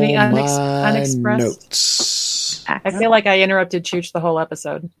you have any all unexpressed my notes. I feel like I interrupted Chooch the whole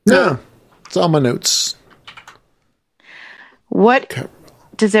episode. No, it's all my notes. What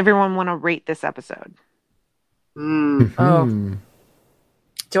does everyone want to rate this episode? Oh.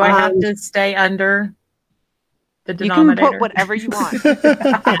 Do I have to stay under the You can denominator? put whatever you want.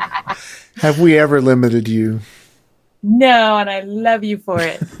 Have we ever limited you? No, and I love you for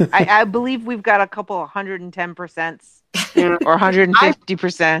it. I believe we've got a couple 110% or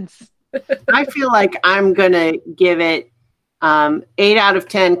 150%. I feel like I'm going to give it 8 out of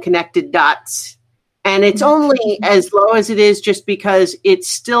 10 connected dots. And it's only as low as it is just because it's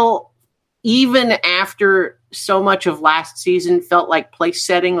still, even after so much of last season felt like place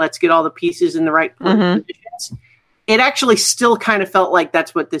setting, let's get all the pieces in the right positions. It actually still kind of felt like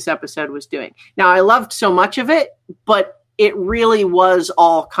that's what this episode was doing. Now, I loved so much of it, but it really was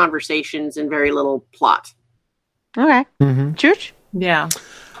all conversations and very little plot. Okay. Chooch? Yeah.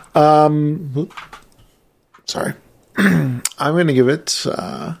 Sorry. I'm going to give it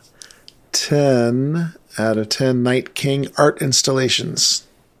 10 out of 10 Night King art installations.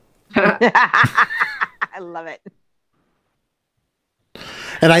 I love it.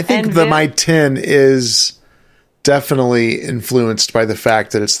 And I think And that Viv? my 10 is definitely influenced by the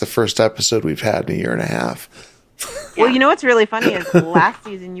fact that it's the first episode we've had in a year and a half. Well, you know what's really funny is last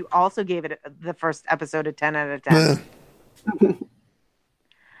season you also gave it the first episode a 10 out of 10.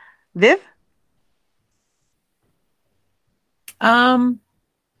 Viv? I'm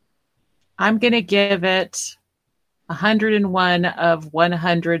going to give it 101 of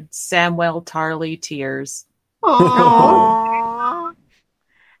 100 Samwell Tarly tears. Aww.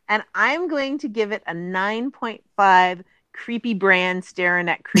 and I'm going to give it a 9.5 creepy Bran staring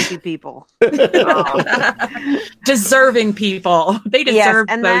at creepy people. Deserving people. They deserve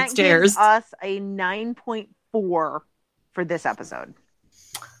and those that stares. gives us a 9.4 for this episode.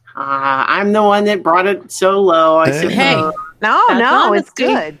 I'm the one that brought it so low. I suppose. Hey, No, it's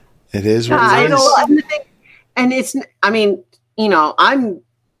good. It is what I it know, is. and it's. I mean, I'm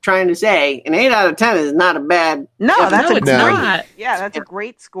trying to say an 8 out of 10 is not a bad. No, that's no, a it's great. not. Yeah, that's a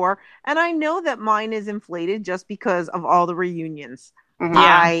great score. And I know that mine is inflated just because of all the reunions. Mhm.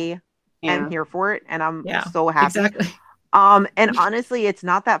 I Yeah. am here for it, and I'm Yeah, so happy. Exactly. And honestly, it's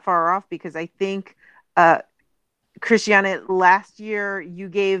not that far off because I think, Christiana, last year you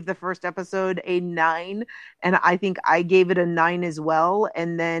gave the first episode a 9, and I think I gave it a 9 as well.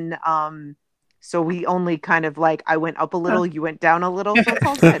 And then, so we only kind of like, I went up a little, you went down a little, so it's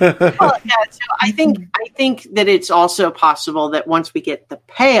all good. Well, yeah, so I think that it's also possible that once we get the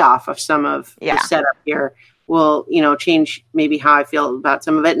payoff of some of the setup here, will change maybe how I feel about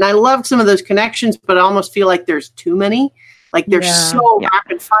some of it. And I love some of those connections, but I almost feel like there's too many. Like they're so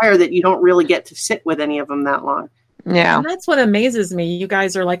rapid fire that you don't really get to sit with any of them that long. Yeah. And that's what amazes me. You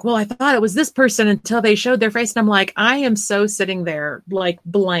guys are like, well, I thought it was this person until they showed their face. And I'm like, I am so sitting there like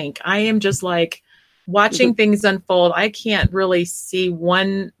blank. I am just like watching things unfold. I can't really see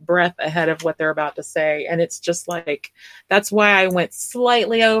one breath ahead of what they're about to say. And it's just like, that's why I went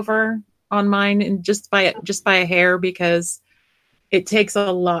slightly over on mine, and just by a hair, because it takes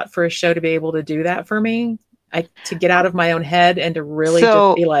a lot for a show to be able to do that for me. To get out of my own head and to really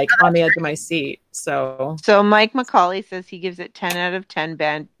just be like on the edge of my seat. So Mike McCauley says he gives it 10 out of 10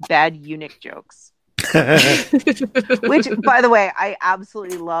 bad eunuch jokes. Which, by the way, I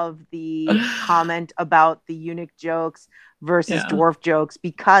absolutely love the comment about the eunuch jokes versus dwarf jokes,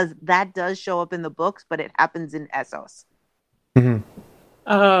 because that does show up in the books, but it happens in Essos. Mm-hmm.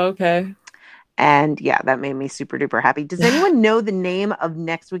 Oh, okay. And that made me super duper happy. Does anyone know the name of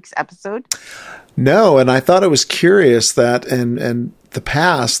next week's episode? No, and I thought it was curious that in the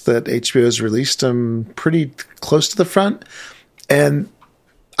past that HBO has released them pretty close to the front, and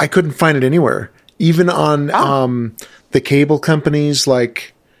I couldn't find it anywhere. Even on the cable companies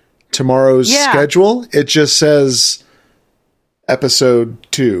like Tomorrow's schedule, it just says episode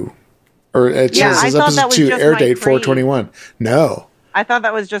 2. Or it says episode 2, air date 4/21. No. I thought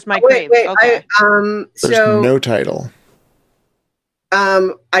that was just my wait, crave. Okay. There's no title.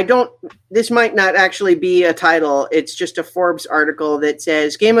 I don't. This might not actually be a title. It's just a Forbes article that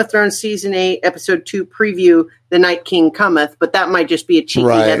says Game of Thrones season 8, episode 2 preview: The Night King cometh. But that might just be a cheeky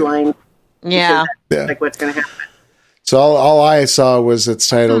headline. Yeah. Like what's going to happen. So all I saw was it's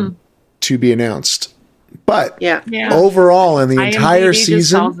titled "To Be Announced." But overall, in the entire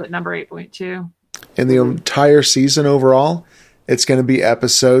season, calls it number 8.2. In the entire season overall, it's going to be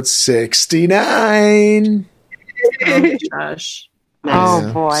episode 69. Oh, gosh.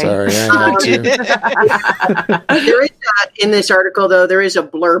 Oh boy! Sorry, I had to. There is in this article, though, there is a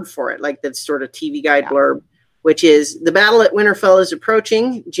blurb for it, like that sort of TV guide blurb, which is: the battle at Winterfell is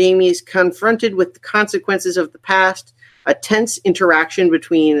approaching. Jaime is confronted with the consequences of the past. A tense interaction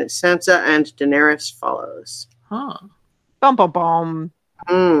between Sansa and Daenerys follows. Huh. Bum bum bum.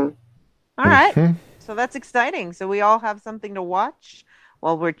 Mm. All right, so that's exciting. So we all have something to watch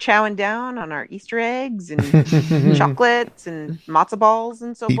while we're chowing down on our Easter eggs and chocolates and matzo balls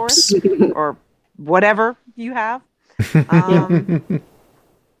and so forth, or whatever you have.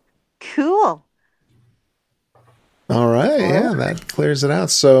 Cool. All right, that clears it out.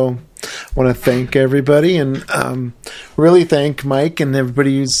 So I want to thank everybody and really thank Mike and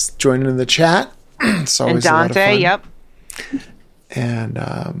everybody who's joining in the chat. It's always and a lot of Dante, fun. yep.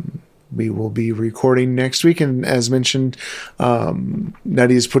 And we will be recording next week. And as mentioned,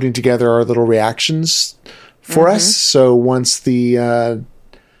 Nutty is putting together our little reactions for us. So once we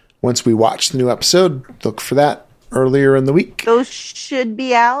watch the new episode, look for that earlier in the week. Those should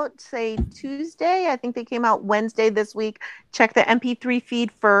be out, say, Tuesday. I think they came out Wednesday this week. Check the MP3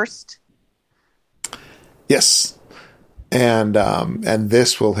 feed first. Yes. And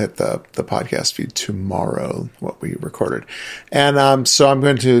this will hit the podcast feed tomorrow, what we recorded. And so I'm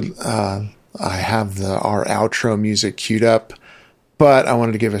going to I have our outro music queued up, but I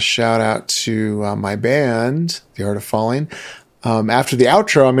wanted to give a shout out to my band, The Art of Falling. After the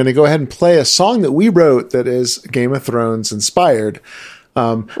outro, I'm going to go ahead and play a song that we wrote that is Game of Thrones inspired.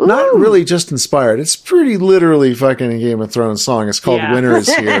 Not really just inspired. It's pretty literally fucking a Game of Thrones song. It's called Winter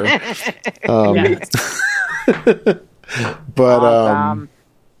is Here. But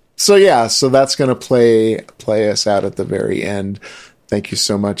so that's going to play us out at the very end. Thank you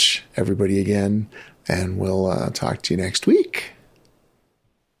so much, everybody, again, and we'll talk to you next week.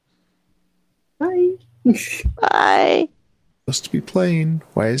 Bye. Bye. Supposed to be plain.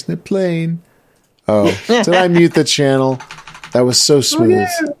 Why isn't it plain? Oh, did I mute the channel? That was so smooth.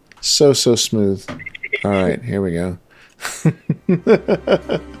 So smooth. All right, here we go.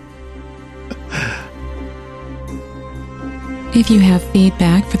 If you have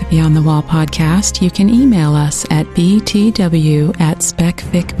feedback for the Beyond the Wall podcast, you can email us at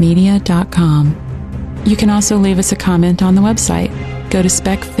btw@specficmedia.com. You can also leave us a comment on the website. Go to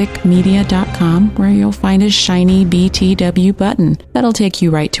specficmedia.com where you'll find a shiny BTW button. That'll take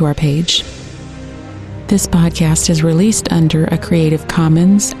you right to our page. This podcast is released under a Creative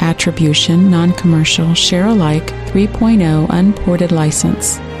Commons Attribution Non-Commercial Share-alike 3.0 Unported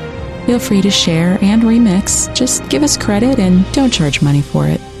license. Feel free to share and remix. Just give us credit and don't charge money for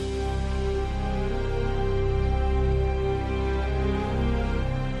it.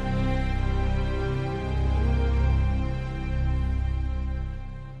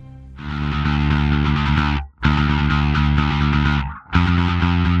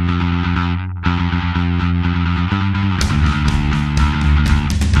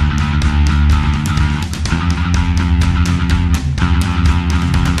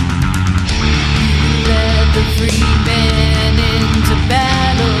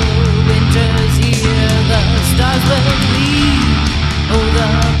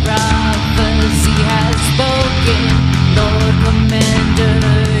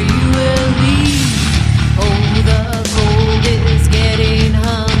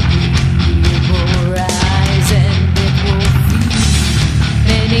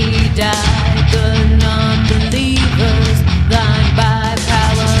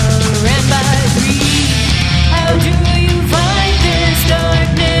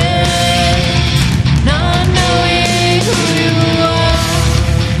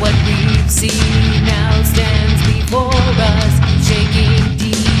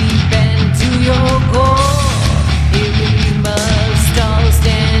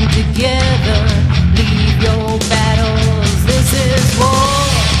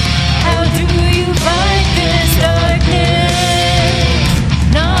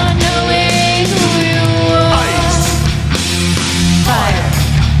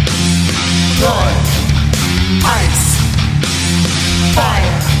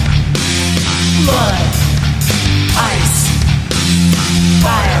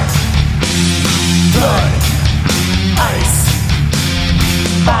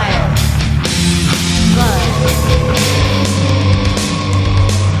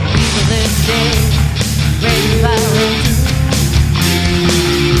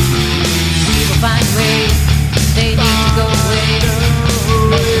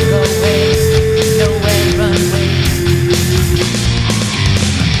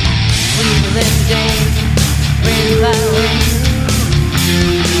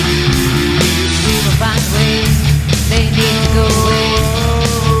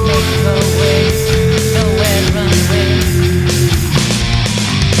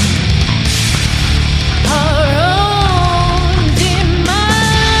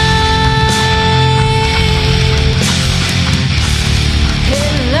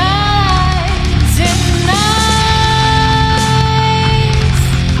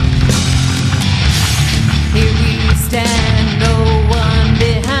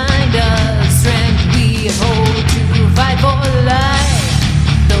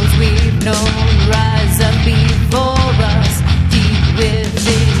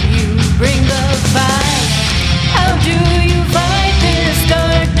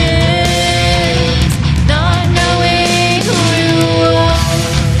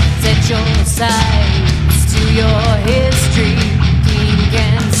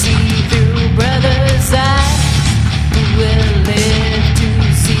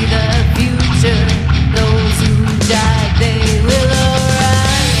 Those who died, they will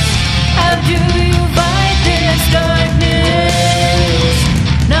arise. How do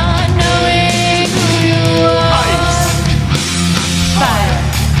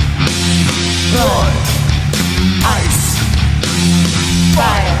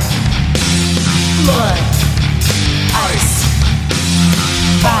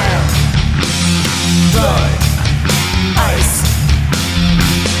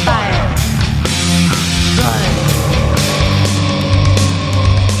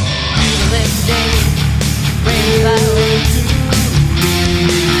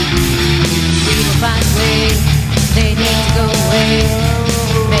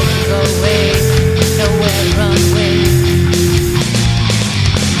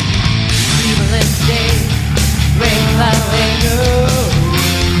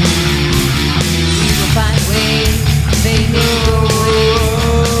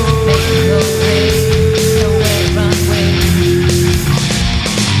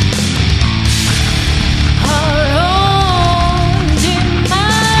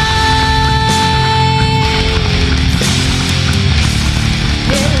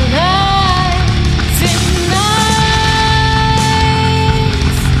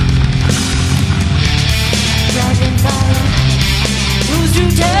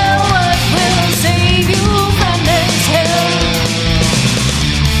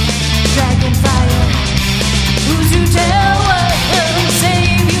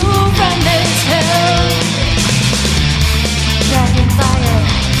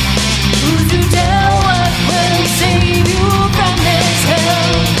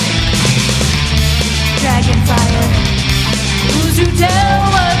tell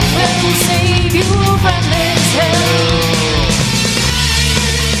what will save you from this hell.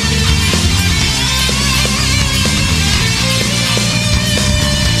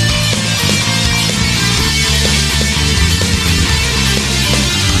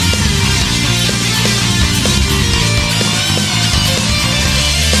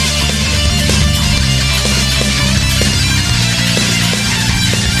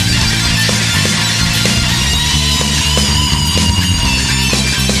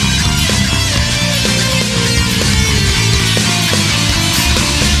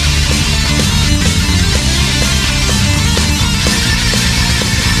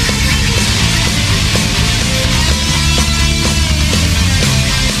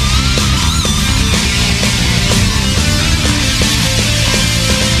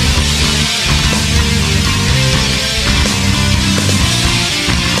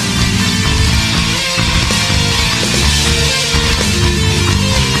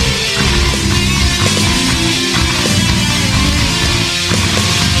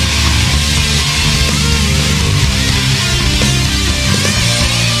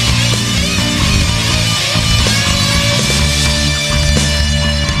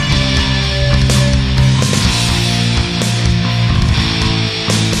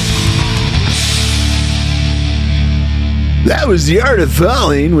 That was The Art of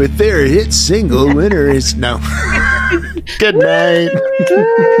Falling with their hit single, Winter Is... No. Good night.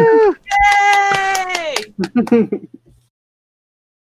 Yay!